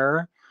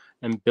tighter,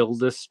 and build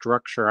this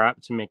structure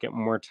up to make it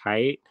more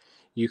tight,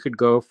 you could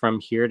go from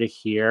here to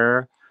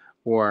here,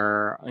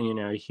 or, you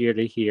know, here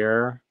to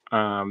here,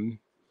 and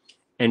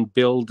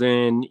build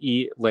in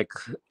like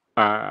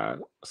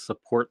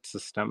support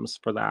systems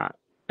for that,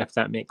 if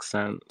that makes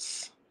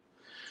sense.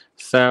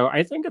 So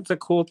I think it's a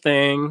cool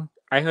thing.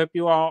 I hope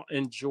you all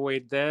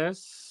enjoyed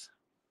this.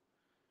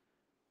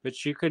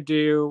 But you could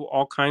do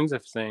all kinds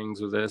of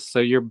things with this. So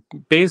you're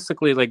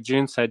basically, like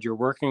June said, you're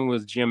working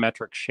with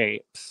geometric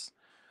shapes.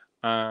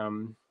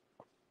 And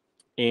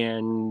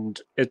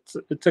it's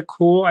a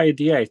cool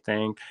idea, I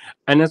think.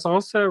 And it's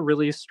also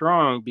really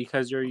strong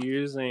because you're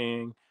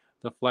using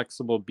the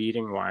flexible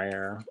beading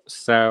wire.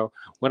 So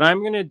what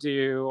I'm going to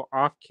do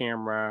off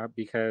camera,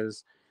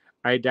 because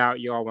I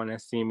doubt you all want to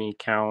see me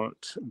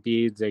count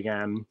beads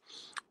again,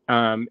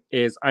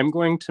 is I'm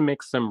going to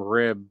make some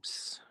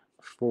ribs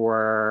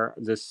for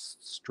this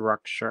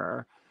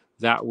structure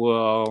that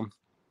will,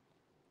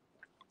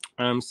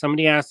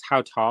 somebody asked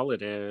how tall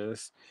it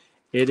is.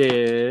 It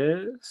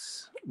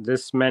is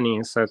this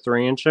many, so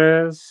 3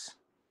 inches,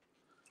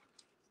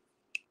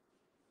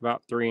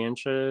 about 3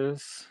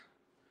 inches.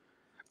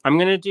 I'm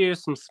gonna do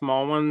some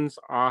small ones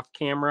off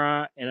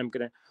camera, and I'm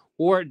gonna,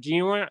 or do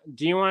you want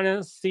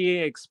to see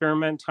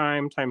experiment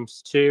time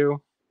times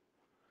 2?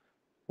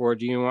 Or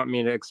do you want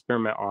me to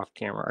experiment off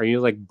camera? Are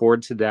you like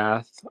bored to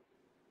death?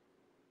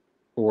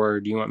 Or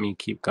do you want me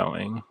to keep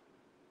going?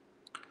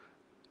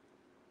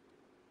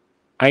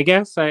 I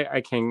guess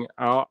I can,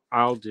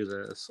 I'll do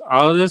this.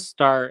 I'll just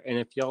start, and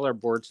if y'all are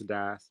bored to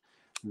death,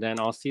 then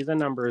I'll see the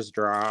numbers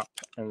drop,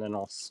 and then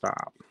I'll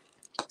stop.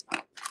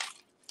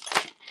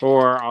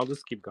 Or I'll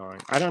just keep going.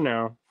 I don't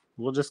know.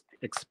 We'll just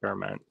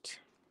experiment.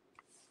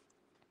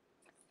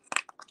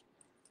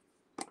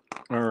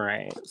 All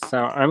right,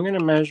 so I'm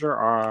gonna measure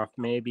off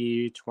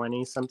maybe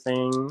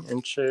 20-something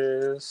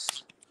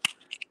inches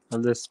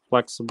of this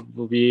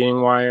flexible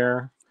beading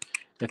wire.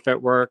 If it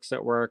works,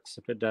 it works.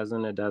 If it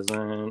doesn't, it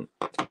doesn't.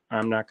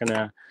 I'm not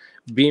gonna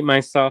beat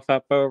myself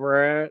up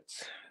over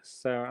it.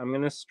 So I'm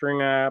gonna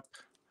string up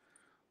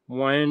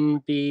one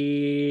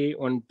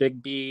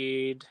big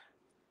bead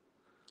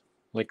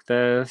like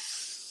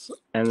this,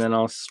 and then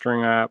I'll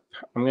string up,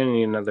 I'm gonna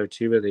need another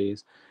 2 of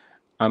these.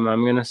 I'm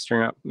gonna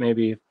string up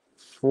maybe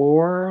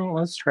 4.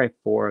 Let's try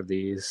 4 of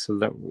these so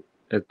that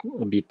it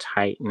will be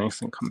tight,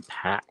 nice and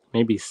compact.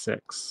 Maybe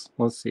 6.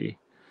 Let's see.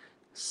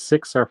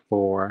 6 or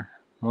 4.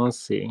 Let's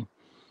see.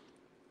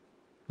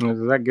 Does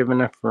that give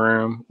enough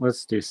room?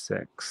 Let's do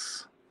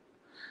 6.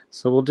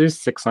 So we'll do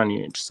 6 on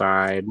each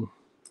side.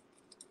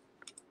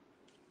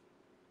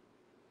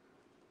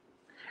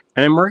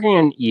 And I'm working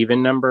in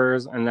even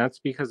numbers, and that's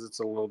because it's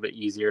a little bit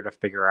easier to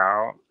figure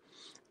out.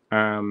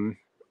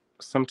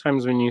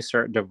 Sometimes when you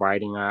start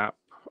dividing up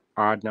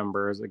odd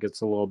numbers, it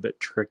gets a little bit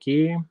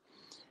tricky.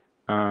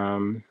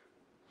 And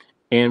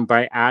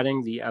by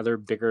adding the other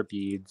bigger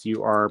beads,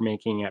 you are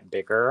making it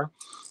bigger.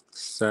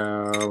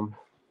 So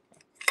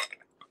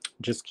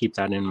just keep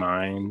that in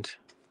mind.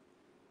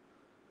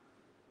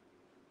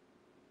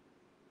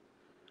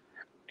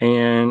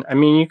 And I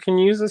mean, you can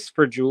use this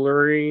for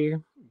jewelry,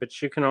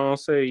 but you can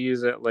also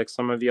use it, like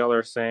some of y'all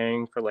are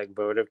saying, for like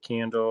votive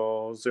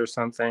candles or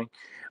something.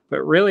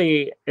 But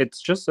really,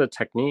 it's just a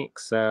technique.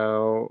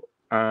 So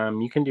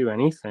you can do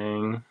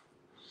anything.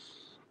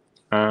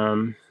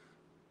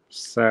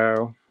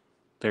 So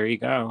there you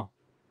go.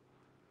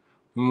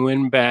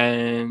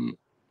 Winben.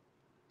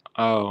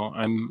 Oh,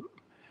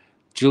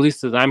 Julie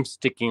says I'm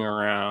sticking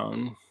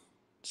around.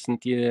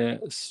 Cynthia,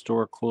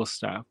 store cool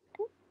stuff.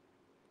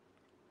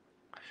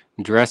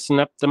 Dressing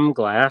up them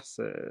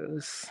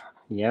glasses.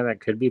 Yeah,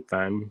 that could be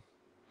fun.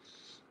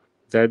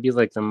 That'd be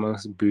like the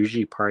most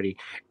bougie party.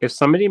 If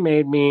somebody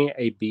made me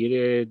a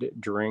beaded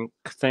drink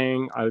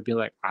thing, I would be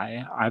like,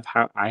 I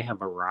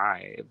have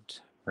arrived,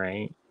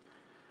 right?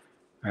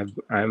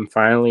 I'm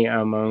finally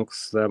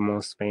amongst the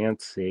most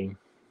fancy.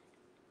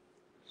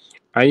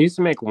 I used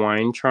to make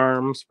wine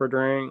charms for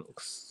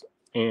drinks,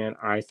 and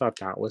I thought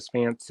that was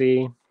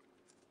fancy.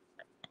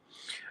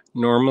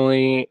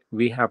 Normally,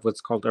 we have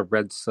what's called a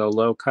red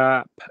Solo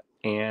cup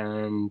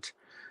and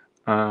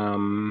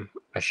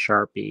a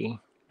Sharpie,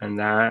 and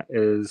that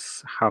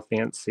is how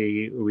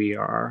fancy we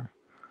are.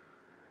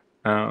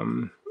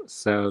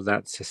 So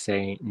that's to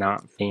say,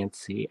 not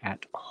fancy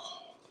at all.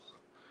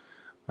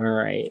 All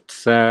right,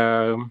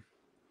 so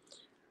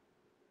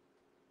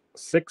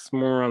 6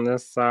 more on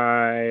this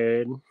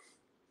side.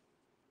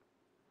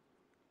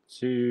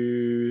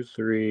 2,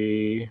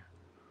 3,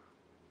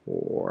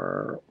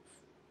 4,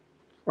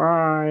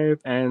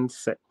 5, and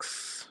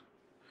 6.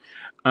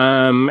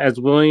 As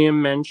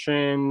William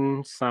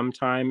mentioned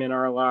sometime in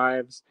our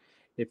lives,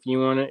 if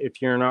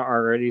you're not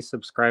already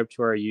subscribed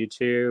to our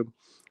YouTube,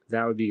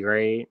 that would be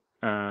great.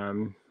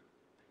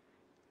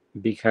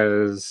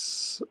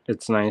 Because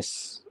it's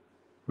nice.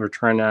 We're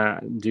trying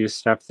to do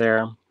stuff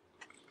there.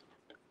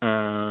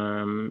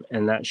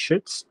 And that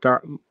should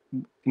start,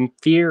 in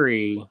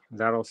theory,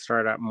 that'll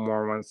start up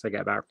more once I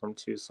get back from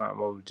Tucson.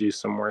 We'll do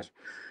some more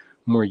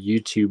more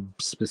YouTube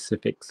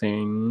specific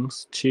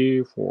things.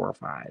 2, 4,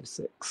 5,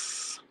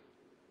 6.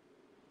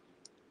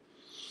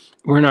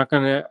 We're not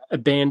going to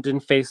abandon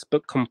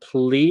Facebook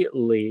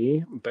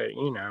completely, but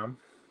you know,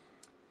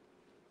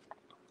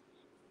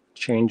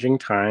 changing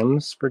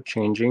times for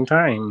changing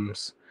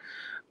times.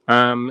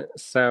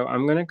 So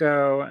I'm going to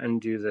go and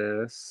do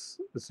this.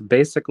 This is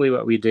basically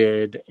what we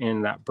did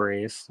in that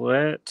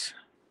bracelet.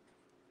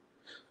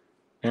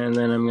 And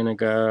then I'm going to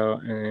go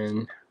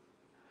and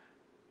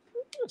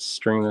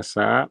string this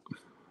up.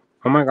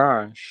 Oh my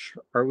gosh.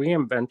 Are we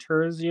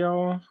inventors,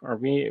 y'all?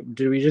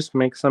 Did we just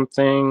make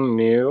something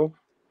new?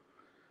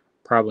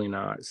 Probably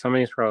not.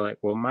 Somebody's probably like,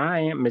 well, my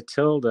Aunt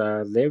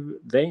Matilda,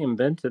 they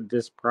invented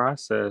this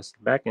process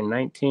back in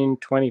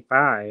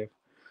 1925.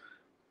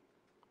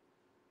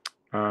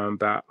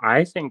 But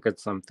I think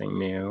it's something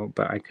new,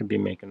 but I could be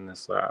making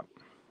this up.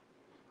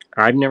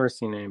 I've never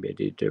seen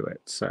anybody do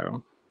it,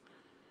 so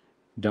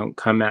don't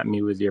come at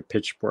me with your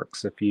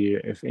pitchforks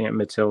if Aunt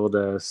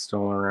Matilda is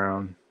still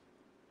around.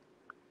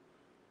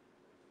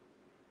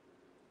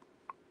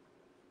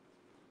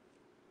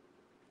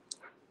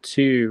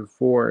 Two,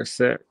 4,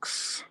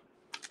 6.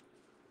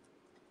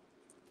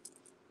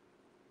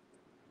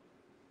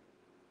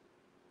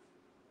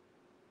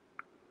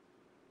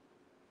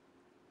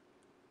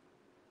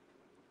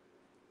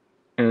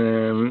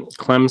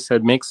 Clem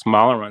said, make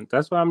smaller ones.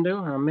 That's what I'm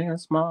doing. I'm making a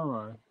smaller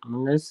one.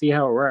 I'm going to see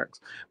how it works.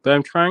 But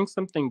I'm trying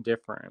something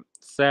different.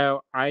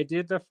 So I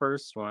did the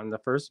first one, the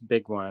first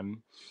big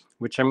one,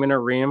 which I'm going to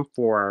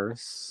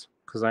reinforce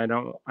because I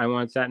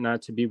want that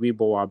not to be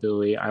weeble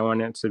wobbly. I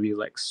want it to be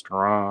like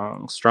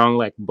strong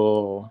like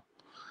bull.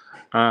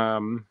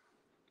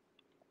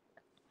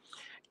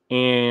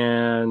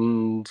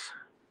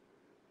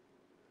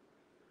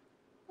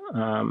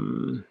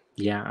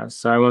 Yeah,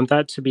 so I want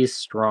that to be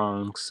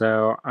strong.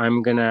 So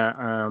I'm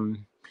gonna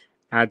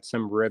add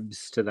some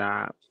ribs to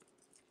that.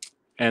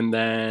 And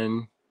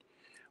then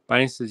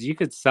Bunny says, you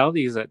could sell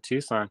these at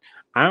Tucson.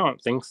 I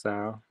don't think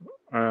so.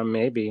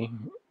 Maybe.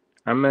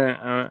 I'm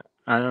gonna,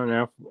 I don't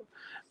know,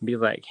 be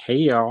like, hey,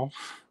 y'all.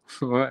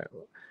 What?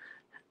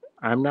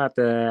 I'm not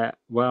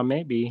well,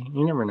 maybe.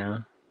 You never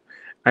know.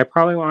 I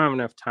probably won't have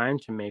enough time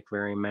to make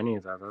very many,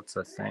 though. That's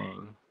the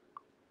thing.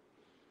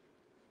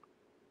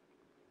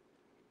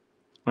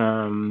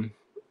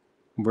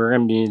 We're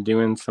going to be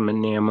doing some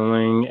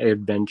enameling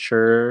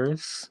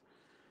adventures.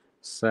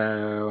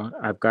 So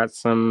I've got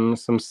some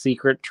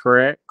secret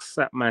tricks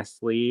up my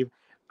sleeve.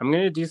 I'm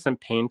going to do some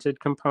painted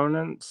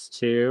components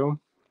too.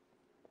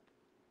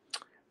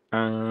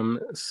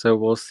 So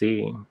we'll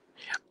see.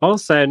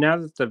 Also, now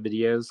that the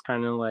video is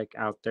kind of like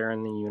out there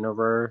in the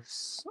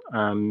universe,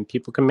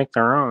 people can make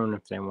their own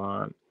if they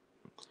want.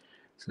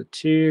 So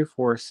 2,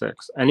 4,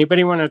 6.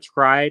 Anybody want to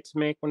try to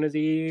make one of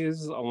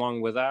these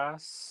along with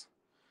us?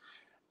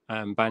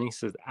 Bunny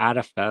says, add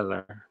a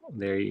feather.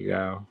 There you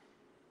go.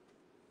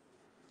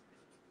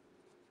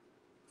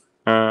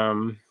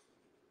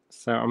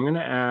 So I'm going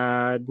to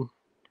add,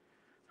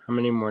 how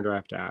many more do I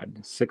have to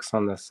add? 6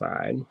 on this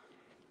side.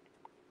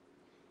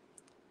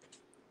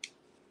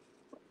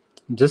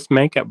 Just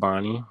make it,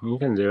 Bonnie. You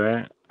can do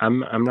it.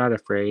 I'm not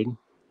afraid.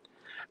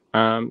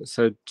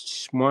 So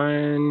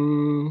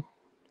 1,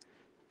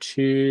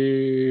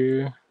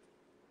 2,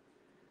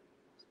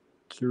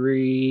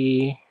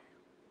 3,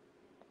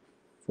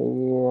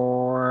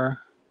 4,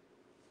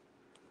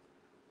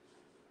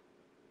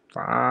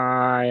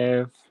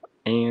 5,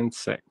 and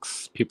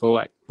 6. People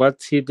like,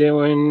 what's he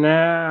doing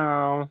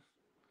now?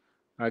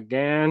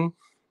 Again?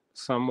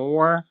 Some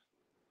more?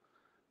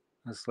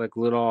 It's like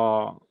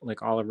little,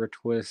 like Oliver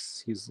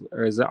Twist.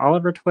 Or is it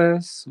Oliver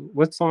Twist?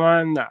 What's the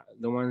one?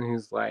 The one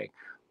who's like,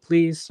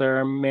 please,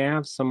 sir, may I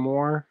have some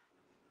more?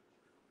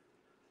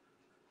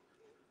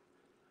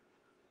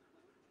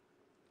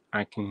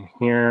 I can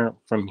hear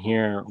from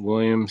here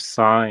William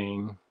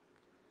sighing.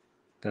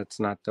 That's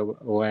not the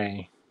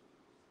way.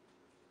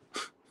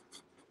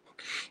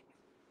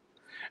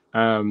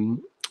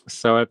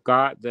 So I've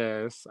got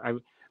this.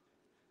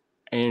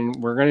 And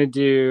we're gonna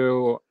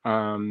do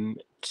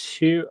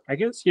 2. I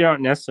guess you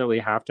don't necessarily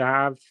have to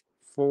have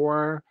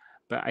 4,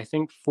 but I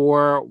think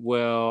 4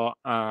 will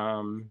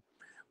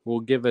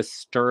give a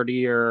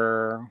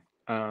sturdier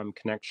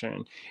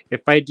connection.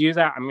 If I do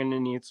that, I'm gonna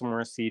need some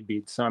more seed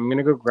beads, so I'm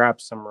gonna go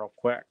grab some real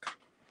quick.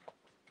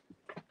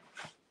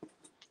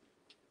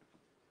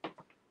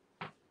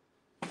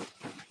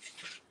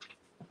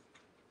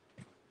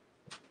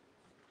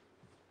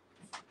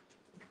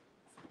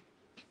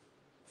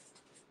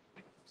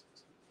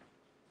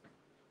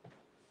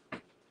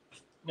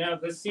 Now,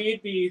 the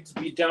seed beads,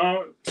 we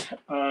don't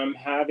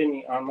have in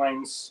the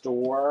online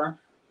store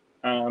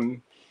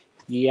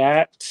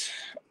yet.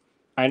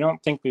 I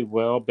don't think we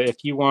will, but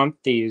if you want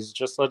these,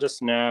 just let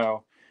us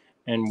know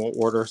and we'll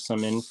order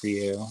some in for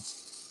you.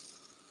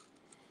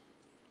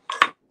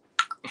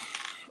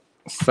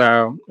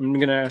 So I'm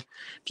going to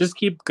just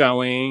keep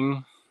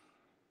going.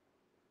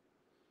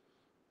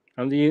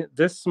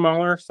 This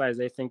smaller size,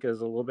 I think,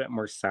 is a little bit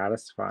more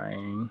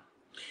satisfying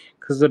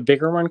because the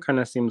bigger one kind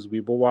of seems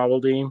weeble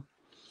wobbly.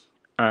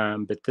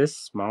 But this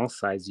small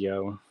size,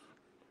 yo.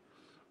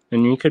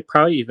 And you could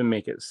probably even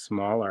make it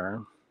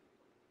smaller.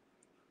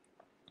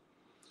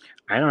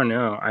 I don't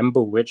know. I'm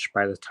bewitched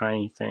by the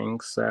tiny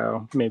thing,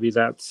 so maybe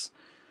that's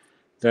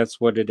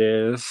what it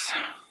is.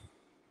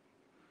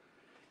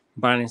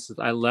 Bonnie says,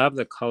 I love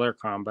the color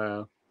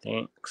combo.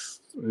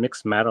 Thanks.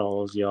 Mixed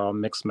metals, y'all.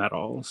 Mixed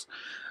metals.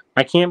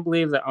 I can't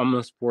believe that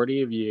almost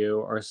 40 of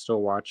you are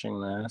still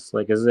watching this.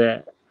 Like,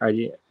 are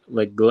you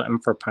like glutton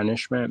for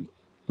punishment?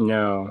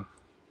 No.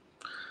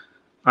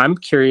 I'm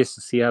curious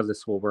to see how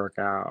this will work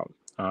out,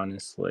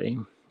 honestly,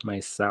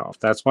 myself.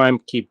 That's why I'm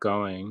keep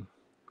going.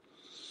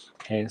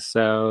 Okay,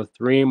 so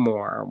 3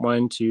 more.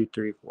 1, 2,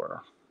 3,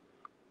 4.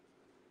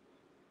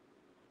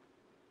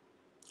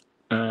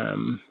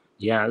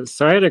 Yeah,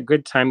 so I had a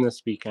good time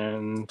this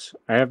weekend.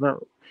 I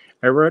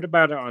wrote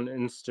about it on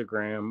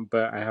Instagram,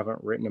 but I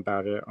haven't written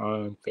about it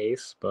on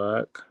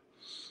Facebook.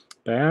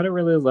 But I had a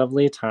really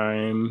lovely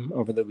time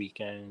over the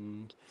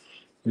weekend.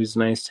 It was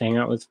nice to hang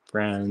out with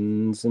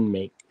friends and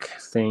make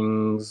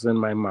things in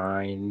my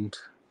mind.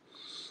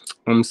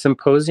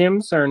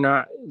 Symposiums are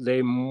not,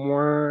 they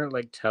more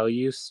like tell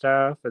you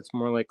stuff. It's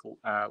more like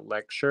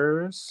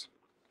lectures.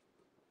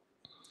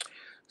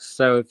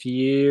 So if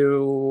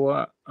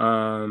you,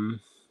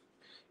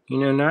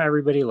 not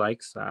everybody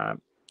likes that.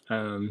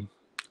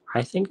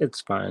 I think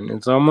it's fun.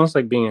 It's almost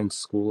like being in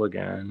school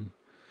again.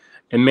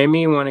 It made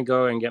me want to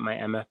go and get my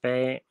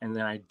MFA, and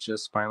then I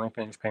just finally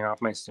finished paying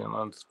off my student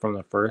loans from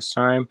the first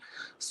time.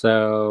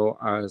 So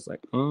I was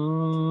like, I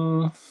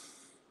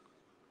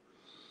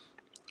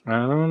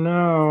don't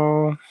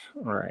know.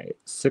 All right,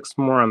 6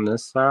 more on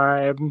this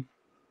side.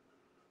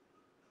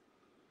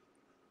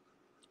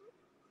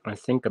 I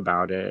think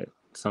about it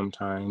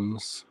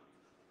sometimes.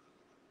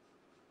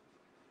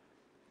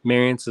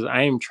 Marion says,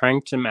 I am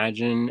trying to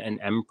imagine an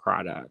M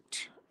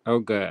product. Oh,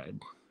 good.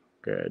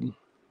 Good.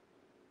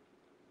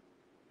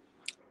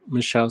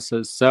 Michelle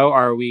says, so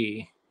are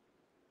we.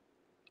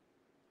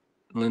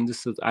 Linda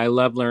says, I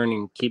love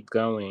learning. Keep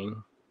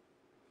going.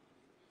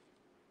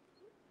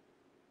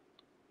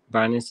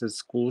 Bonnie says,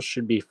 school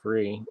should be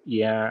free.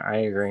 Yeah, I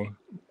agree.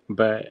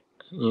 But,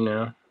 I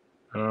don't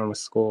know with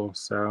school,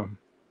 so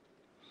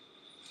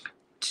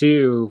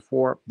 2,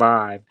 4,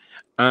 5.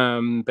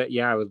 But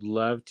yeah, I would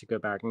love to go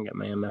back and get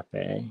my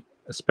MFA,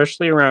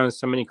 especially around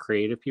so many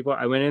creative people.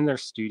 I went in their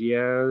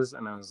studios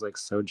and I was like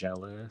so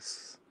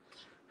jealous.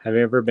 Have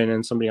you ever been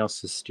in somebody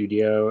else's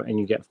studio and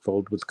you get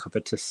filled with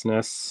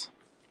covetousness?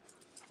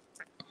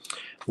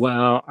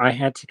 Well, I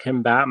had to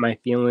combat my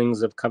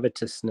feelings of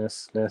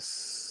covetousness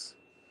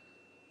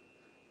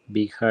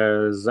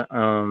because,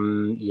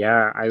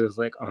 I was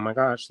like, oh my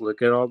gosh,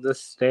 look at all the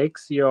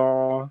steaks,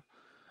 y'all.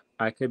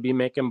 I could be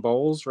making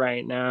bowls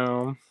right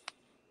now.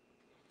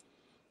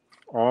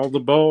 All the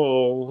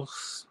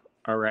bowls.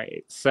 All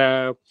right,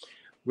 so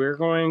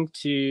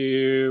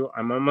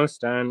I'm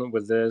almost done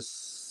with this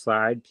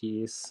side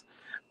piece.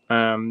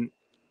 Isn't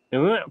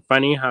it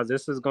funny how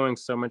this is going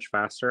so much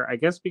faster? I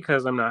guess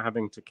because I'm not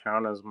having to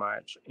count as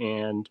much,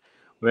 and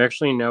we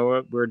actually know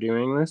what we're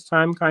doing this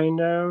time,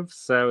 kind of.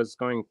 So it's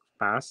going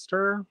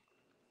faster.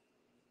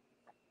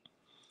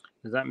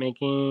 That makes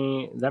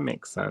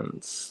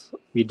sense?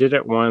 We did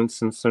it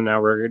once, and so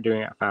now we're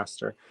doing it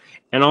faster.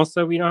 And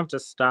also, we don't have to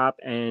stop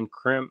and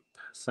crimp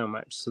so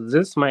much. So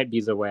this might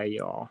be the way,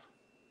 y'all.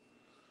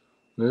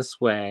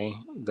 This way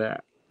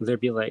that they'd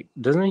be like,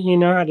 doesn't he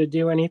know how to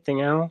do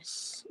anything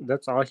else?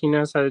 That's all he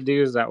knows how to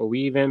do is that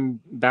weave in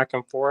back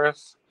and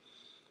forth.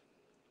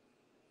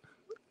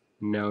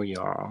 No,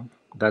 y'all.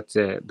 That's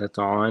it. That's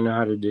all I know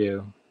how to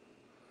do.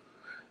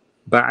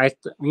 But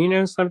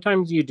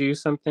sometimes you do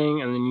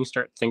something and then you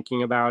start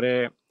thinking about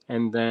it,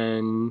 and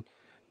then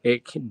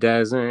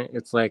doesn't.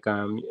 It's like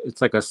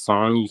a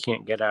song you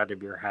can't get out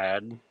of your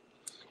head.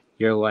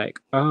 You're like,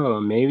 oh,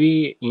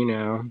 maybe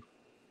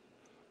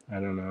I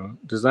don't know.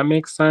 Does that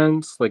make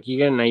sense? Like you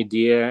get an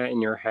idea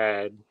in your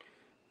head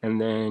and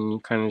then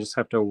you kind of just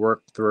have to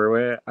work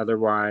through it.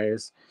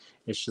 Otherwise,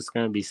 it's just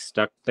going to be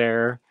stuck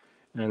there.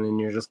 And then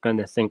you're just going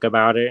to think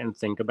about it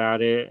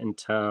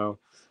until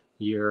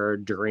your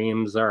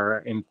dreams are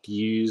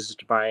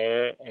infused by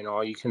it. And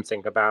all you can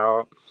think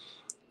about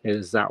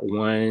is that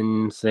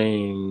one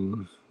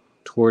thing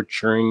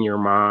torturing your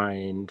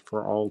mind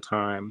for all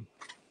time.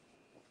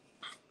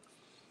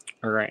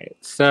 All right,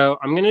 so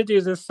I'm going to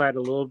do this side a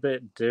little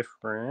bit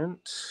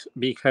different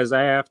because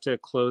I have to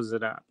close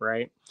it up,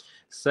 right?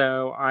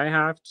 So I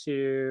have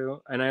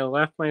to, and I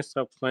left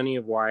myself plenty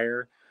of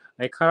wire.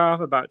 I cut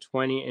off about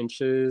 20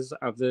 inches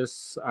of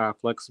this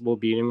flexible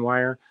beading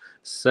wire.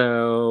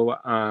 So,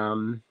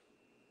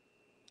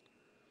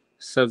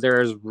 so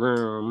there's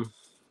room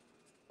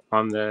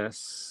on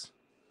this.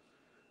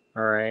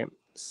 All right,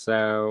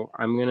 so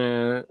I'm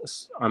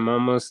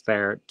almost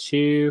there.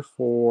 2,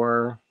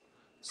 4,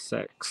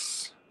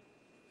 6.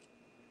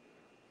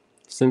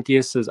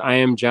 Cynthia says, I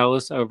am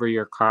jealous over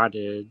your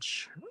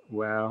cottage.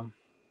 Well,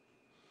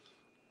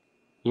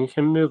 you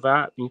can move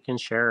up. You can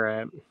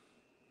share it.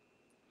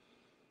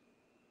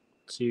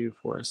 2,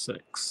 4,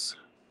 6.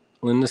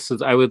 Linda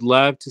says, I would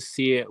love to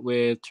see it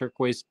with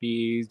turquoise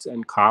beads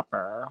and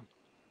copper.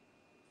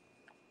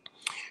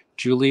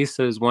 Julie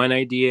says, one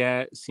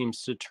idea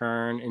seems to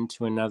turn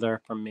into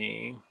another for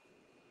me.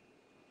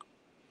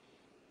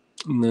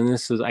 And then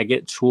this says, I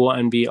get tool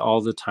envy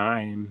all the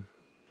time.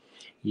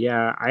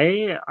 Yeah,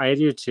 I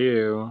do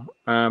too.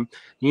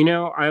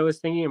 I was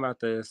thinking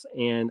about this,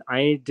 and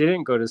I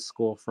didn't go to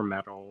school for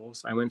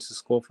metals. I went to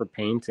school for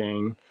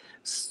painting.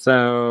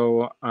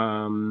 So,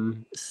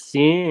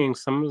 seeing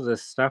some of the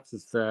stuff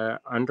that the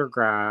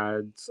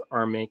undergrads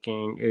are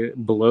making, it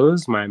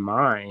blows my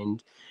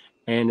mind.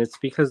 And it's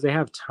because they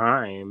have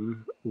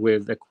time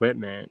with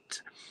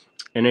equipment.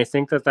 And I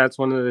think that that's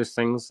one of those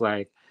things,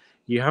 like,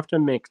 you have to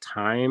make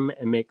time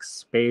and make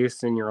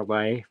space in your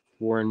life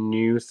for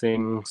new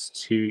things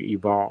to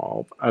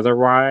evolve.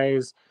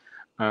 Otherwise,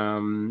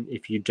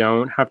 if you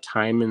don't have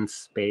time and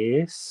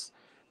space,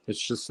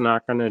 it's just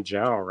not going to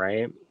gel,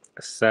 right?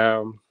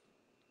 So,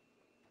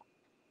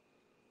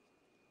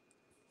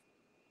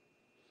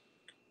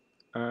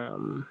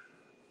 and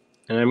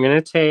I'm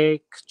going to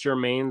take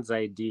Jermaine's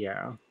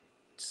idea.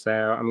 So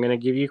I'm going to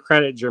give you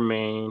credit,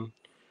 Jermaine.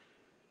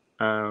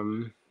 Let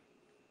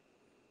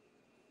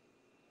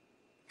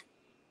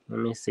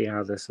me see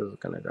how this is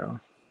going to go.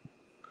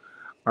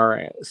 All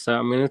right, so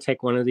I'm going to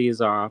take one of these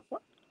off.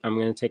 I'm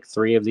going to take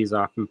 3 of these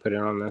off and put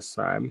it on this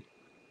side.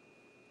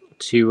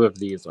 2 of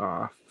these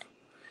off.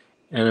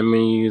 And I'm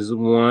going to use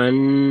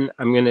I'm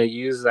going to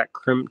use that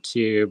crimp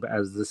tube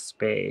as the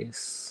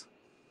space.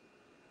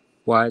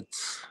 What?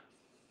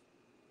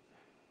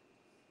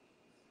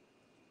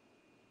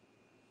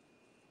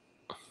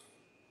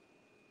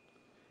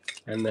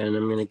 And then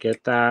I'm going to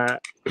get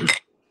that.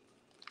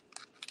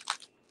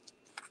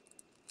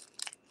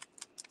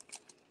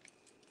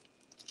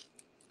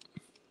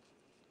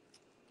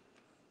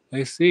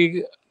 I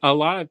see a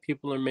lot of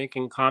people are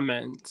making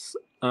comments,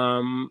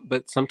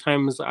 but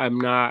sometimes I'm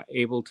not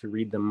able to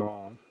read them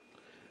all.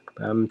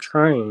 I'm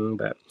trying,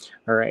 but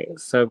all right.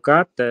 So I've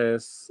got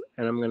this,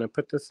 and I'm gonna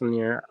put this in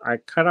here. I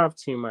cut off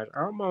too much.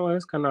 I'm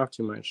always cutting off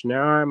too much.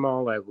 Now I'm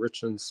all like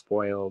rich and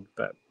spoiled,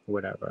 but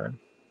whatever.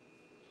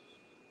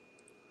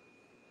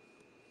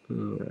 All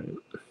right.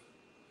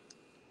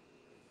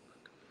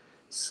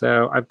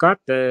 So I've got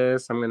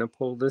this. I'm gonna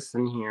pull this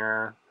in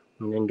here.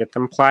 I'm gonna get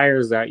them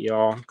pliers out,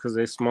 y'all, because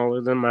they're smaller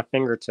than my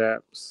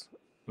fingertips.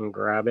 And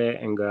grab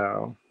it and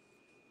go.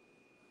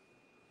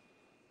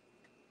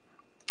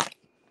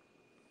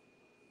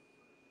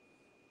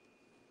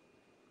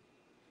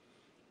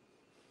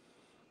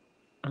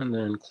 And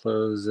then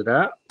close it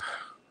up.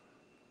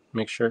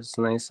 Make sure it's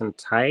nice and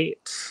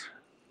tight.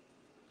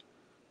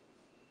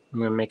 I'm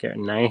going to make it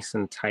nice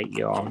and tight,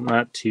 y'all.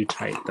 Not too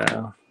tight,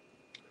 though.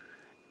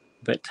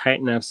 But tight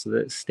enough so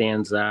that it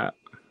stands up.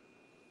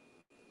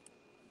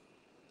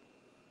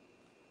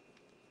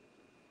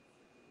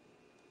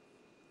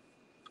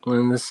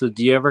 And this is,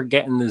 do you ever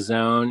get in the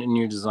zone in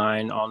your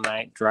design all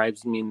night?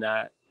 Drives me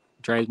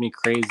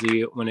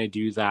crazy when I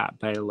do that,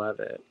 but I love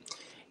it.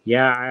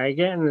 Yeah, I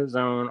get in the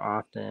zone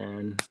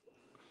often.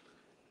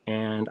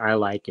 And I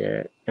like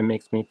it. It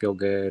makes me feel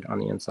good on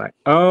the inside.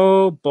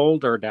 Oh,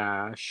 Boulder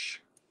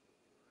Dash.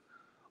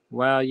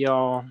 Well,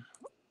 y'all,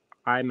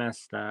 I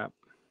messed up.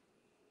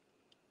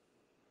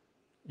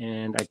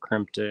 And I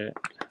crimped it.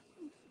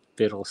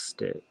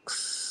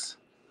 Fiddlesticks.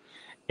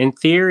 In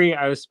theory,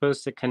 I was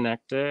supposed to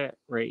connect it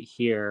right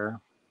here.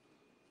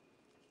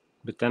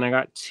 But then I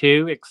got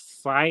too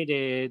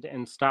excited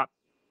and stopped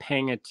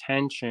paying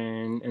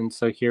attention. And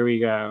so here we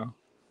go.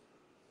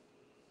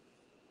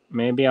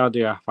 Maybe I'll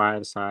do a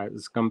 5 size.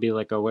 It's going to be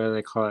like a, what do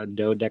they call it?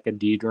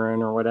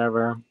 Dodecahedron or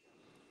whatever.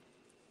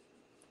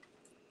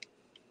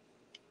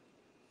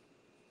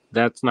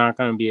 That's not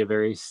going to be a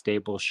very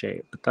stable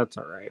shape, but that's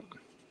all right.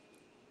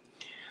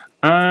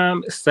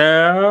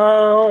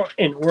 So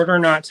in order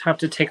not to have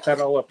to take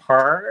that all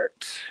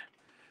apart,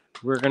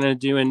 we're going to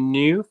do a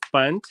new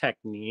fun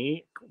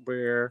technique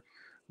where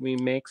we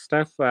make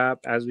stuff up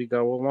as we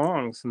go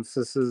along, since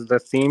this is the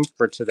theme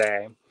for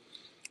today.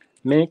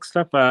 Make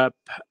stuff up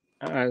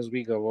as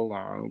we go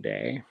along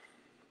day.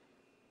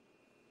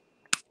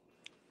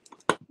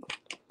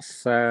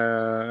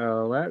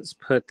 So let's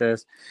put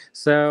this.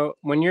 So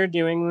when you're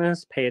doing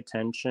this, pay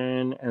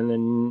attention, and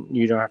then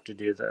you don't have to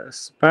do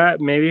this. But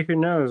maybe, who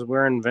knows?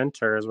 We're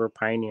inventors. We're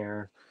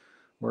pioneers.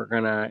 We're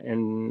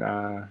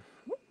gonna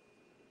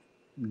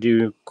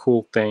do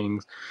cool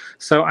things.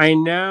 So I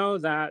know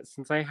that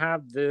since I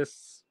have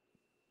this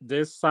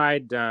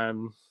side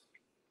done,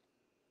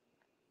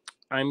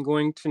 I'm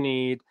going to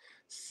need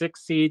 6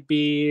 seed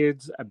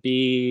beads, a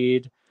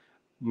bead,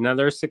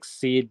 another 6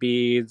 seed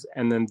beads,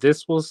 and then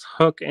this will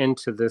hook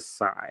into this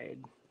side.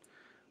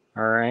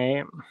 All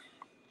right.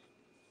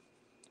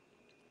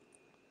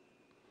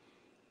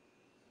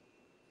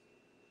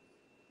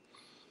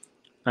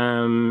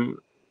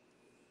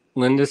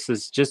 Linda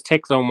says, just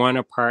take the one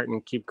apart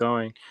and keep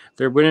going.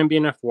 There wouldn't be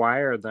enough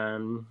wire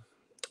then.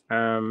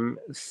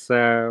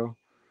 So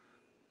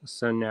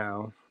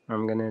no,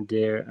 I'm gonna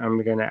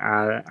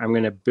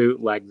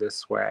bootleg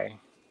this way.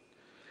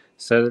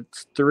 So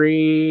it's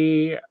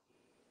 3,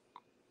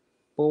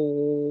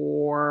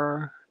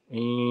 4,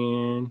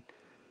 and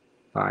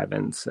 5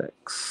 and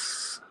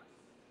 6.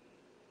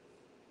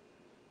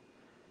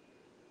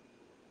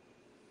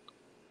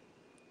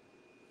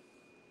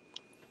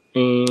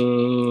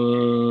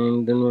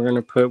 And then we're going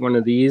to put one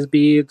of these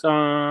beads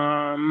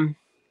on.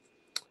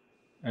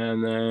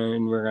 And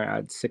then we're going to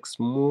add 6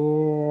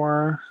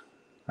 more.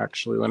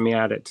 Actually, let me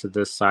add it to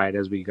this side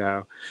as we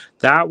go.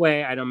 That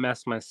way I don't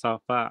mess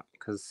myself up.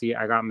 Because, see,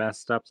 I got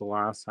messed up the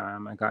last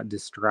time. I got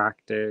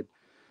distracted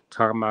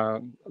talking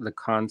about the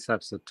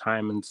concepts of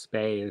time and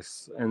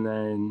space. And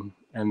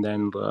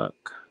then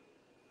look.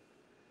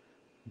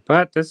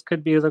 But this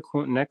could be the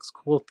next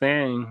cool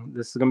thing.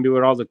 This is going to be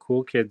what all the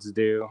cool kids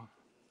do.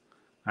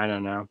 I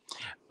don't know.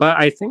 But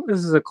I think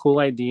this is a cool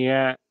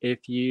idea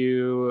if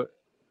you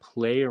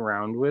play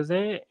around with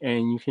it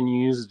and you can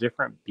use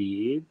different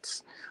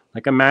beads.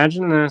 Like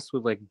imagine this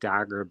with like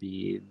dagger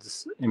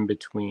beads in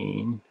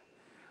between.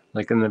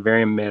 Like in the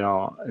very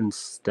middle,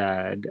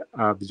 instead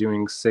of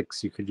doing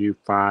 6, you could do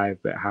 5,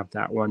 but have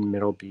that one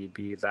middle bead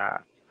be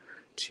that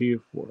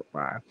 2, 4,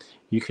 5.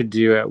 You could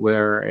do it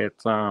where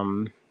it's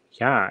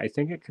yeah, I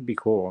think it could be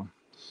cool.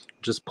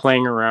 Just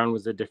playing around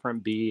with the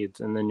different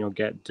beads, and then you'll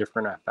get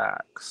different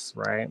effects,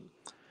 right?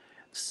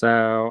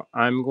 So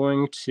I'm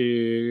going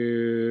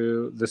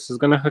to, this is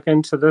going to hook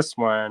into this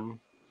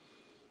one.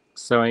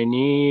 So I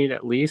need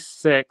at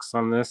least 6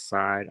 on this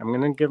side. I'm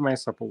going to give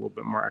myself a little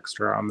bit more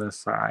extra on this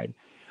side.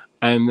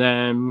 And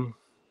then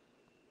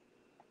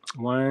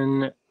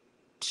 1,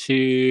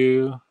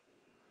 2,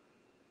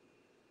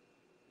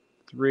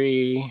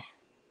 3,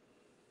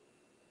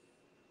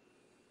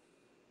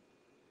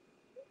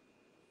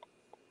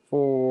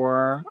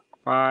 4,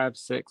 5,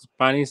 6.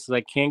 Bonnie says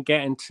I can't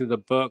get into the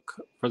book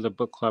for the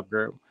book club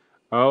group.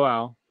 Oh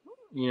well,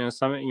 you know,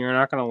 you're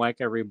not gonna like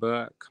every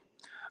book,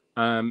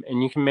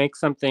 and you can make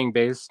something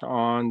based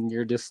on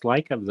your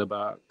dislike of the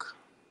book.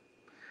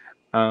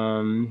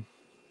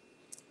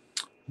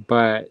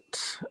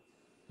 But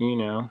you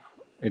know,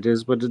 it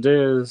is what it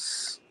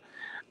is.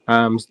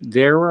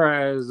 There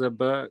was a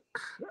book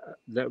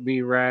that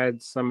we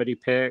read, somebody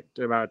picked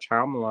about a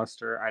child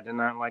molester. I did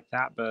not like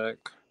that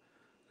book.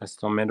 I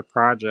still made a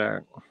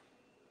project.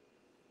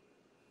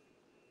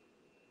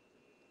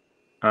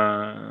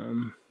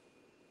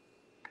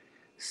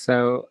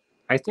 So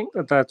I think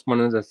that that's one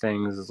of the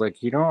things is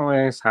like you don't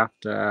always have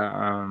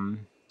to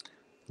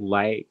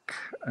like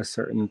a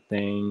certain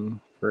thing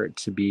for it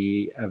to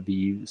be of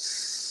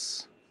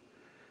use.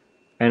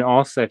 And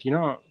also, if you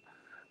don't,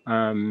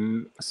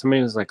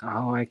 somebody was like,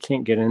 "Oh, I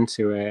can't get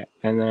into it,"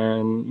 and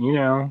then you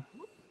know,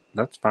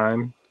 that's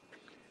fine.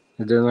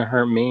 It doesn't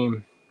hurt me.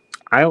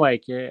 I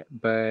like it,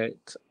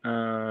 but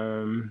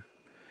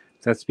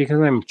that's because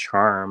I'm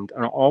charmed.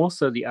 And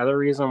also, the other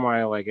reason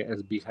why I like it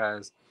is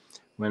because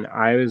when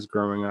I was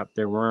growing up,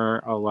 there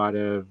weren't a lot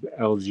of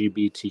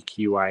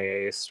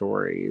LGBTQIA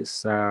stories.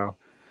 So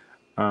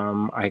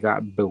I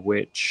got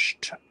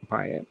bewitched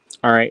by it.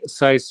 All right.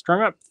 So I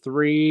strung up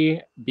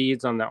 3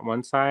 beads on that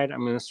one side.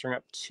 I'm going to string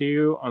up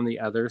 2 on the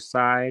other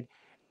side.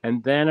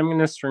 And then I'm going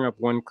to string up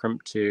 1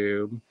 crimp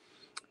tube.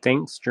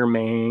 Thanks,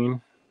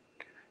 Jermaine.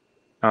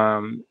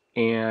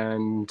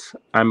 And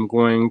I'm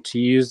going to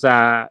use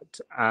that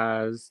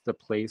as the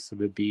place of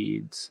the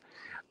beads.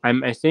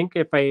 I think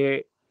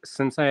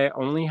since I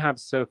only have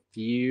so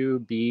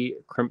few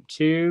crimp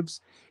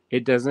tubes,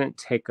 it doesn't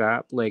take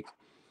up, like,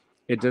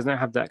 it doesn't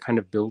have that kind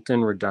of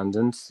built-in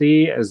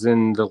redundancy as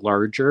in the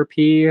larger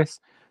piece.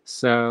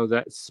 So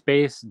that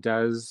space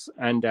does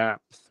end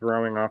up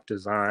throwing off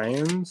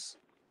designs.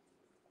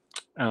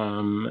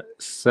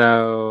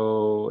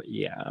 So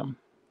yeah.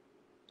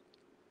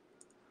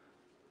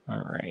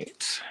 All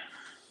right.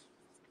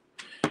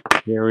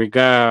 Here we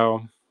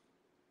go.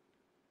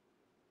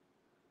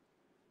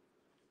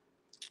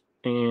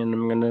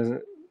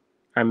 And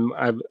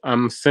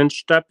I'm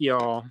cinched up,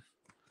 y'all.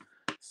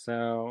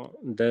 So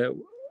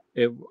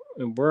it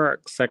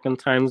works. Second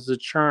time's the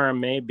charm,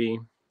 maybe.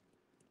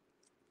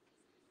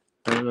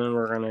 And then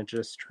we're gonna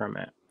just trim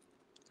it.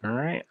 All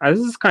right. This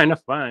is kind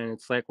of fun.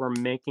 It's like we're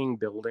making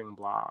building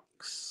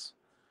blocks.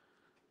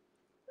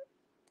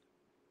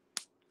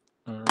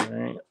 All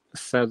right.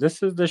 So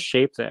this is the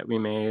shape that we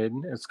made.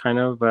 It's kind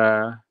of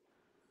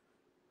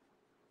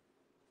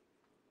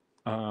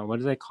what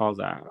do they call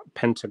that?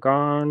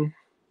 Pentagon.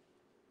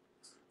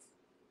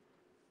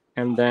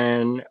 And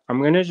then I'm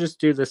going to just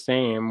do the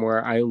same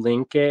where I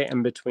link it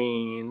in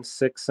between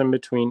 6 in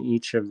between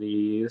each of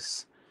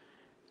these.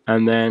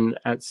 And then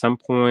at some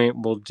point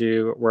we'll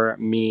do where it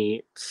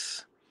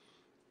meets.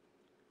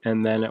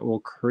 And then it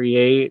will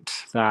create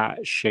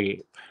that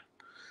shape.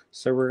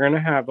 So we're going to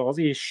have all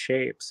these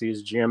shapes,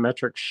 these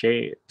geometric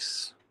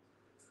shapes.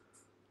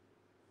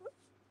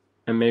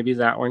 And maybe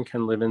that one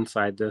can live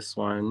inside this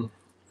one.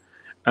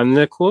 And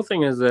the cool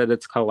thing is that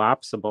it's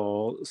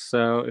collapsible.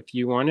 So if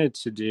you wanted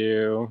to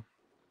do,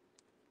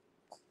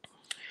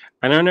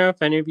 I don't know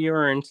if any of you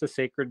are into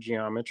sacred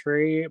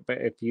geometry, but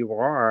if you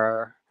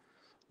are,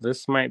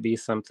 This might be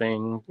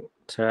something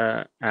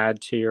to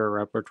add to your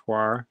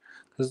repertoire,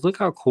 because look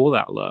how cool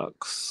that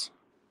looks.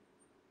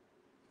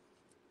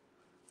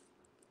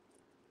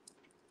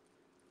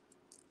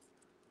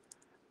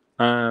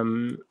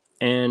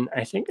 And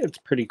I think it's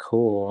pretty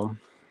cool.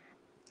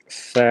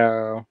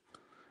 So,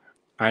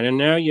 I don't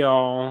know,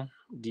 y'all.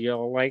 Do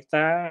y'all like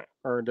that?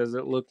 Or does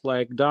it look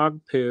like dog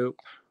poop?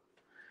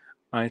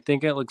 I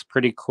think it looks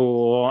pretty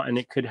cool, and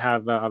it could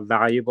have a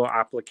valuable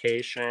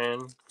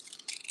application.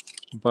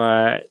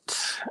 But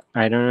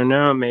I don't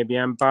know. Maybe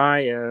I'm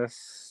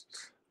biased.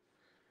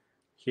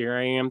 Here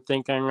I am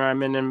thinking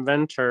I'm an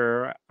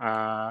inventor.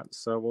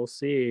 So we'll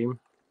see.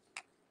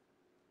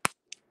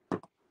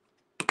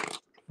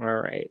 All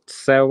right.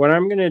 So what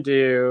I'm going to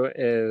do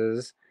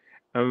is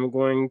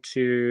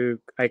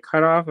I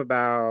cut off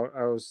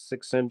about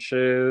 6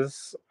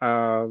 inches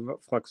of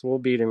flexible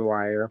beading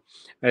wire.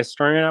 I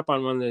strung it up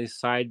on one of these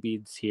side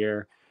beads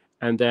here,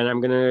 and then I'm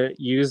going to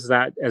use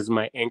that as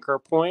my anchor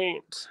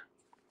point.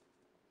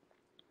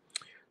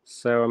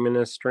 So I'm going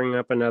to string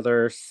up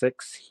another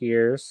 6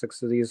 here,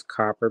 6 of these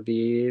copper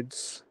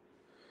beads.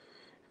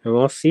 And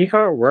we'll see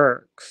how it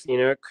works. You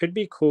know, it could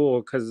be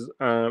cool because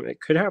it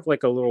could have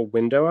like a little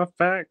window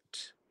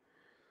effect.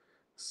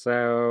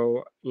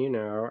 So, you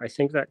know, I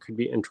think that could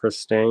be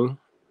interesting.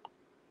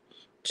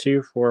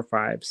 2, 4,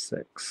 5,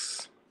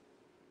 6.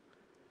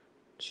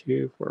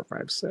 2, 4,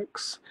 5,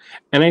 6.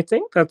 And I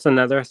think that's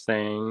another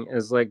thing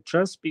is like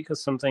just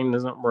because something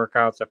doesn't work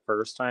out the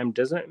first time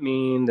doesn't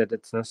mean that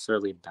it's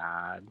necessarily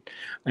bad.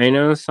 I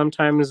know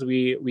sometimes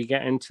we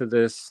get into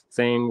this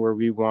thing where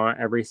we want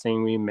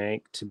everything we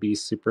make to be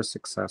super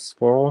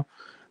successful.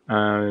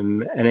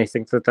 And I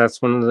think that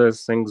that's one of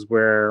those things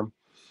where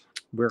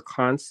we're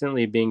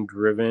constantly being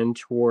driven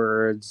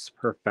towards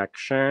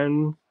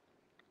perfection.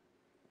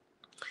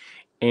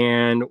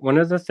 And one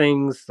of the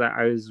things that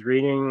I was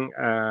reading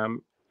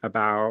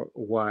about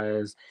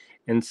was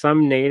in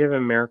some Native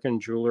American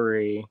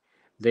jewelry,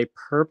 they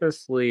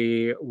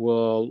purposely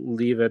will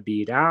leave a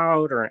bead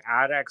out or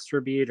add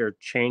extra bead or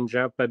change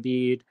up a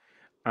bead.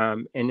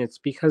 And it's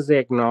because they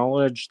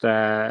acknowledge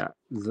that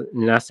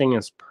nothing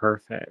is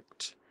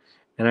perfect.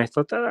 And I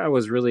thought that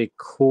was really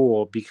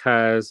cool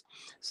because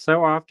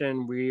so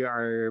often we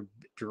are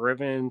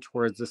driven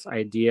towards this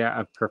idea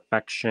of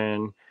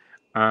perfection.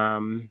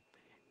 And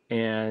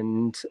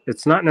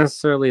it's not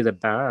necessarily the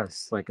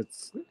best. Like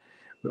it's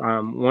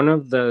one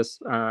of the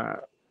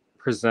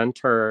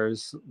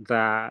presenters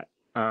that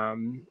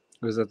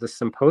was at the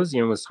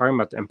symposium was talking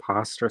about the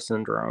imposter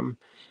syndrome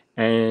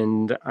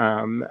and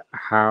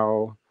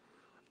how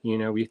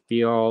we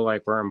feel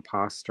like we're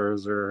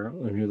imposters or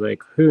you're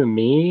like, who,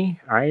 me?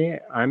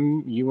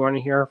 I'm you want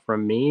to hear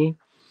from me?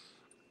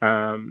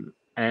 And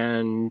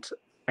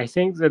I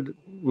think that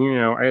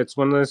it's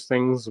one of those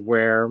things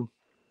where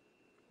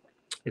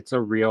it's a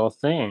real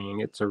thing,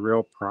 it's a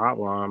real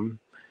problem.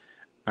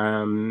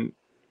 um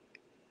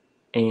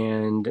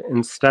and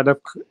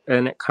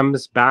it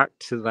comes back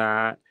to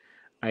that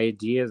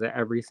idea that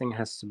everything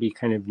has to be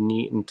kind of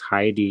neat and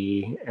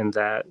tidy, and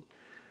that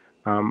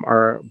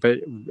but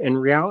in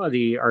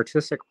reality,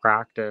 artistic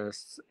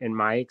practice, in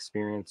my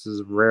experience,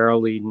 is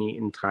rarely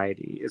neat and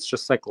tidy. It's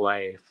just like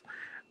life.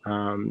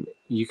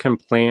 You can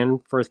plan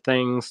for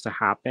things to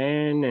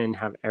happen and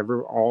have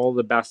all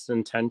the best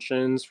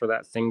intentions for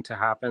that thing to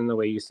happen the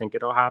way you think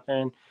it'll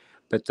happen.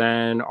 But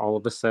then all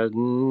of a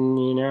sudden,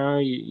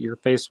 you're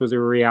faced with the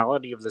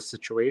reality of the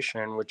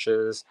situation, which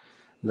is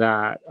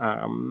that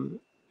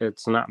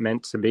it's not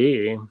meant to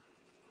be.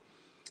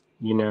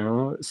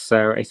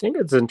 So I think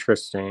it's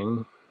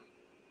interesting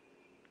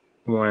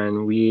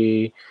when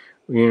we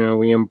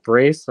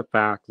embrace the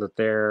fact that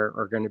there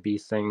are going to be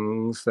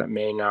things that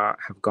may not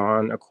have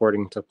gone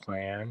according to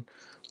plan.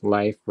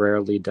 Life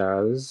rarely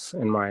does,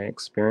 in my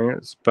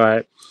experience.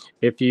 But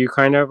if you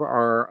kind of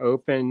are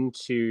open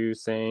to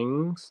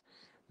things,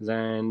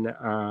 then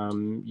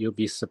you'll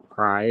be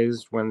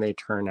surprised when they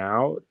turn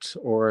out,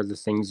 or the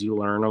things you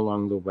learn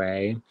along the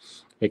way.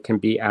 It can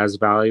be as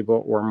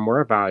valuable or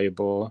more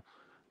valuable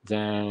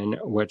than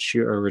what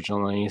you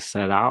originally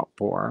set out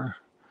for.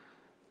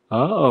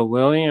 Oh,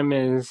 William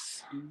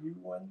is. Do you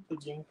want the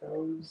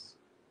Ginkgo's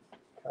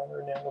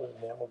counter enameled or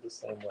enameled the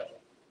same way?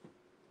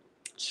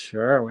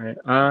 Sure.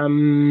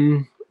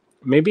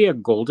 Maybe a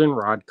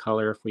goldenrod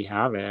color if we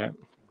have it.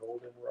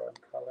 Goldenrod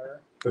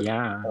color?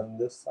 Yeah. On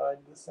this side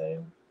the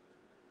same?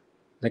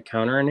 The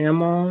counter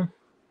enamel?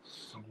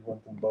 You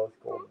want them both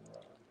goldenrod?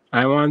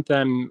 I want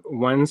them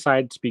one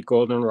side to be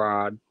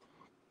goldenrod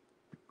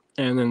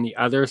and then the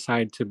other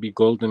side to be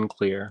golden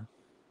clear.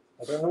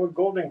 I don't know what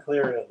golden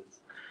clear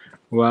is.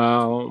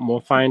 Well, we'll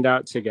find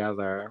out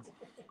together.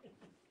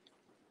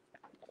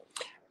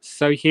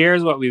 So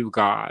here's what we've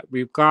got.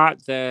 We've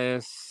got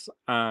this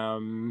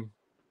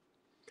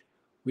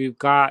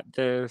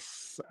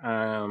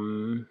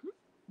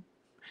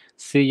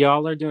see,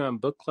 y'all are doing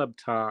book club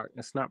talk.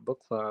 It's not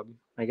book club.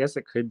 I guess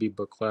it could be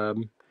book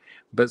club,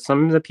 but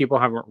some of the people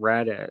haven't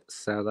read it,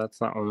 so that's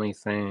the only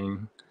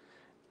thing,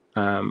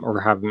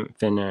 or haven't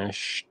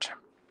finished.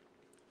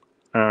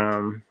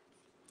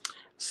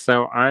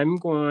 So I'm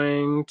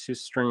going to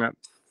string up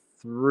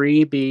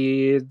 3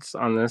 beads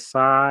on this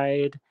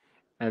side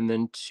and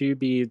then 2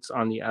 beads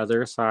on the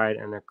other side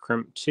in a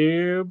crimp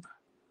tube.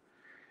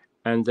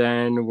 And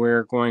then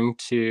we're going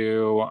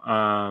to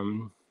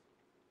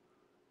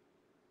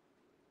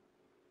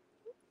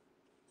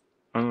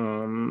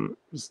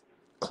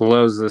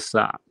close this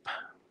up.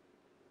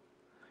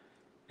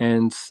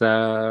 And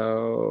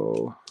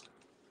so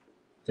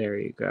there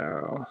you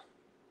go.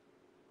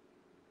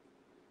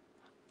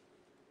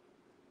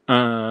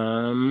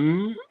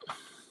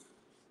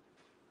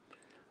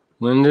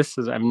 Linda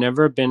says, I've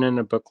never been in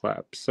a book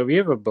club. So we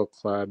have a book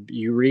club.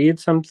 You read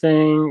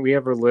something, we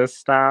have a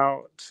list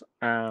out,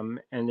 and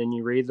then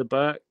you read the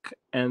book,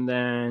 and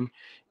then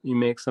you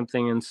make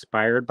something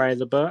inspired by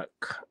the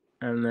book,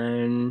 and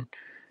then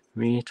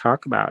we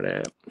talk about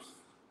it.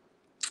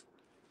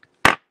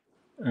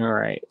 All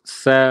right,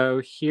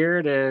 so here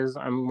it is.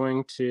 I'm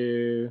going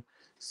to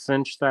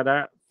cinch that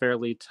up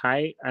fairly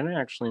tight. I don't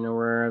actually know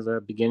where the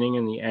beginning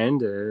and the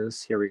end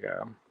is. Here we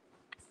go.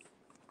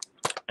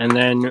 And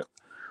then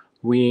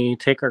we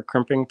take our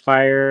crimping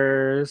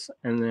pliers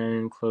and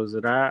then close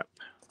it up.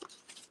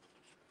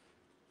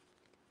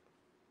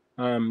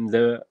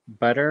 The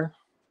butter.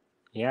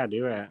 Yeah,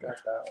 do it.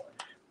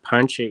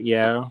 Punch it,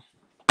 yo.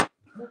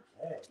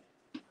 Okay.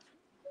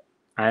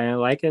 I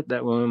like it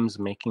that William's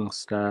making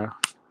stuff.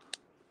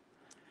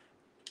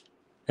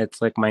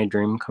 It's like my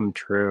dream come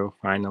true,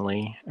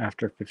 finally,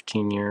 after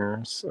 15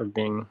 years of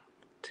being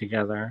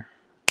together.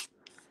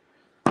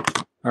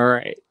 All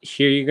right,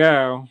 here you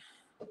go.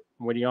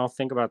 What do y'all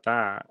think about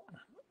that?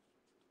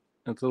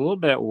 It's a little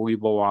bit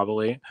weeble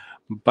wobbly,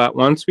 but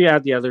once we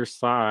add the other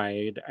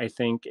side, I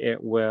think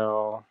it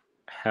will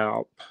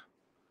help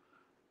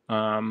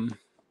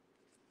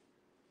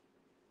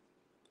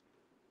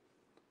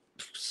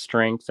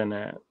strengthen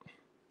it.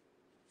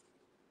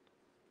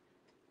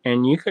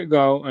 And you could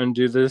go and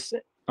do this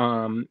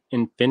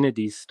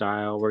infinity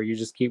style where you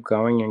just keep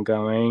going and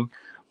going,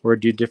 or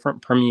do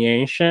different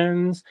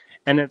permeations,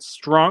 and it's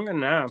strong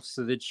enough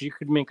so that you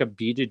could make a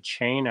beaded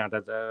chain out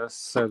of this,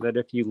 so that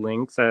if you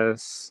link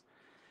this,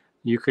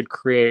 you could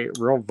create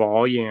real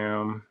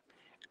volume.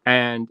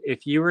 And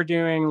if you were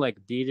doing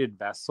like beaded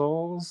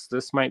vessels,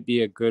 this might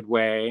be a good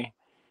way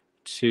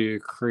to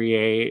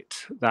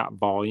create that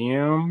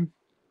volume.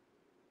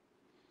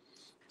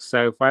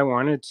 So if I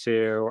wanted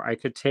to, I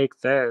could take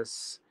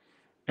this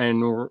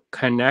and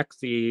connect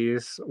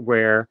these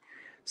where,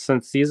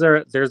 since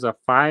there's a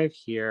 5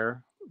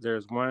 here,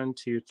 there's 1,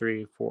 2,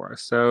 3, 4.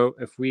 So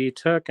if we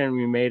took and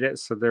we made it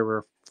so there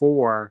were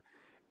 4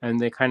 and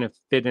they kind of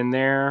fit in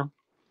there,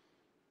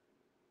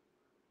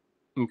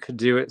 you could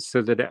do it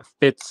so that it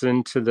fits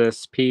into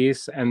this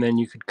piece, and then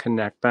you could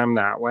connect them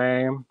that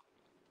way.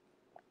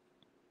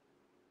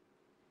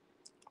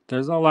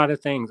 There's a lot of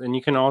things. And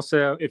you can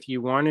also, if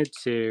you wanted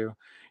to,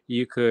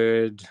 you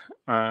could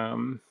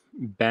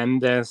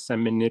bend this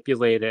and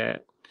manipulate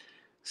it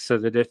so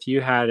that if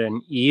you had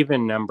an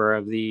even number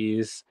of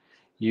these,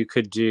 you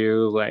could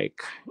do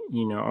like,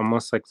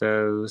 almost like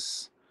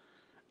those,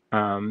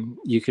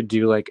 you could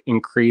do like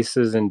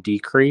increases and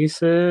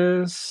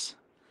decreases,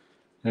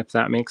 if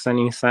that makes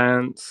any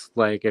sense.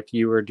 Like if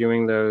you were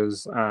doing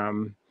those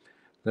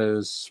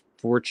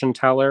fortune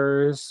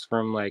tellers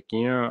from, like,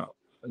 the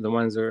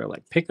ones that are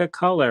like pick a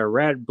color,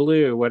 red,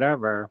 blue,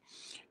 whatever,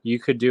 you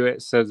could do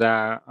it so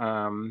that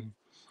on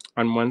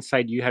one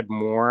side you had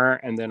more,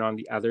 and then on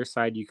the other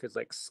side you could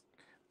like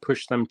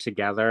push them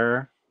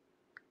together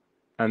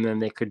and then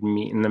they could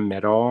meet in the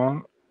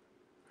middle.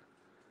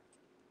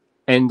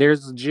 And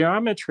there's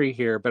geometry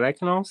here, but I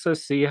can also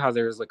see how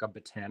there's like a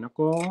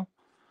botanical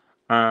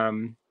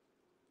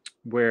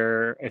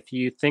where if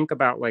you think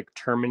about like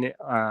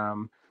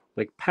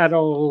like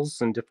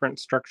petals and different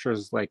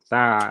structures like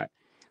that,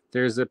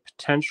 there's a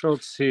potential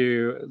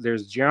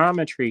there's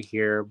geometry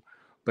here,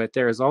 but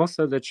there's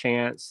also the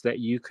chance that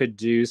you could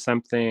do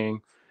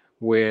something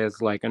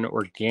with like an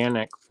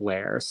organic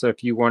flair. So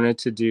if you wanted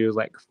to do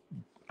like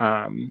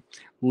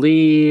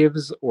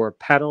leaves or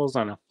petals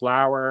on a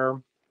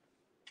flower,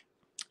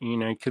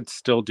 you could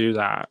still do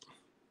that.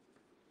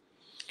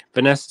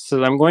 Vanessa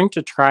says, I'm going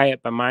to try it,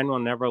 but mine will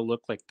never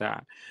look like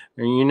that.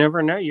 And you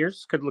never know,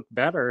 yours could look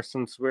better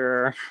since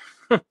we're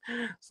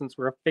since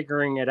we're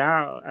figuring it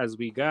out as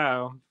we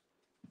go.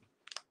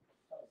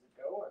 How's it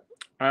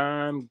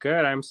going?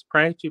 Good. I'm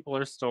surprised people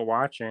are still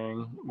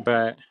watching,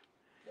 but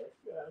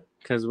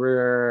because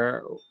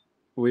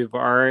we've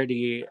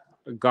already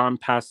gone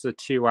past the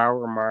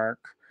 2-hour mark.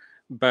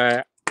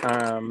 But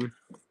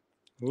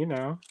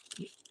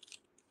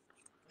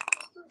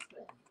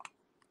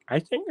I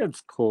think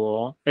it's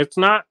cool. It's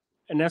not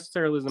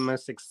necessarily the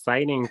most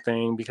exciting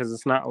thing because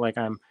it's not like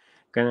I'm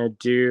gonna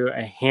do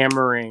a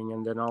hammering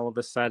and then all of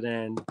a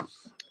sudden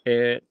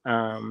it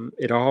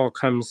all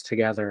comes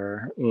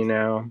together,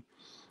 and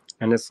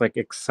it's like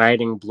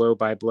exciting blow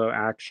by blow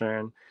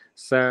action.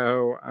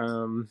 So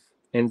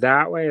in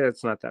that way,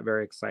 it's not that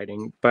very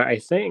exciting. But I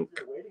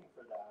think,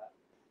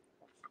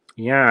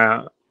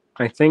 yeah,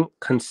 I think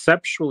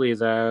conceptually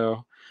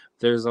though,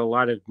 there's a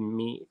lot of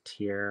meat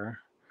here.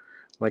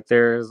 Like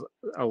there's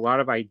a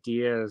lot of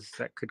ideas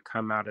that could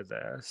come out of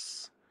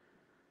this.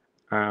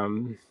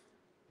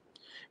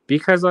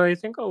 Because I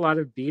think a lot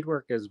of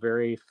beadwork is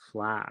very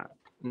flat.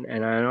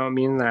 And I don't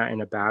mean that in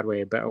a bad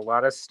way, but a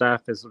lot of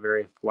stuff is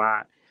very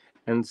flat.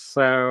 And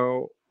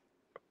so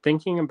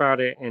thinking about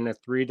it in a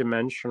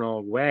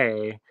three-dimensional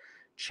way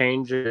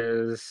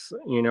changes,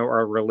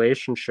 our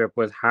relationship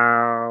with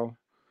how,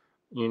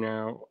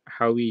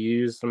 how we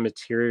use the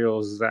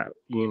materials that,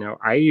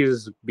 I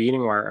use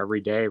beading wire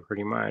every day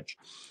pretty much,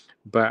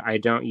 but I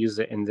don't use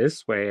it in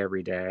this way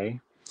every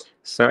day.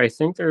 So I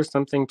think there's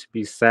something to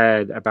be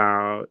said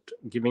about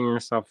giving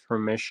yourself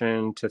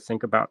permission to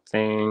think about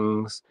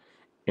things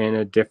in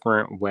a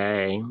different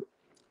way,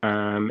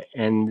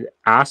 and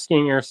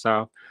asking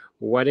yourself,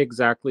 what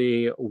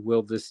exactly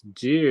will this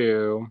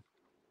do?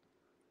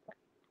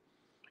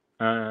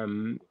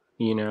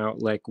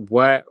 Like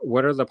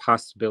what are the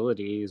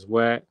possibilities?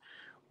 What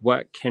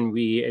can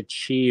we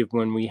achieve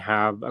when we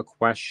have a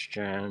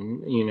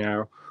question?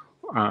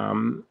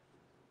 Um,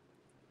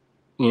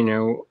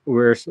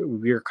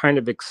 we're kind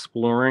of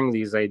exploring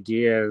these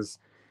ideas,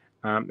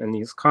 and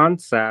these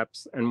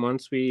concepts. And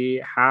once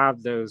we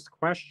have those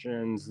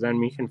questions, then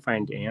we can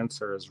find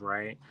answers,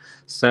 right?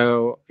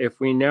 So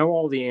if we know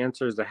all the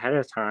answers ahead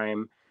of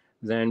time,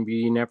 then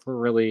we never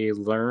really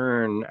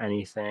learn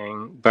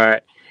anything.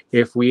 But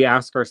if we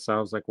ask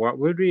ourselves, like, what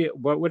would it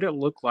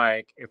look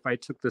like if I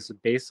took this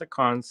basic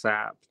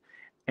concept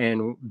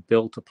and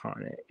built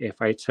upon it?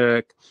 If I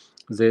took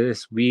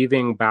this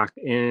weaving back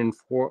and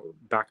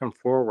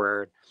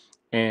forward,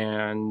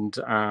 and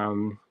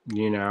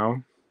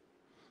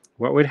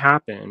what would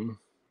happen?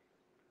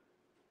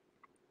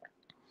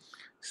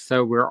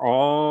 So we're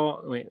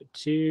all, wait,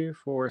 2,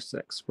 4,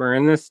 6. We're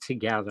in this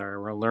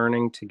together. We're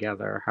learning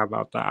together. How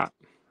about that?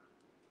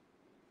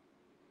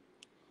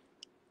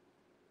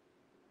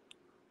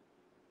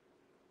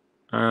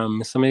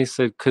 Somebody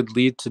said could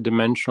lead to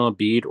dimensional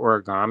bead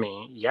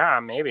origami.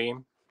 Yeah, maybe.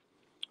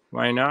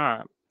 Why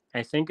not?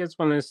 I think it's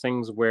one of those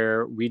things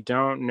where we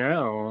don't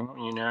know.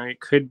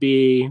 It could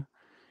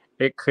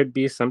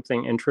be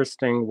something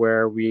interesting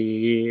where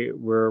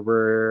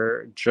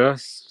we're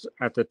just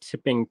at the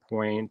tipping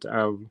point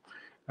of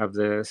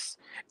this.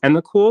 And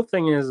the cool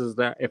thing is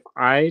that if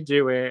I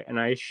do it and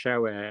I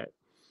show it,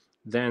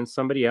 then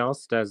somebody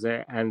else does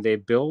it and they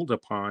build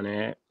upon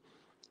it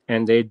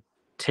and they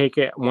take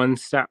it one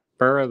step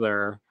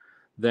further,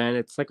 then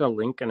it's like a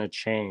link in a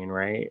chain,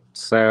 right?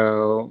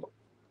 So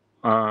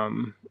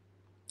and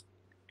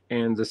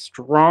the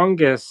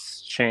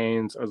strongest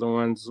chains are the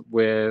ones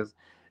with,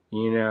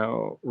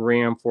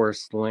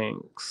 reinforced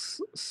links.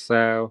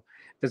 So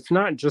it's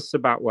not just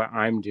about what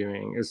I'm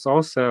doing, it's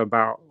also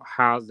about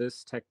how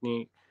this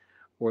technique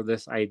or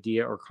this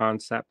idea or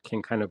concept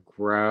can kind of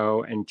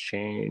grow and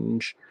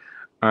change.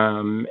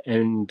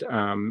 And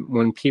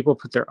when people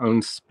put their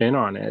own spin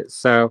on it.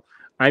 So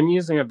I'm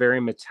using a very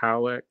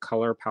metallic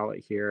color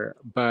palette here,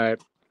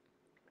 but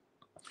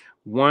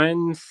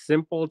one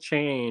simple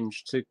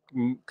change to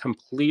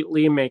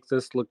completely make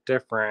this look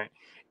different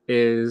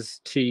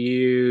is to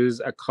use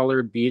a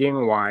colored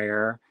beading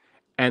wire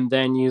and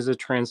then use a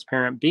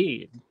transparent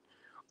bead.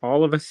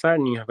 All of a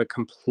sudden, you have a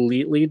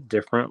completely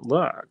different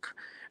look.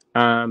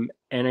 And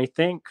I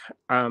think,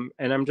 and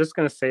I'm just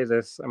going to say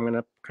this, I'm going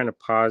to kind of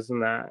pause in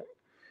that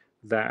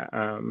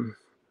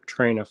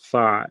train of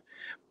thought.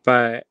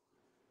 But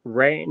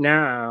right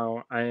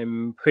now,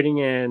 I'm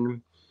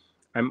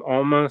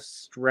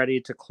almost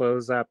ready to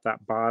close up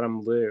that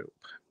bottom loop,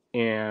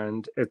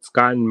 and it's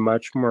gotten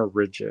much more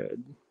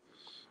rigid,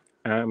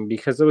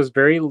 because it was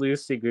very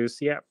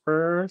loosey-goosey at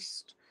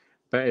first,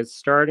 but it's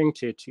starting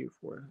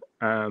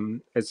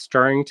it's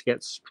starting to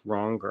get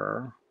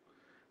stronger,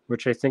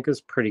 which I think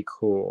is pretty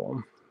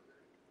cool.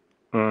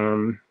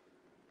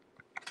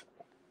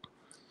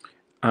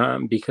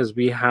 Because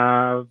we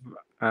have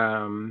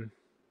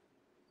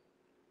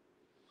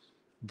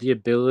the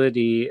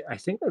ability, I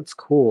think that's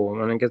cool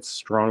when it gets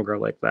stronger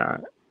like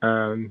that.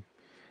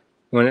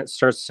 When it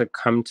starts to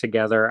come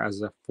together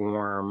as a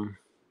form,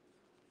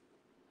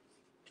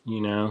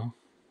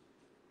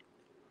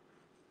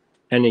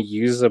 and a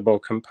usable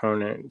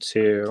component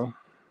too.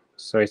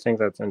 So I think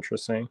that's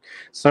interesting.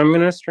 So I'm going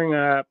to string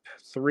up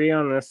 3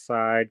 on this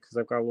side because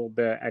I've got a little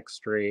bit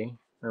extra,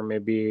 or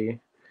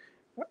maybe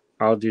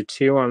I'll do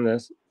 2 on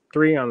this,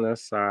 3 on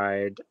this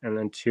side, and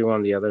then 2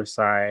 on the other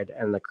side,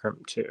 and the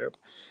crimp tube.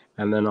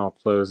 And then I'll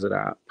close it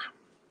up.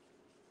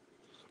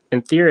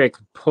 In theory, I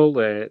could pull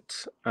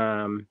it,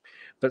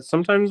 but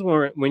sometimes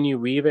when you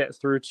weave it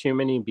through too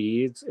many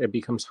beads, it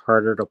becomes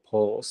harder to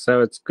pull.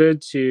 So it's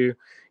good to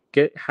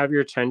have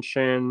your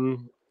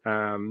tension,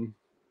 while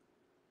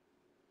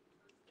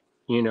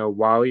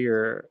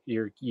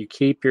you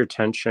keep your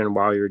tension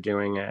while you're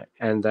doing it,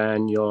 and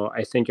then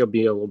I think you'll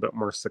be a little bit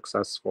more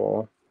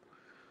successful.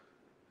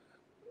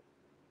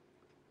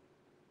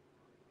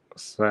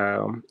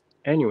 So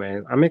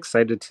anyway, I'm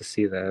excited to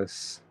see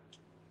this.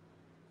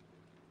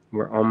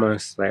 We're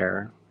almost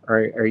there.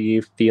 Are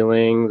you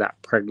feeling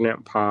that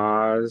pregnant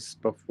pause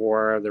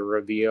before the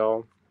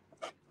reveal?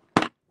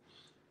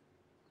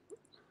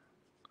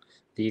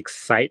 The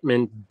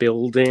excitement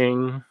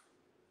building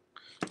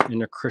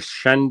in a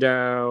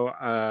crescendo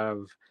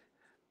of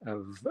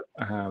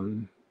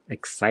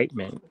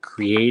excitement,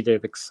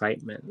 creative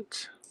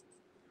excitement.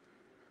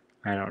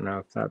 I don't know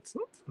if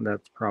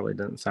that probably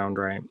doesn't sound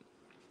right.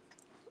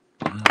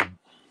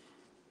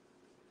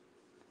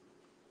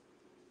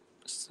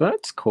 So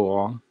that's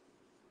cool.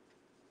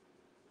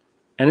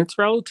 And it's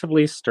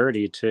relatively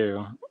sturdy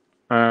too.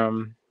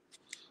 So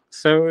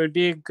it would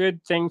be a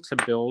good thing to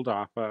build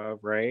off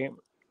of, right?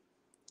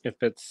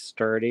 If it's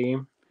sturdy.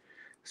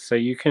 So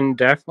you can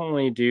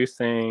definitely do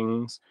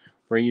things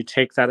where you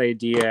take that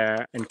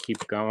idea and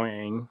keep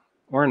going,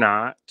 or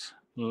not.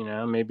 You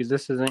know, maybe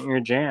this isn't your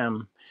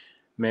jam.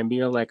 Maybe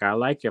you're like, I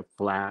like it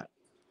flat.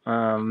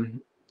 I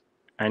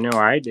know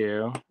I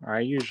do.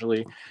 I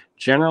usually,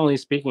 generally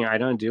speaking, I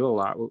don't do a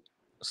lot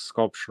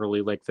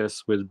sculpturally like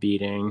this with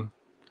beading,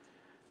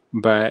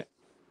 but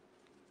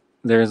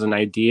there's an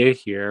idea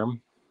here.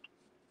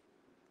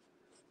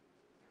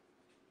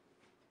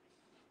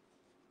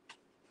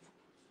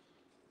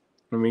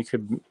 And we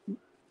could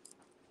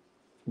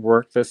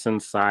work this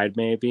inside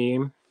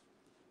maybe.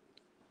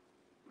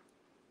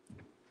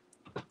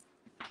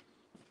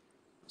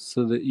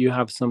 So that you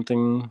have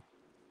something,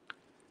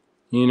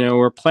 you know,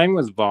 we're playing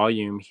with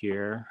volume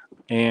here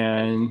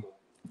and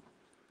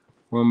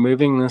we're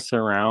moving this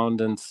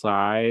around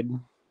inside.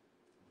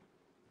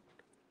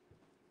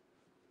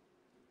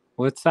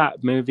 What's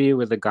that movie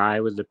with the guy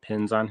with the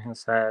pins on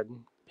his head?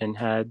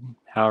 Pinhead,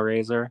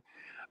 Hellraiser.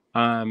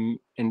 And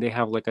they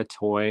have like a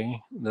toy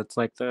that's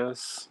like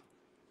this.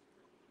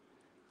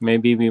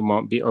 Maybe we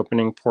won't be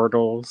opening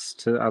portals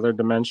to other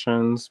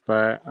dimensions,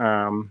 but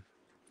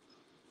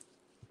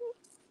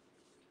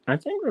I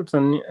think it's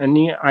a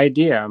neat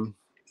idea.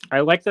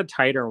 I like the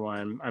tighter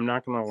one. I'm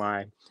not going to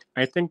lie.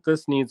 I think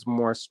this needs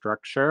more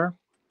structure.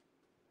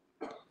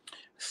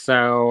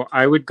 So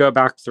I would go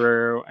back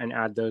through and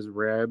add those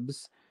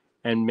ribs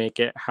and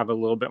make it have a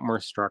little bit more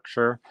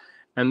structure.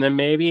 And then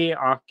maybe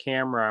off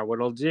camera,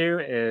 what I'll do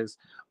is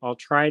I'll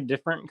try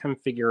different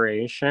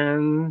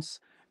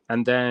configurations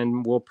and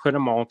then we'll put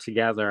them all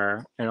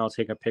together and I'll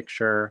take a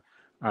picture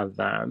of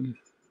them.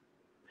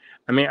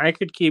 I mean, I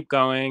could keep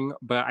going,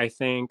 but I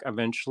think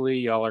eventually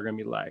y'all are going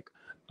to be like,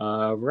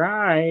 all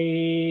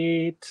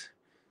right,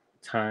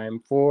 time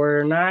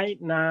for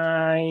night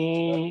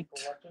night.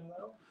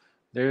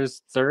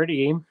 There's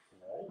 30.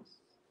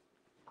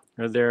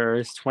 Or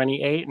there's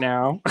 28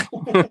 now.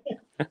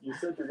 You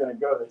said you're going to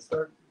go. They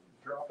start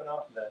dropping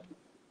off then.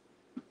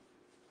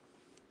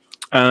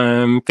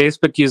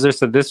 Facebook user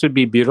said this would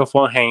be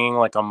beautiful hanging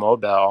like a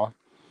mobile.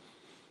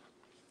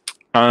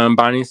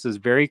 Bonnie says,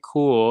 very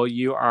cool.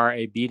 You are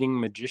a beading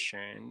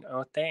magician.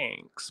 Oh,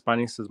 thanks.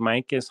 Bonnie says,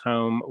 Mike is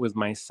home with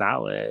my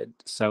salad,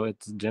 so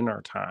it's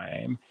dinner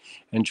time.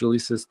 And Julie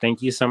says,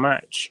 thank you so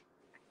much.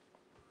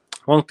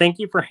 Well, thank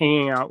you for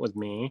hanging out with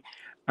me.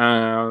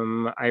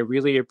 I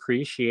really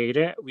appreciate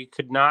it. We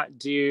could not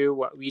do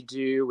what we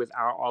do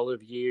without all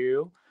of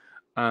you.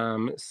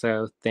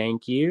 So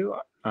thank you.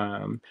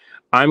 I'm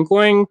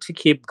going to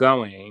keep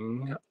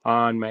going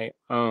on my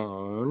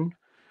own.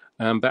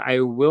 But I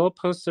will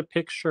post a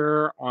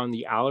picture on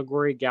the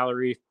Allegory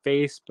Gallery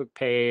Facebook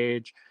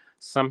page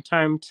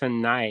sometime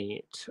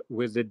tonight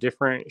with the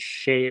different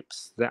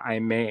shapes that I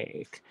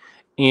make.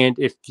 And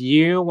if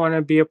you want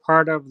to be a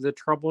part of the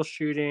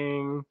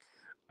troubleshooting,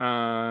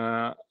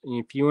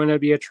 if you want to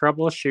be a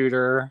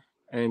troubleshooter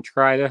and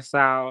try this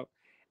out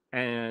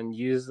and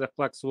use the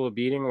flexible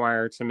beading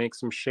wire to make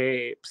some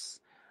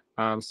shapes,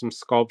 some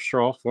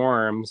sculptural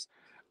forms,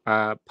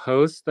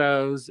 post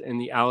those in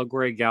the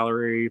Allegory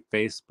Gallery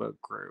Facebook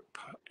group.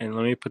 And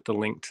let me put the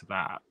link to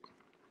that.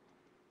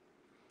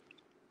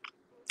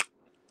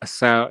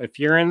 So if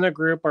you're in the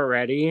group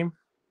already,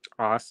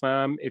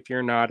 awesome. If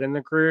you're not in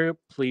the group,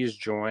 please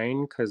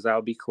join because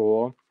that'll be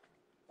cool.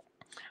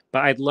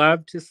 But I'd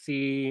love to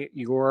see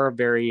your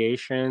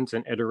variations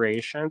and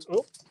iterations.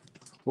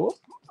 Oh,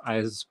 I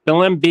was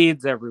spilling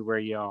beads everywhere,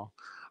 y'all.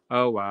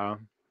 Oh, wow.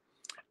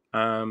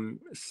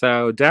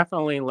 So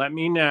definitely let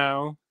me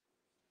know.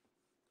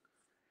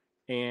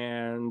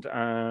 And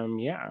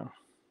yeah,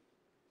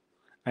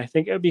 I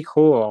think it'd be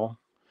cool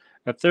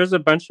if there's a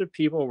bunch of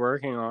people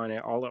working on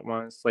it all at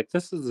once. Like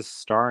this is a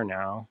star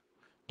now.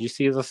 Do you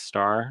see the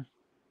star?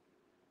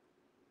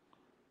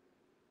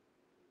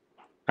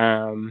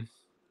 Yeah,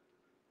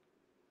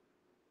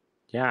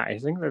 I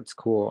think that's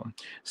cool.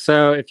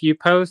 So if you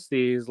post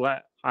these,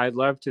 I'd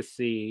love to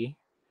see.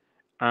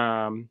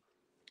 And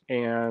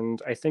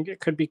I think it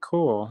could be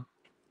cool.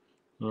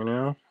 You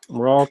know,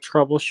 we'll all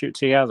troubleshoot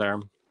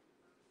together.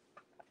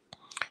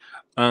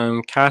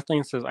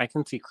 Kathleen says I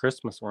can see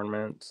Christmas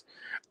ornaments.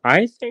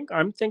 I'm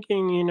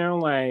thinking, you know,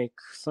 like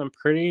some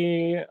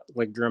pretty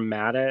like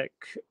dramatic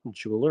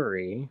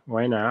jewelry.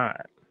 Why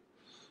not?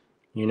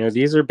 You know,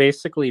 these are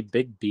basically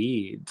big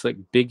beads, like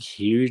big,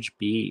 huge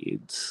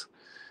beads.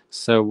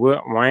 So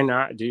why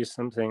not do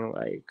something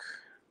like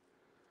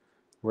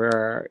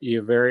where you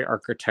have very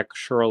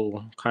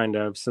architectural kind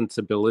of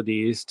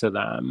sensibilities to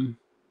them.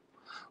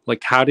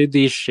 Like, how did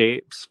these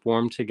shapes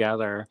form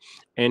together?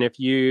 And if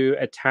you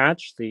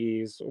attach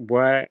these,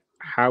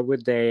 how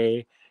would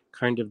they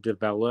kind of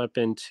develop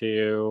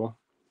into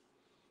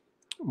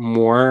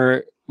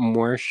more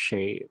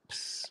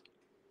shapes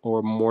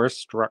or more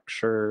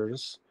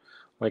structures?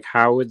 Like,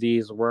 how would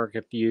these work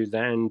if you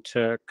then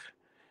took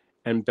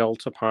and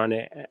built upon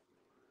it?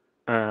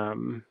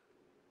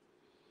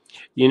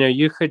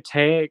 You could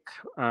take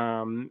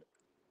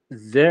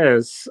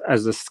this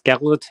as a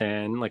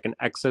skeleton, like an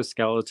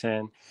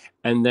exoskeleton,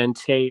 and then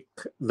take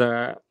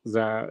the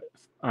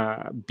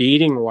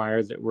beading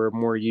wire that we're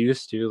more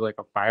used to, like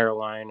a fire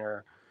line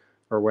or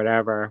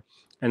whatever,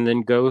 and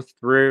then go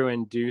through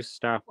and do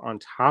stuff on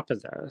top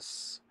of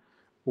this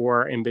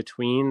or in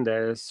between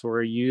this,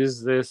 or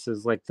use this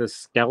as like the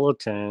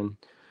skeleton.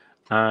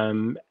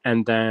 And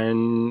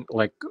then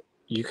like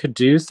you could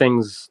do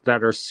things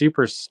that are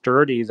super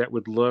sturdy that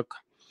would look,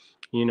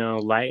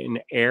 light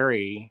and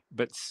airy,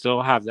 but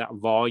still have that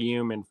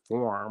volume and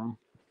form.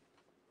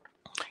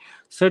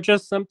 So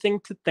just something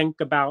to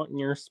think about in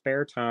your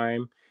spare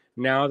time.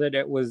 Now that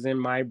it was in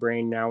my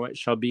brain, now it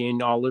shall be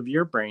in all of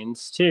your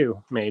brains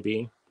too,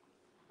 maybe.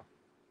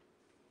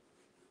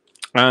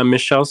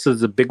 Michelle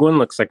says the big one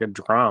looks like a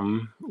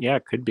drum. Yeah,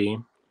 it could be.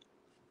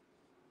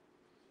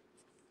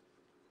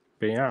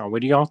 But yeah,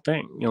 what do y'all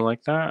think? You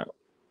like that?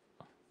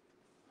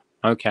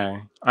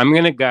 Okay, I'm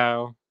gonna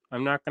go.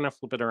 I'm not gonna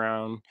flip it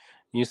around.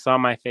 You saw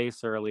my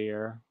face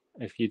earlier,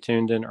 if you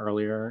tuned in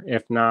earlier.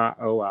 If not,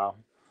 oh well.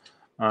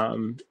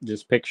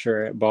 Just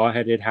picture it,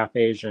 bald-headed, half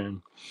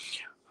Asian.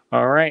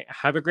 All right,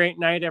 have a great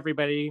night,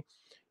 everybody.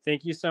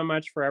 Thank you so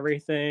much for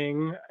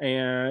everything,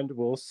 and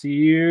we'll see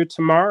you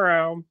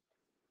tomorrow,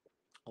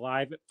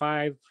 live at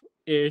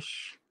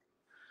 5-ish.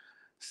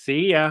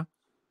 See ya.